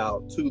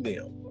kowtow to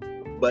them.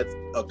 But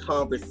a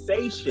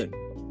conversation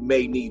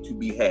may need to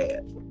be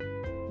had.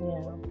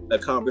 Yeah. A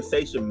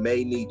conversation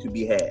may need to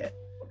be had.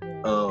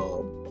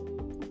 Yeah.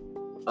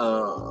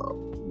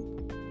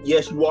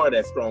 Yes, you are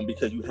that strong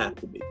because you have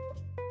to be.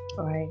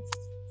 All right.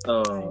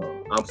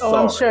 I'm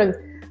sorry.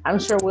 I'm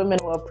sure women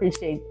will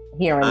appreciate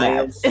hearing that. I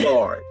am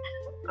sorry.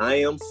 I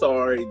am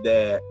sorry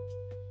that,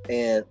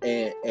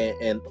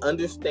 and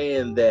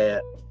understand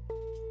that.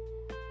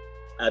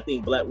 I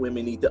think Black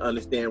women need to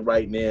understand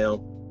right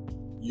now,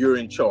 you're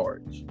in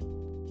charge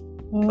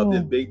of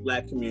this big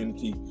Black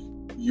community.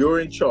 You're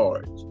in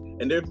charge,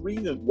 and there's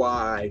reasons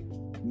why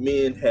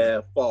men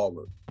have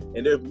fallen,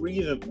 and there's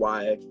reasons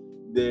why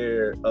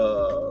there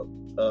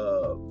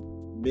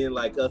men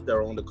like us that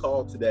are on the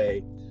call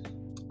today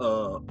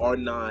are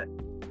not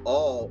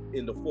all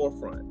in the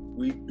forefront.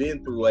 We've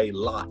been through a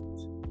lot.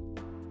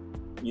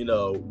 You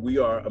know, we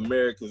are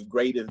America's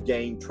greatest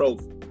game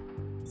trophy.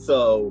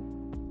 So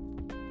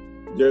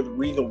there's a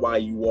reason why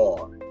you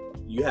are.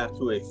 You have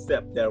to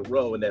accept that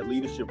role, and that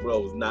leadership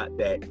role is not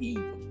that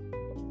easy.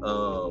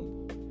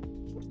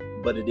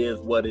 But it is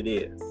what it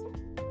is.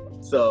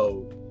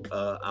 So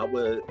I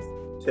would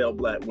tell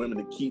Black women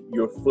to keep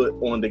your foot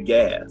on the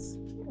gas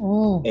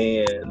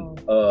and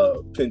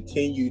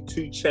continue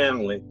to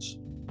challenge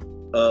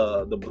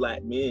the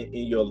Black men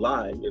in your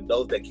life, and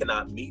those that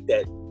cannot meet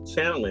that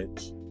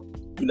challenge,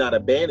 do not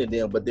abandon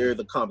them. But there is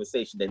a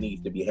conversation that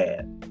needs to be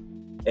had,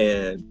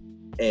 and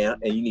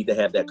you need to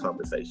have that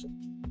conversation.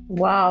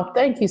 Wow,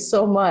 thank you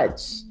so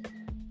much.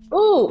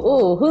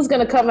 Ooh, who's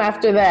gonna come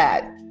after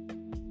that?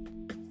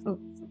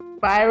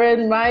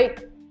 Byron,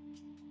 Mike?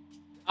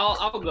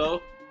 I'll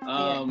go.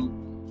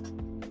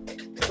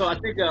 So I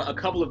think a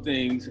couple of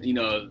things, you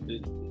know,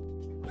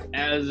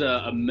 as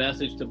a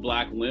message to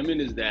Black women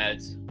is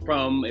that,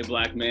 from a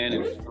Black man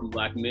and from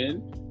Black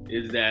men,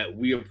 is that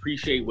we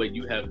appreciate what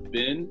you have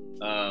been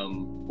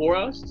for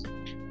us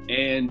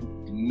and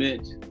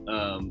meant,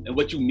 and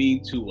what you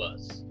mean to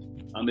us,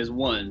 is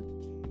one.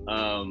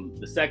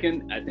 The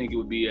second, I think it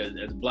would be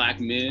as Black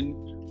men,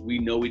 we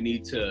know we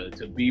need to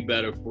be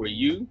better for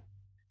you.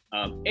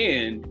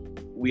 And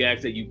we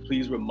ask that you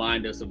please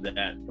remind us of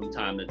that from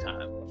time to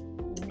time.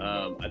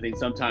 I think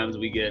sometimes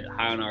we get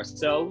high on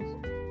ourselves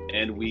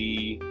and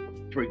we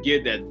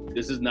forget that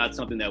this is not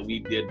something that we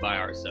did by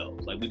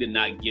ourselves. Like, we did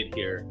not get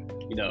here,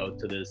 you know,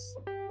 to this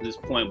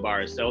point by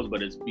ourselves,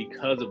 but it's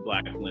because of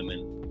Black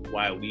women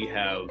why we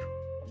have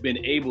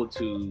been able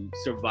to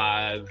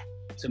survive,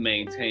 to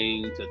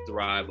maintain, to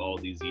thrive all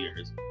these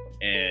years.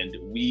 And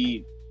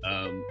we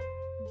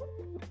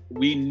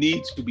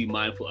need to be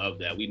mindful of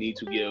that. We need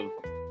to give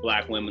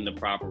Black women the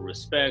proper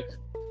respect,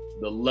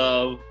 the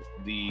love,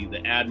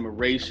 the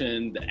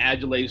admiration, the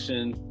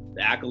adulation,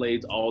 the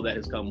accolades, all that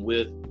has come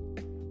with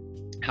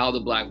how the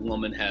Black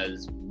woman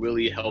has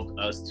really helped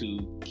us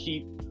to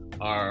keep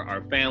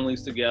our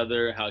families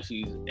together, how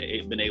she's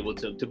been able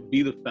to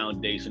be the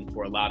foundation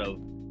for a lot of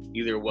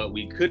either what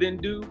we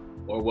couldn't do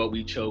or what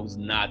we chose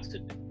not to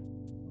do.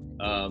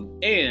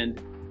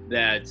 And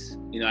that,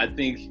 you know, I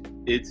think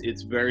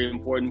it's very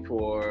important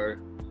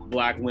for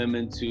Black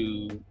women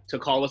to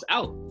call us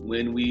out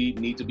when we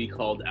need to be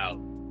called out.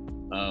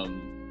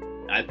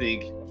 I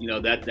think, you know,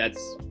 that's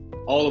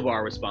all of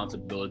our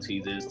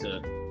responsibilities, is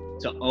to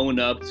own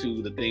up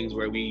to the things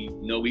where we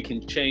know we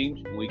can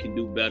change and we can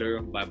do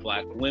better by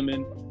Black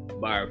women,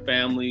 by our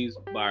families,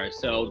 by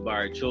ourselves, by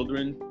our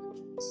children.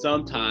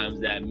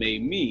 Sometimes that may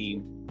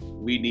mean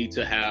we need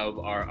to have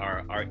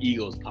our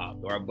egos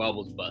popped or our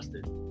bubbles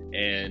busted.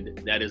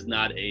 And that is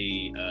not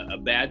a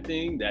bad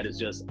thing. That is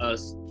just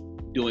us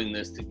doing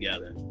this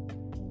together.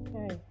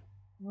 Okay.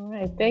 All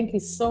right. Thank you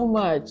so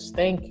much.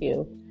 Thank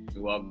you.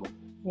 You're welcome.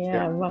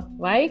 Yeah.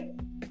 Mike?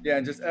 Yeah,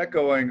 and just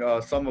echoing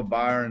some of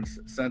Byron's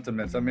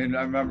sentiments. I mean,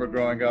 I remember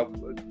growing up,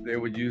 they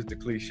would use the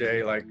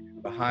cliche, like,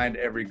 behind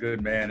every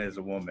good man is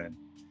a woman.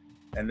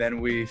 And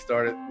then we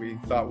thought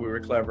we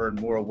were clever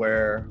and more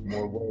aware,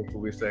 but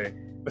we say,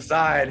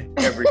 beside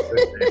every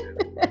good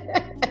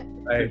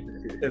man, right,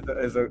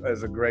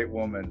 is a great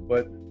woman.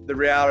 But the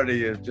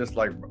reality is, just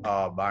like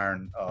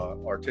Byron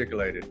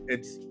articulated,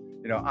 it's,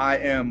 you know, I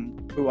am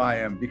who I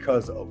am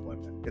because of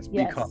women. It's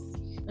because.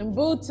 And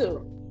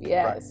Ubuntu.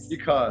 Yes. Right,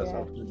 because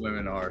of who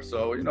women are.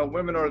 So, you know,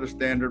 women are the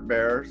standard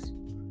bearers.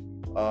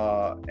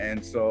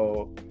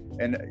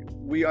 And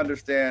we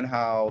understand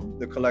how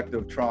the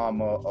collective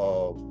trauma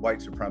of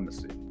white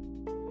supremacy,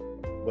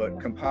 but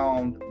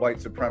compound white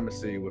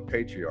supremacy with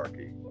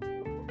patriarchy.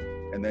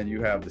 And then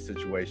you have the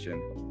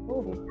situation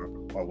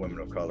for our women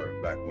of color,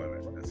 Black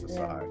women in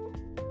society,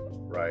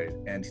 right?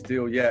 And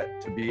still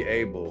yet to be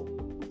able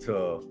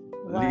to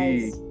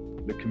lead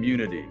the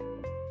community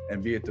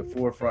and be at the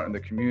forefront in the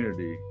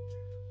community.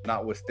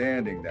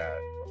 Notwithstanding that,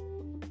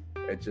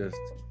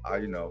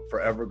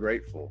 forever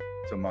grateful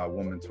to my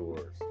woman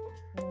tours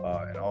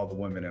and all the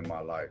women in my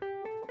life,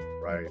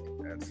 right?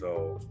 And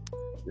so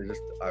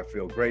I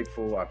feel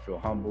grateful, I feel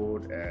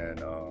humbled,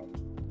 and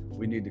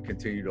we need to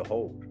continue to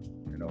hold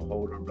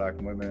our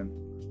Black women,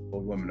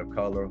 hold women of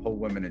color, hold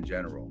women in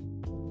general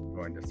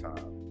during this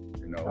time.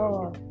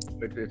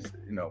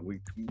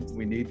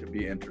 We need to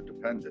be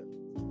interdependent.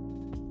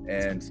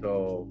 And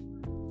so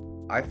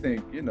I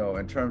think, in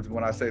terms of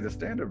when I say the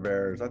standard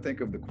bearers, I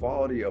think of the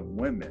quality of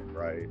women,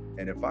 right?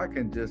 And if I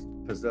can just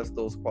possess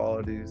those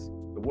qualities,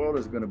 the world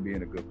is going to be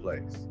in a good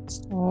place.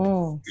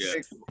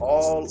 Think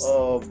all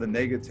of the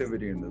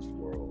negativity in this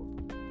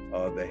world,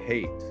 the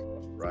hate,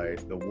 right?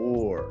 The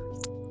war,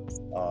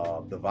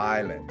 the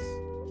violence.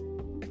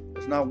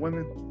 It's not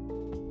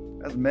women,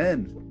 that's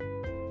men.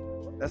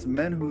 That's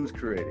men who's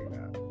creating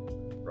that,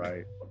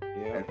 right?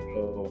 Yeah. And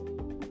so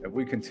if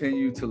we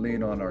continue to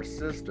lean on our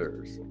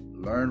sisters,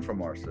 learn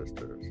from our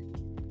sisters,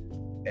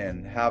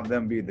 and have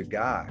them be the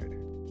guide,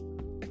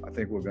 I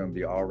think we're going to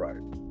be all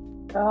right.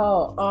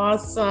 Oh,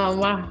 awesome.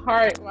 My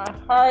heart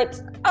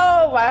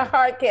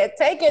can't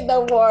take it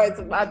no more. It's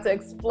about to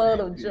explode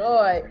of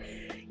joy.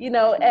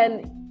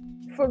 And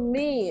for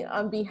me,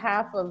 on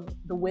behalf of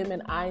the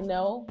women I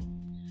know,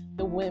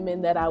 the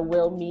women that I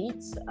will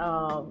meet,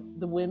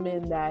 the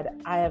women that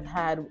I have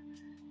had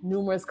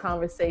numerous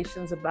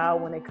conversations about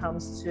when it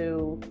comes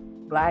to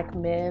Black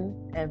men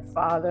and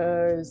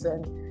fathers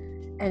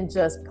and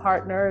just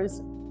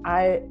partners,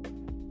 I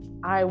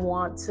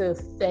want to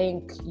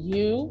thank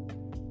you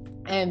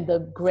and the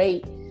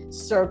great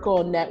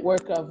circle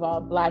network of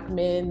Black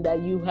men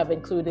that you have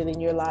included in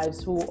your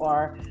lives, who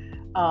are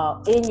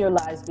in your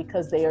lives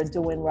because they are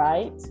doing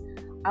right.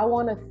 I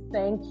want to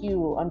thank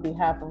you on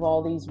behalf of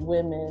all these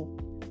women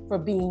for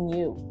being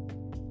you,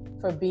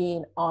 for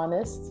being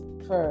honest,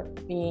 for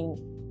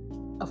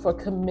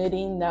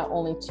committing not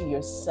only to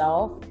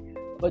yourself,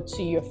 but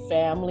to your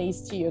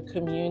families, to your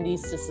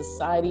communities, to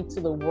society,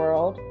 to the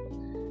world,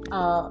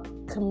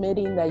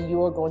 committing that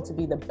you are going to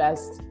be the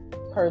best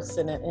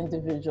person and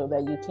individual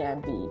that you can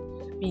be,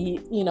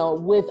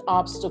 with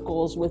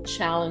obstacles, with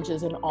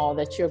challenges and all,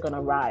 that you're going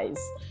to rise.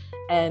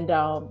 And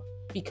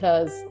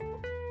because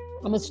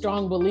I'm a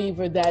strong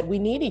believer that we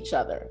need each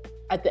other.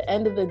 At the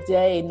end of the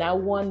day,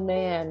 not one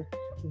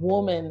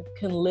woman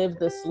can live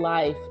this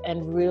life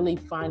and really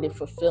find it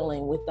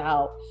fulfilling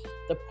without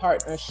the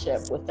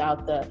partnership,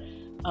 without the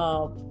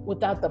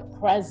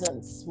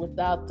presence,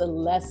 without the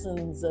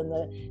lessons and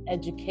the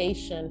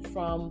education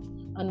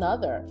from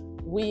another.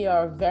 We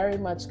are very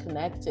much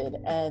connected,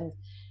 and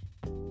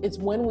it's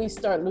when we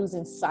start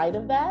losing sight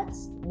of that,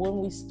 when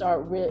we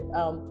start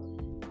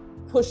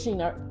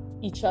pushing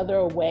each other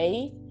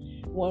away,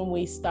 when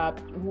we stop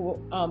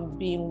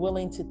being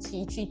willing to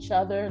teach each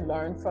other,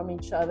 learn from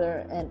each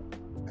other, and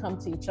come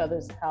to each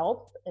other's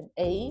help and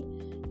aid,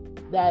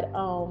 that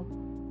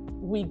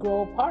we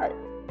grow apart.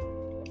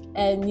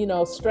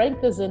 And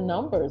strength is in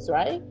numbers,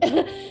 right?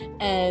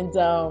 and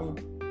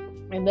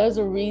there's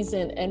a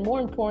reason. And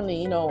more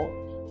importantly,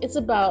 it's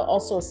about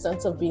also a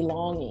sense of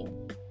belonging.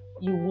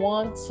 You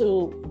want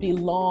to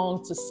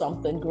belong to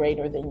something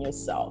greater than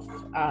yourself.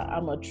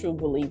 I'm a true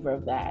believer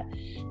of that.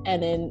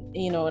 And then,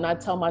 and I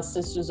tell my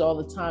sisters all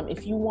the time,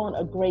 if you want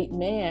a great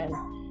man,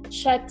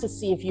 check to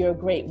see if you're a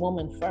great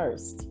woman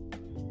first.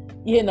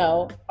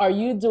 Are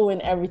you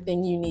doing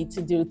everything you need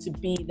to do to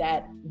be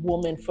that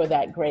woman for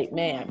that great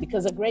man?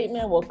 Because a great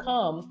man will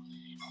come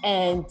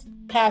and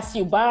pass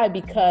you by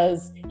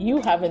because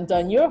you haven't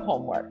done your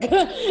homework,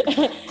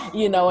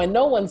 and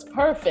no one's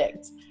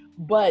perfect,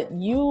 but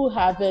you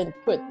haven't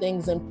put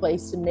things in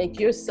place to make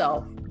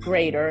yourself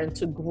greater and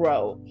to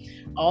grow.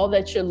 All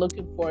that you're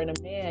looking for in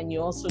a man,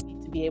 you also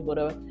need to be able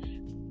to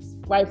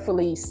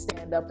rightfully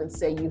stand up and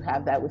say you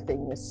have that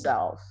within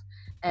yourself.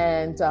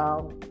 And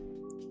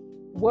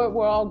what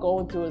we're all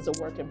going through is a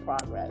work in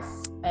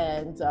progress.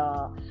 And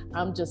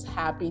I'm just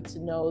happy to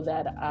know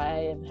that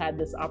I have had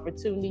this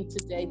opportunity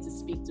today to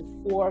speak to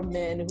 4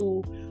 men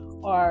who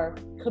are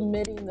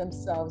committing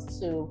themselves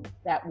to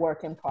that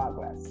work in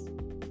progress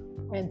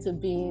and to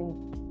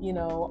being,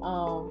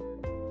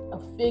 a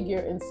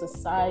figure in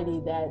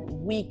society that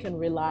we can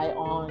rely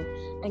on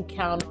and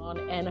count on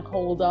and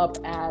hold up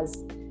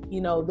as,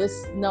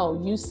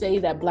 you say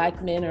that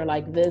Black men are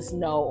like this.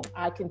 No,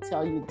 I can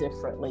tell you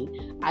differently.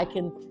 I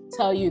can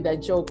tell you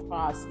that Joe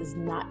Cross is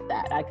not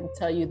that. I can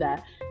tell you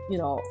that,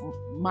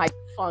 Mike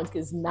Funk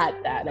is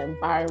not that, and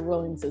Byron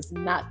Williams is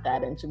not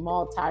that, and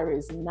Jamal Tyree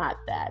is not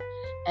that.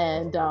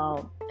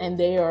 And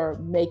they are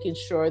making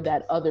sure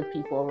that other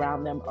people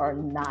around them are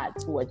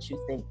not what you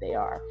think they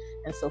are.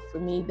 And so for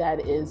me,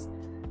 that is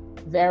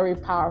very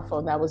powerful.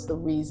 And that was the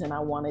reason I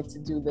wanted to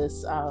do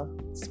this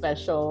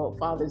special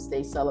Father's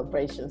Day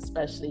celebration,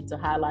 especially to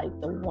highlight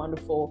the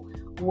wonderful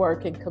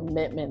work and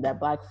commitment that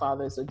Black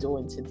fathers are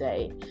doing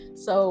today.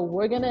 So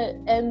we're going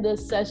to end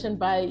this session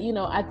by,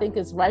 I think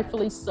it's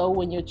rightfully so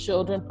when your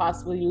children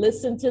possibly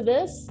listen to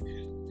this.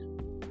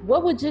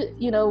 What would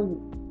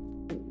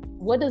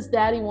what does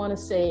daddy want to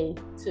say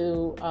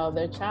to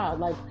their child?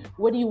 Like,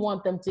 what do you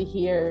want them to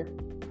hear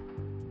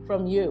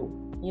from you?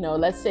 You know,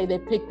 let's say they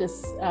pick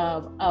this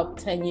up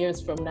 10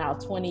 years from now,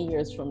 20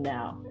 years from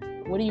now.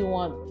 What do you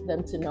want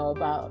them to know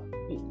about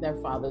their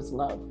father's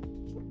love?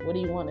 What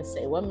do you want to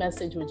say? What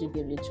message would you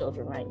give your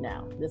children right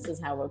now? This is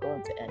how we're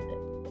going to end it.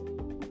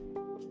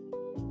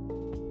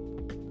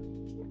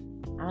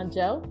 Aunt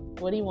Joe,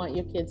 what do you want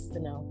your kids to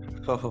know?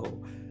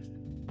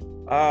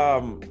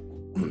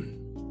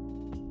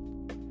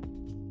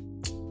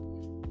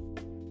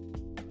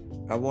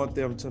 I want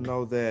them to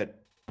know that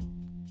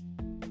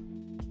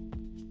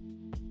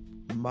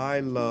my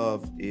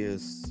love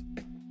is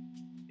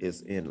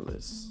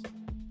endless.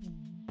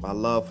 My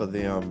love for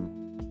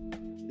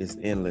them is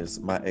endless.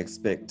 My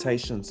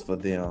expectations for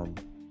them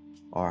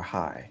are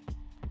high.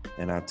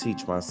 And I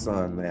teach my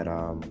son that,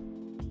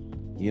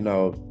 you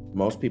know,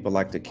 most people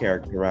like to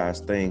characterize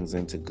things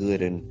into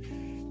good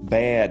and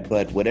bad,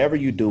 but whatever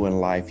you do in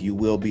life, you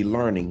will be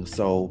learning.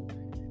 So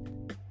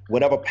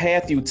whatever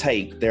path you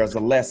take, there's a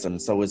lesson.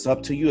 So it's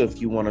up to you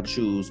if you want to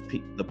choose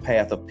the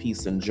path of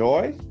peace and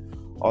joy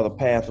or the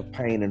path of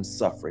pain and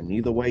suffering.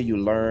 Either way, you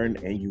learn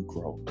and you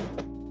grow.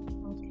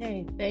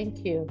 Okay,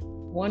 thank you.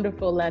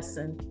 Wonderful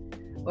lesson.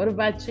 What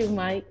about you,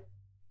 Mike?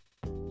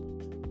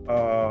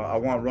 I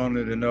want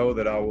Ronan to know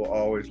that I will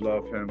always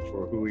love him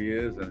for who he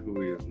is and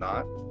who he is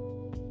not.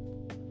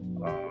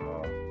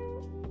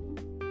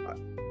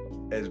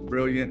 As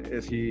brilliant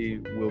as he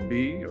will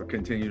be or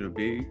continue to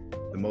be,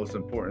 the most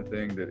important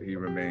thing that he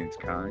remains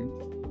kind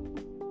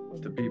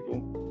to people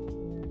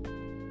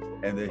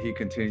and that he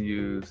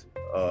continues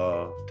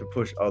to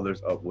push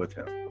others up with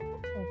him.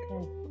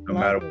 Okay. No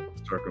matter what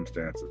the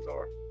circumstances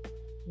are.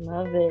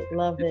 Love it,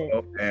 love it.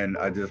 And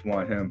I just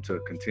want him to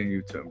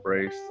continue to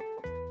embrace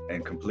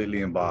and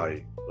completely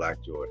embody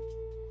Black joy.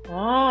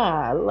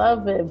 Ah, I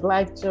love it.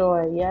 Black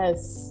joy,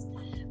 yes.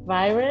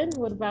 Byron,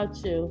 what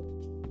about you?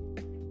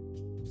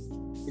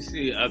 You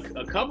see, a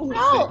couple of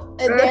Oh,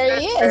 and there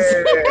he is.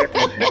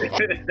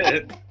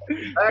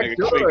 like a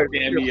quick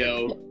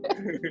cameo.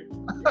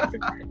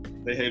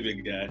 Say, hey,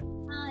 big guy.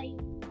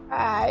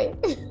 Hi.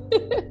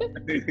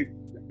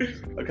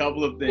 A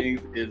couple of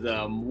things is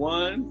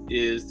one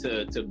is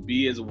to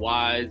be as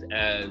wise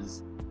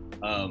as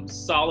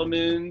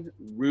Solomon,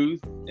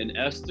 Ruth, and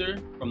Esther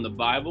from the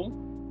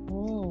Bible.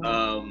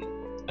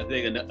 I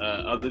think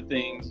other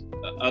things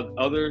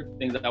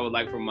that I would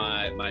like for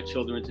my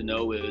children to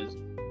know is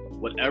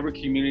whatever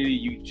community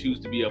you choose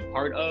to be a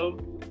part of,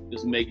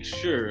 just make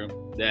sure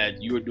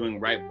that you are doing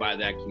right by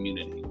that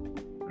community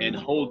and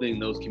holding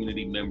those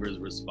community members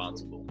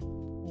responsible.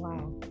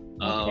 Wow.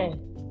 Okay.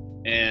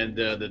 And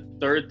the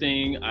third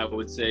thing I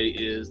would say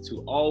is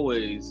to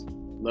always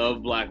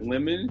love Black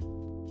women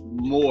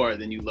more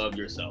than you love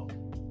yourself.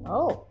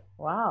 Oh,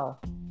 wow.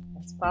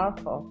 That's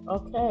powerful.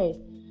 Okay.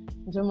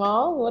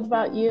 Jamal, what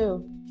about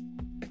you?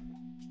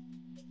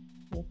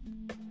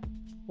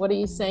 What are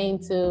you saying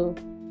to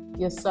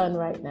your son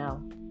right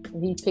now?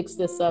 He picks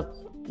this up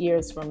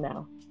years from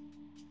now.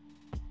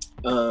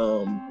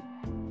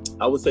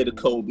 I would say to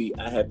Kobe,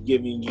 I have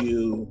given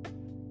you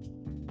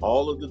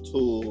all of the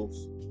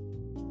tools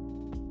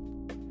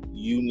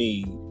you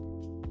need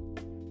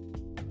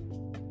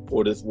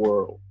for this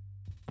world.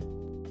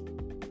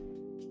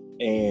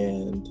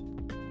 And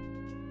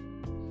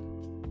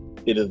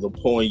it is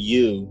upon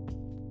you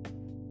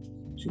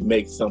to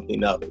make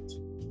something of it.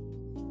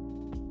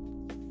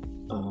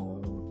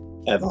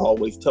 As I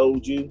always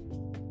told you,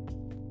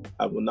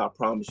 I will not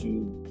promise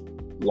you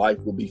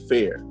life will be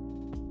fair.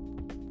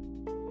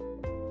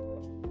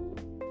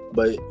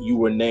 But you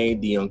were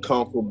named the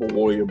unconquerable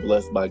warrior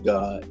blessed by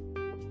God.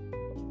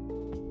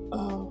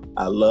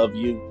 I love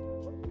you.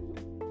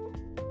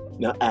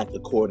 Now act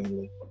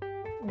accordingly.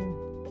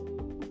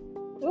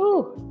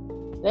 Ooh,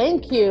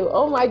 thank you.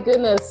 Oh my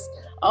goodness.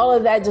 All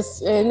of that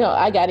just,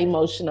 I got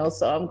emotional,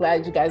 so I'm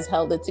glad you guys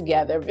held it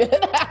together.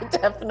 I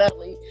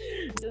definitely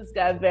just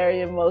got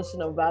very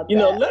emotional about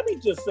that. Let me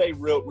just say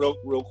real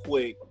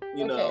quick,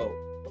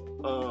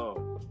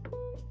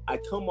 I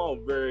come off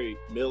very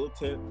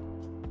militant,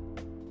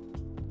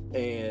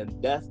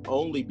 and that's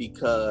only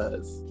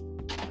because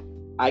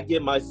I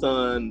give my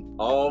son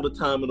all the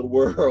time in the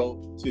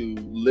world to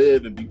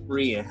live and be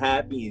free and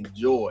happy and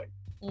joy.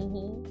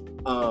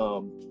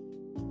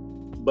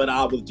 But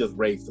I was just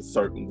raised a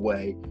certain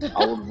way.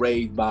 I was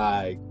raised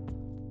by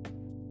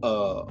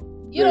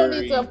you don't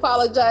need to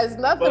apologize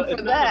nothing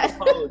for that.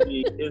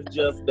 Apology. It's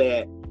just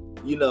that,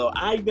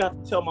 I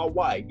got to tell my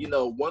wife,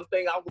 one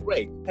thing I was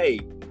raised, hey,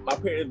 my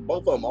parents,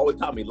 both of them always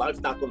taught me life's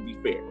not going to be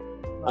fair.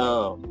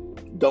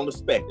 Don't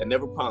expect. I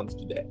never promised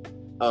you that.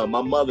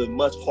 My mother is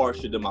much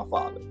harsher than my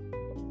father.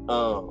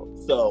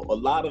 So a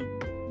lot of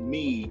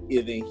me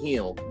is in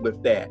him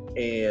with that.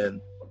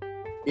 And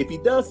if he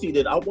does see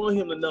that, I want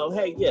him to know,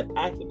 hey, yes,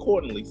 act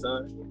accordingly,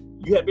 son.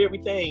 You have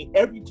everything,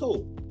 every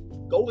tool.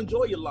 Go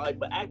enjoy your life,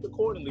 but act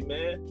accordingly,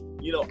 man.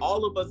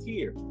 All of us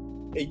here,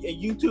 and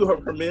you too,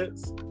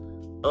 Hermits,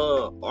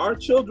 our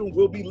children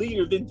will be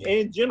leaders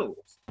and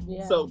generals.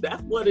 Yeah. So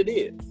that's what it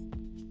is.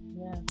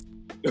 Yeah.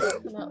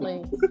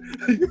 Definitely.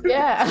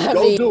 Yeah.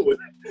 Go do it.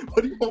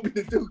 What do you want me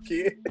to do,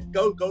 kid?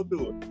 Go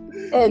do it.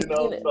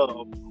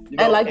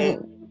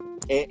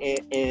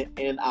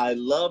 And I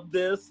love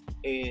this,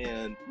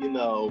 and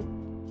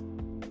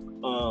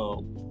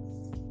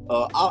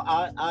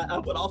I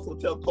would also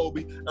tell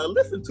Kobe,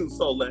 listen to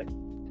Soleil.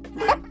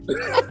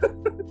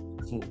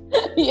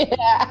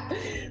 Yeah,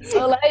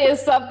 Soleil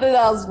is something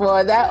else,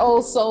 boy. That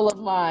old soul of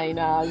mine.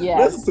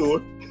 Yes. Listen to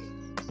her.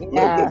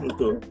 Yeah. Listen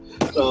to her.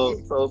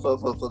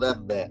 So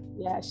that's that.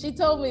 Yeah, she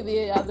told me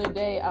the other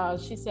day.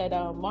 She said,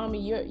 "Mommy,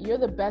 you're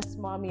the best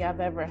mommy I've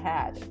ever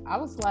had." I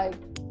was like,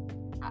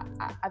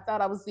 I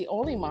thought I was the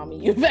only mommy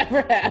you've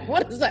ever had.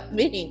 What does that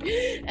mean?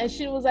 And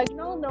she was like,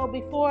 No.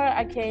 Before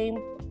I came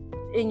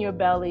in your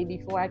belly,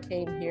 before I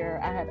came here,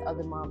 I had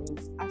other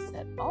mommies. I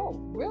said, "Oh,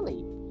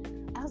 really?"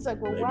 I was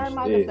like, "Well, why am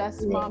I the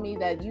best mommy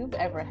that you've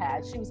ever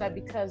had?" She was like,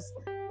 "Because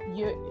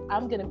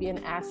I'm gonna be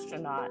an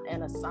astronaut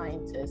and a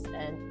scientist,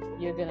 and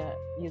you're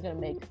gonna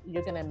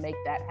make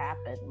that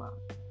happen, Mom."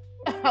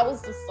 I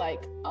was just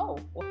like, "Oh,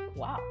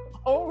 wow,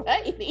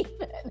 alrighty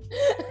then."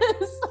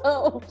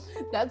 So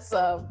that's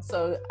so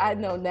I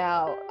know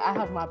now I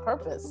have my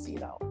purpose,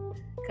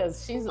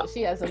 because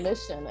she has a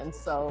mission, and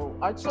so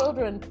our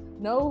children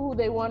know who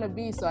they want to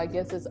be. So I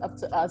guess it's up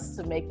to us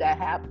to make that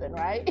happen,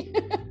 right?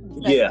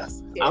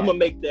 Yes, yeah. I'm gonna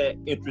make that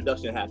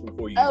introduction happen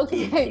for you.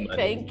 Okay,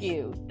 thank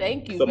you.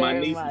 So my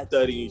niece is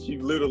studying.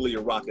 She's literally a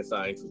rocket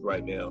scientist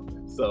right now.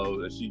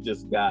 So she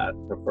just got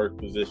her first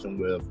position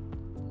with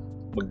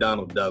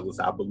McDonnell Douglas,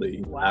 I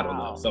believe. Wow. I don't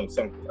know,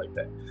 something like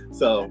that.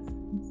 So,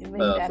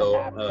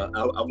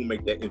 I will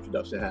make that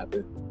introduction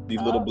happen.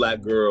 These little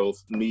black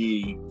girls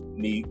need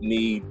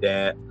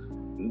that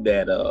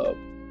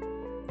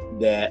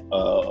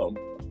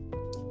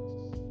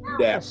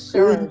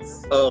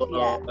assurance.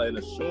 An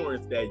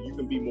assurance that you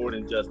can be more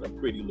than just a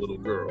pretty little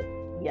girl.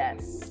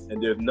 Yes.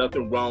 And there's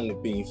nothing wrong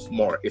with being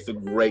smart. It's a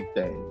great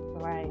thing.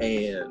 Right.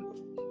 And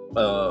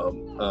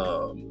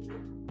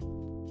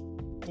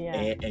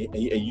and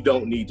you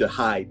don't need to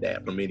hide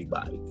that from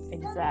anybody.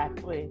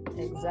 Exactly.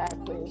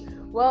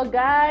 Well,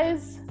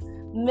 guys,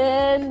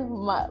 men,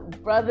 my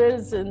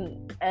brothers,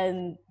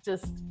 and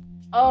just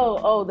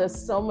there's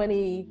so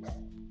many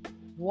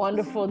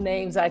wonderful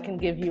names I can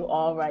give you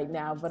all right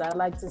now, but I'd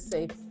like to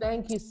say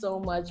thank you so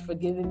much for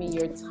giving me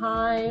your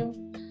time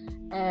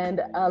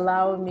and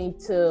allowing me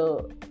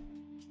to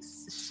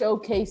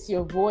showcase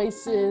your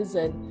voices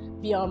and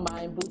be on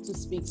my Ubuntu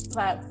Speaks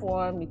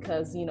platform,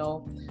 because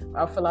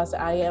our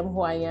philosophy, I am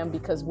who I am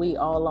because we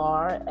all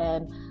are,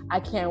 and I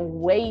can't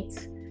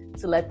wait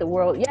to let the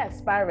world.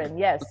 Yes, Byron.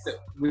 Yes.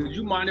 Would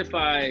you mind if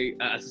I?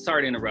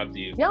 Sorry to interrupt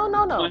you. No. Would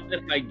you mind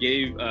if I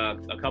gave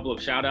a couple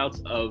of shout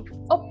outs of?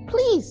 Oh,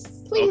 please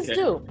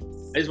do.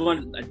 I just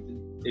want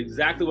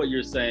exactly what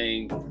you're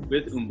saying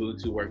with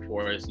Ubuntu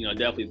Workforce.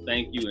 Definitely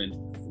thank you, and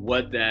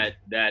what that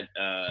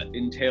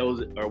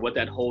entails, or what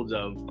that holds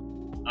of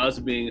us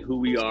being who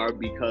we are,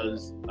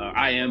 because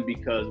I am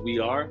because we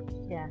are.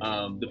 Yeah.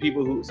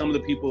 Some of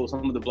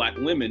the black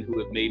women who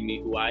have made me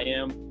who I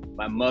am.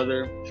 My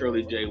mother,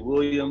 Shirley J.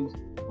 Williams,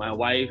 my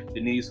wife,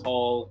 Denise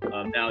Hall,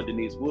 now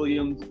Denise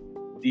Williams,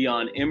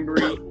 Dion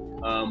Embry,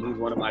 who's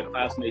one of my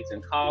classmates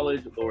in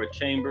college, Laura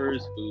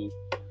Chambers, who,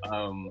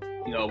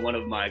 one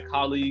of my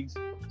colleagues,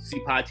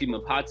 Sipati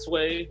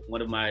Mapatswe,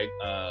 one of my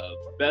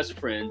best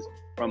friends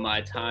from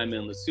my time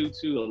in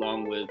Lesotho,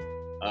 along with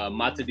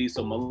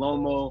Matadiso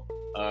Malomo,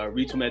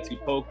 Ritumeti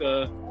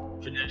Poka,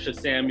 Tranesha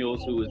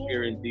Samuels, who is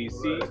here in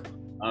DC,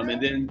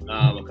 and then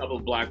a couple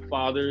of black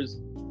fathers,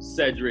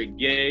 Cedric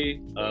Gay,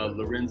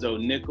 Lorenzo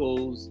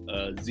Nichols,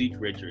 Zeke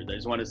Richards. I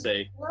just want to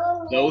say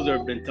those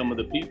have been some of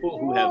the people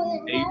who have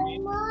made me,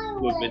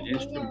 who have been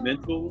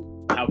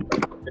instrumental, have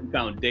been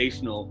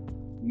foundational,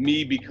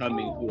 me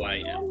becoming who I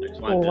am. I just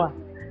want to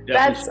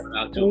definitely shout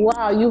out to them.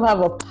 Wow, you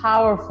have a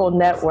powerful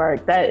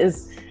network.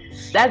 That's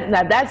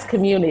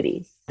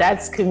community.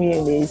 That's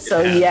community. So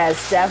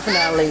yes,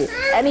 definitely.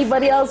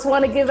 Anybody else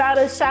want to give out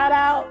a shout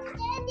out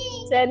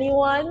to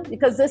anyone?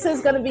 Because this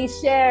is going to be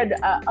shared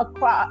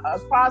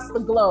across the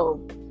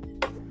globe.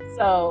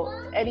 So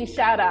any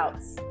shout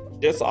outs?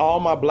 Just all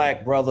my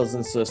black brothers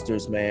and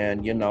sisters,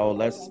 man.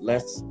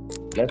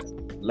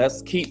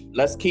 Let's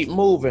keep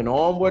moving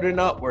onward and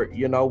upward.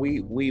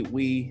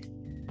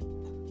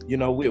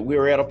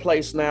 We're at a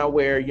place now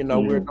where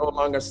we're no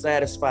longer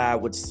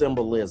satisfied with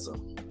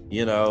symbolism.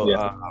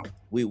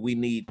 We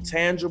need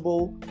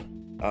tangible,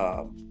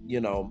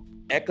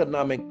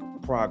 economic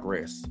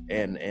progress,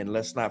 and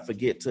let's not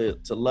forget to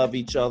love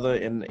each other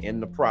in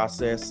the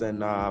process.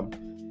 And I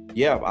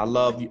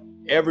love you,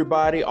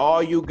 everybody,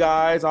 all you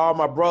guys, all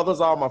my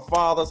brothers, all my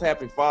fathers.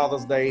 Happy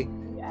Father's Day.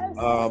 Yes.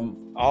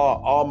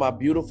 All my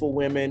beautiful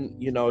women.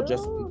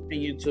 Just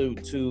continue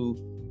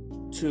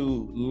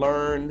to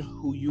learn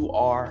who you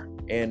are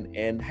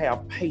and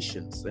have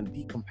patience and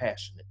be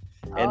compassionate.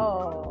 And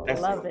I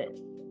love it.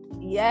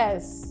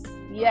 Yes.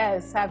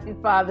 Happy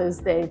Father's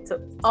Day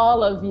to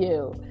all of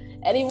you.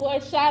 Any more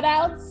shout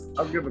outs?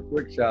 I'll give a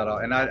quick shout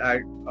out, and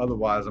I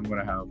otherwise I'm going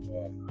to have,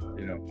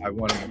 I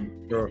want to be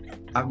sure.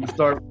 I'm going to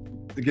start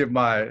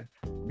to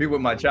be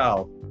with my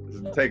child. This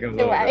is taking a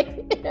little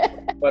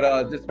bit.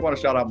 But just want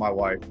to shout out my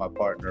wife, my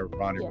partner,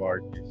 Ronnie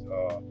Varghese,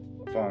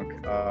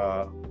 Funk.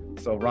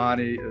 So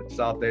Ronnie, a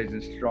South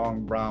Asian,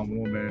 strong brown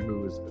woman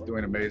who is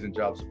doing an amazing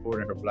job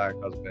supporting her Black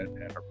husband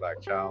and her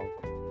Black child,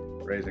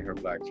 raising her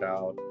Black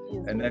child.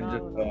 And then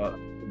just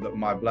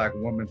my Black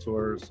woman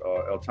tours,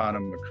 Eltana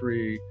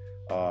McCree,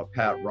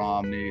 Pat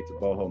Romney,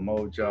 Taboho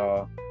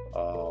Moja,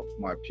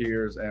 my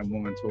peers and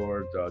woman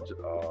tour,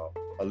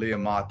 Aaliyah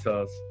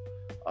Matas.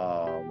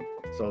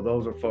 So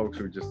those are folks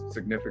who are just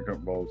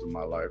significant roles in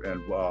my life.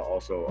 And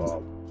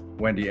also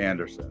Wendy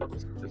Anderson.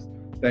 Just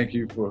thank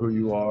you for who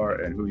you are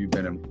and who you've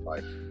been in my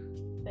life.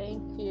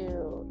 Thank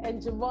you.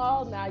 And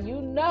Jamal, now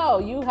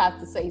you have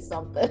to say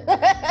something.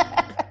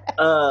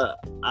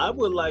 I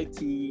would like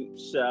to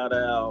shout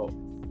out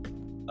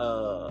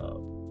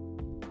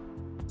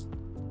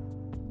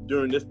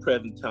during this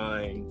present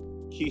time,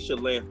 Keisha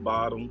Lance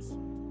Bottoms,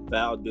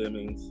 Val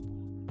Demings,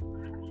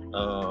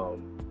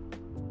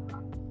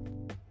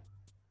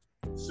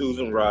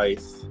 Susan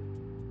Rice.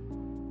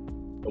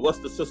 What's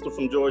the sister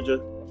from Georgia?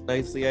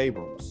 Stacey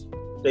Abrams.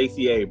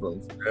 Stacey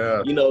Abrams.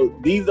 Yeah. You know,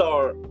 these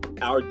are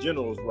our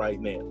generals right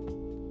now.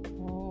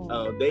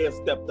 They have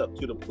stepped up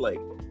to the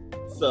plate.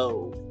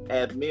 So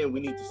as men,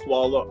 we need to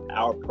swallow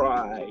our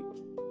pride,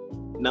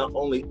 not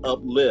only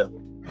uplift,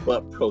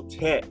 but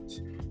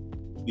protect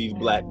these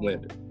Black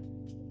women.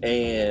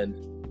 And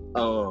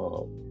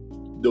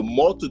the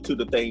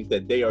multitude of things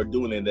that they are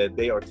doing and that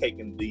they are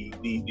taking the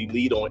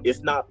lead on,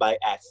 it's not by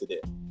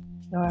accident.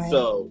 Right.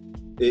 So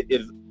it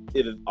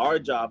is our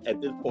job at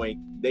this point.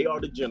 They are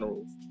the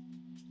generals.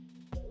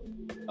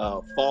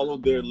 Follow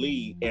their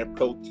lead and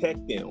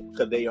protect them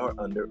because they are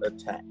under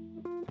attack.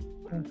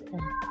 Okay.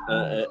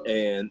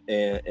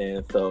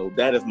 And so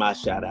that is my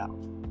shout out.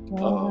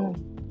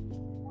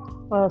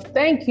 Well,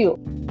 thank you.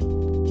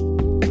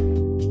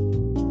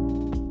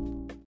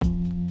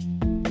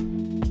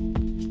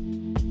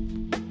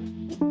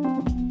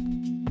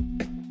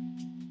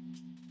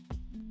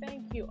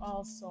 Thank you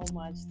all so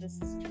much. This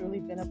has truly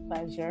been a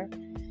pleasure.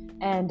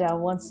 And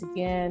once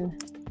again,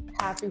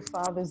 happy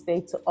Father's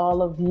Day to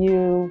all of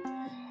you.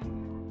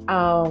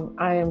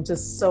 I am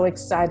just so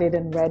excited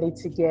and ready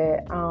to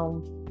get,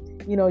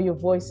 your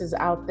voices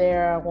out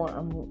there.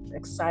 I'm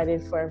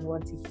excited for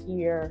everyone to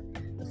hear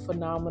the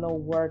phenomenal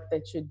work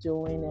that you're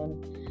doing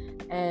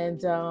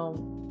and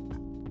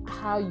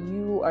how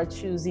you are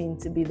choosing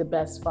to be the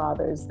best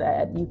fathers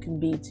that you can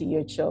be to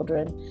your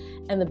children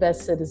and the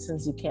best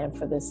citizens you can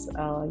for this,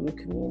 your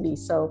community.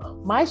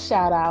 So my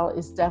shout out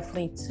is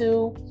definitely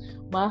to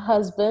my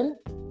husband,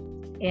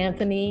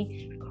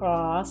 Anthony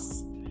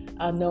Cross,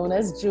 known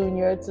as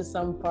Junior to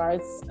some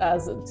parts,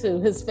 to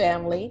his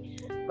family,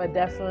 but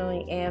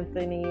definitely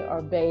Anthony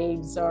or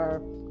Babes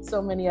or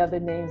so many other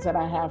names that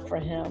I have for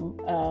him.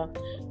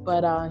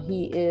 But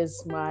he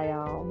is my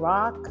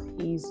rock.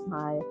 He's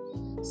my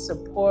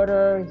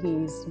supporter.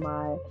 He's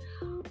my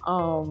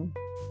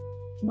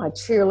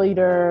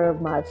cheerleader,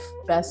 my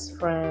best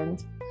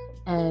friend.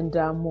 And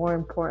more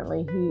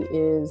importantly, he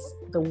is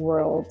the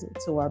world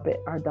to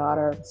our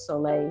daughter,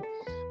 Soleil.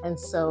 And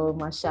so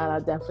my shout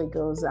out definitely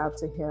goes out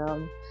to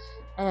him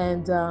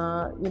and,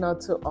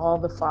 to all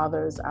the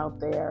fathers out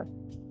there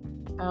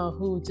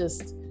who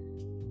just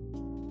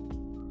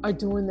are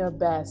doing their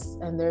best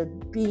and they're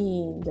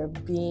being,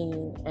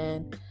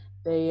 and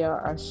they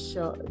are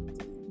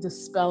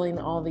dispelling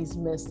all these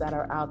myths that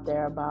are out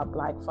there about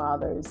Black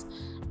fathers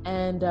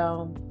and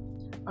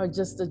are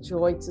just a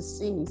joy to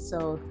see.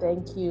 So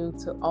thank you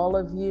to all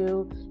of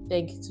you.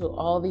 Thank you to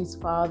all these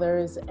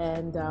fathers.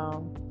 And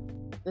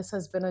this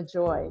has been a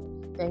joy.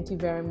 Thank you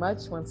very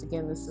much. Once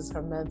again, this is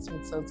Hermes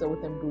Mitsotso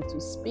with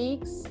Mbutu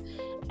Speaks.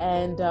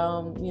 And,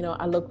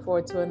 I look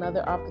forward to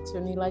another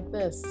opportunity like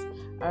this.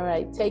 All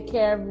right. Take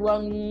care,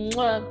 everyone.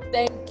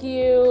 Thank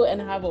you.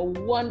 And have a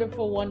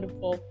wonderful,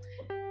 wonderful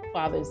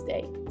Father's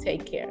Day.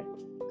 Take care.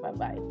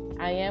 Bye-bye.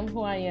 I am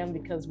who I am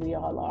because we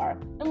all are.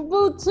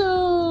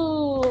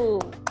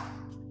 Mbutu!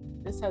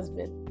 This has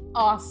been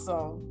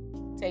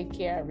awesome. Take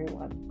care,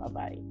 everyone.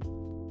 Bye-bye.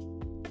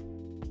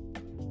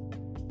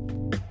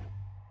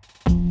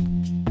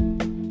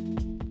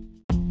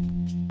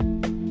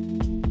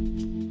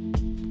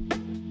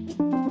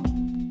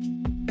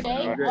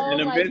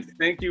 And Vince,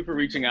 thank you for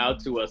reaching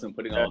out to us and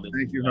putting all this.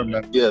 Thank you,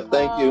 Hermes. Yeah,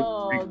 thank you.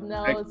 Oh,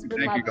 no, it's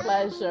been my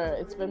pleasure.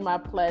 It's been my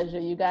pleasure.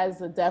 You guys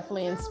have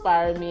definitely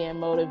inspired me and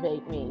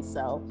motivate me.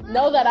 So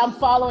know that I'm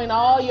following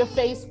all your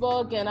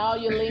Facebook and all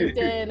your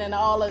LinkedIn and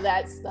all of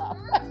that stuff.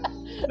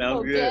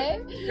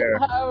 Okay?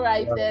 Good. All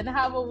right, then.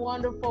 Have a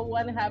wonderful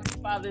one. Happy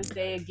Father's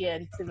Day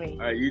again to me.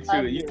 All right, you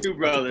too. You too,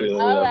 brother.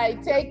 All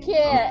right, take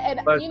care.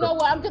 And you know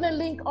what? I'm going to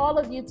link all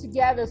of you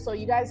together so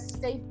you guys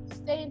stay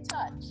in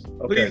touch.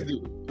 Okay. Please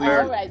do.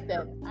 All right,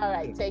 then. All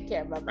right, take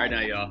care. Bye-bye. All right,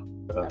 now, y'all.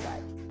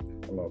 Bye-bye.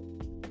 Hello.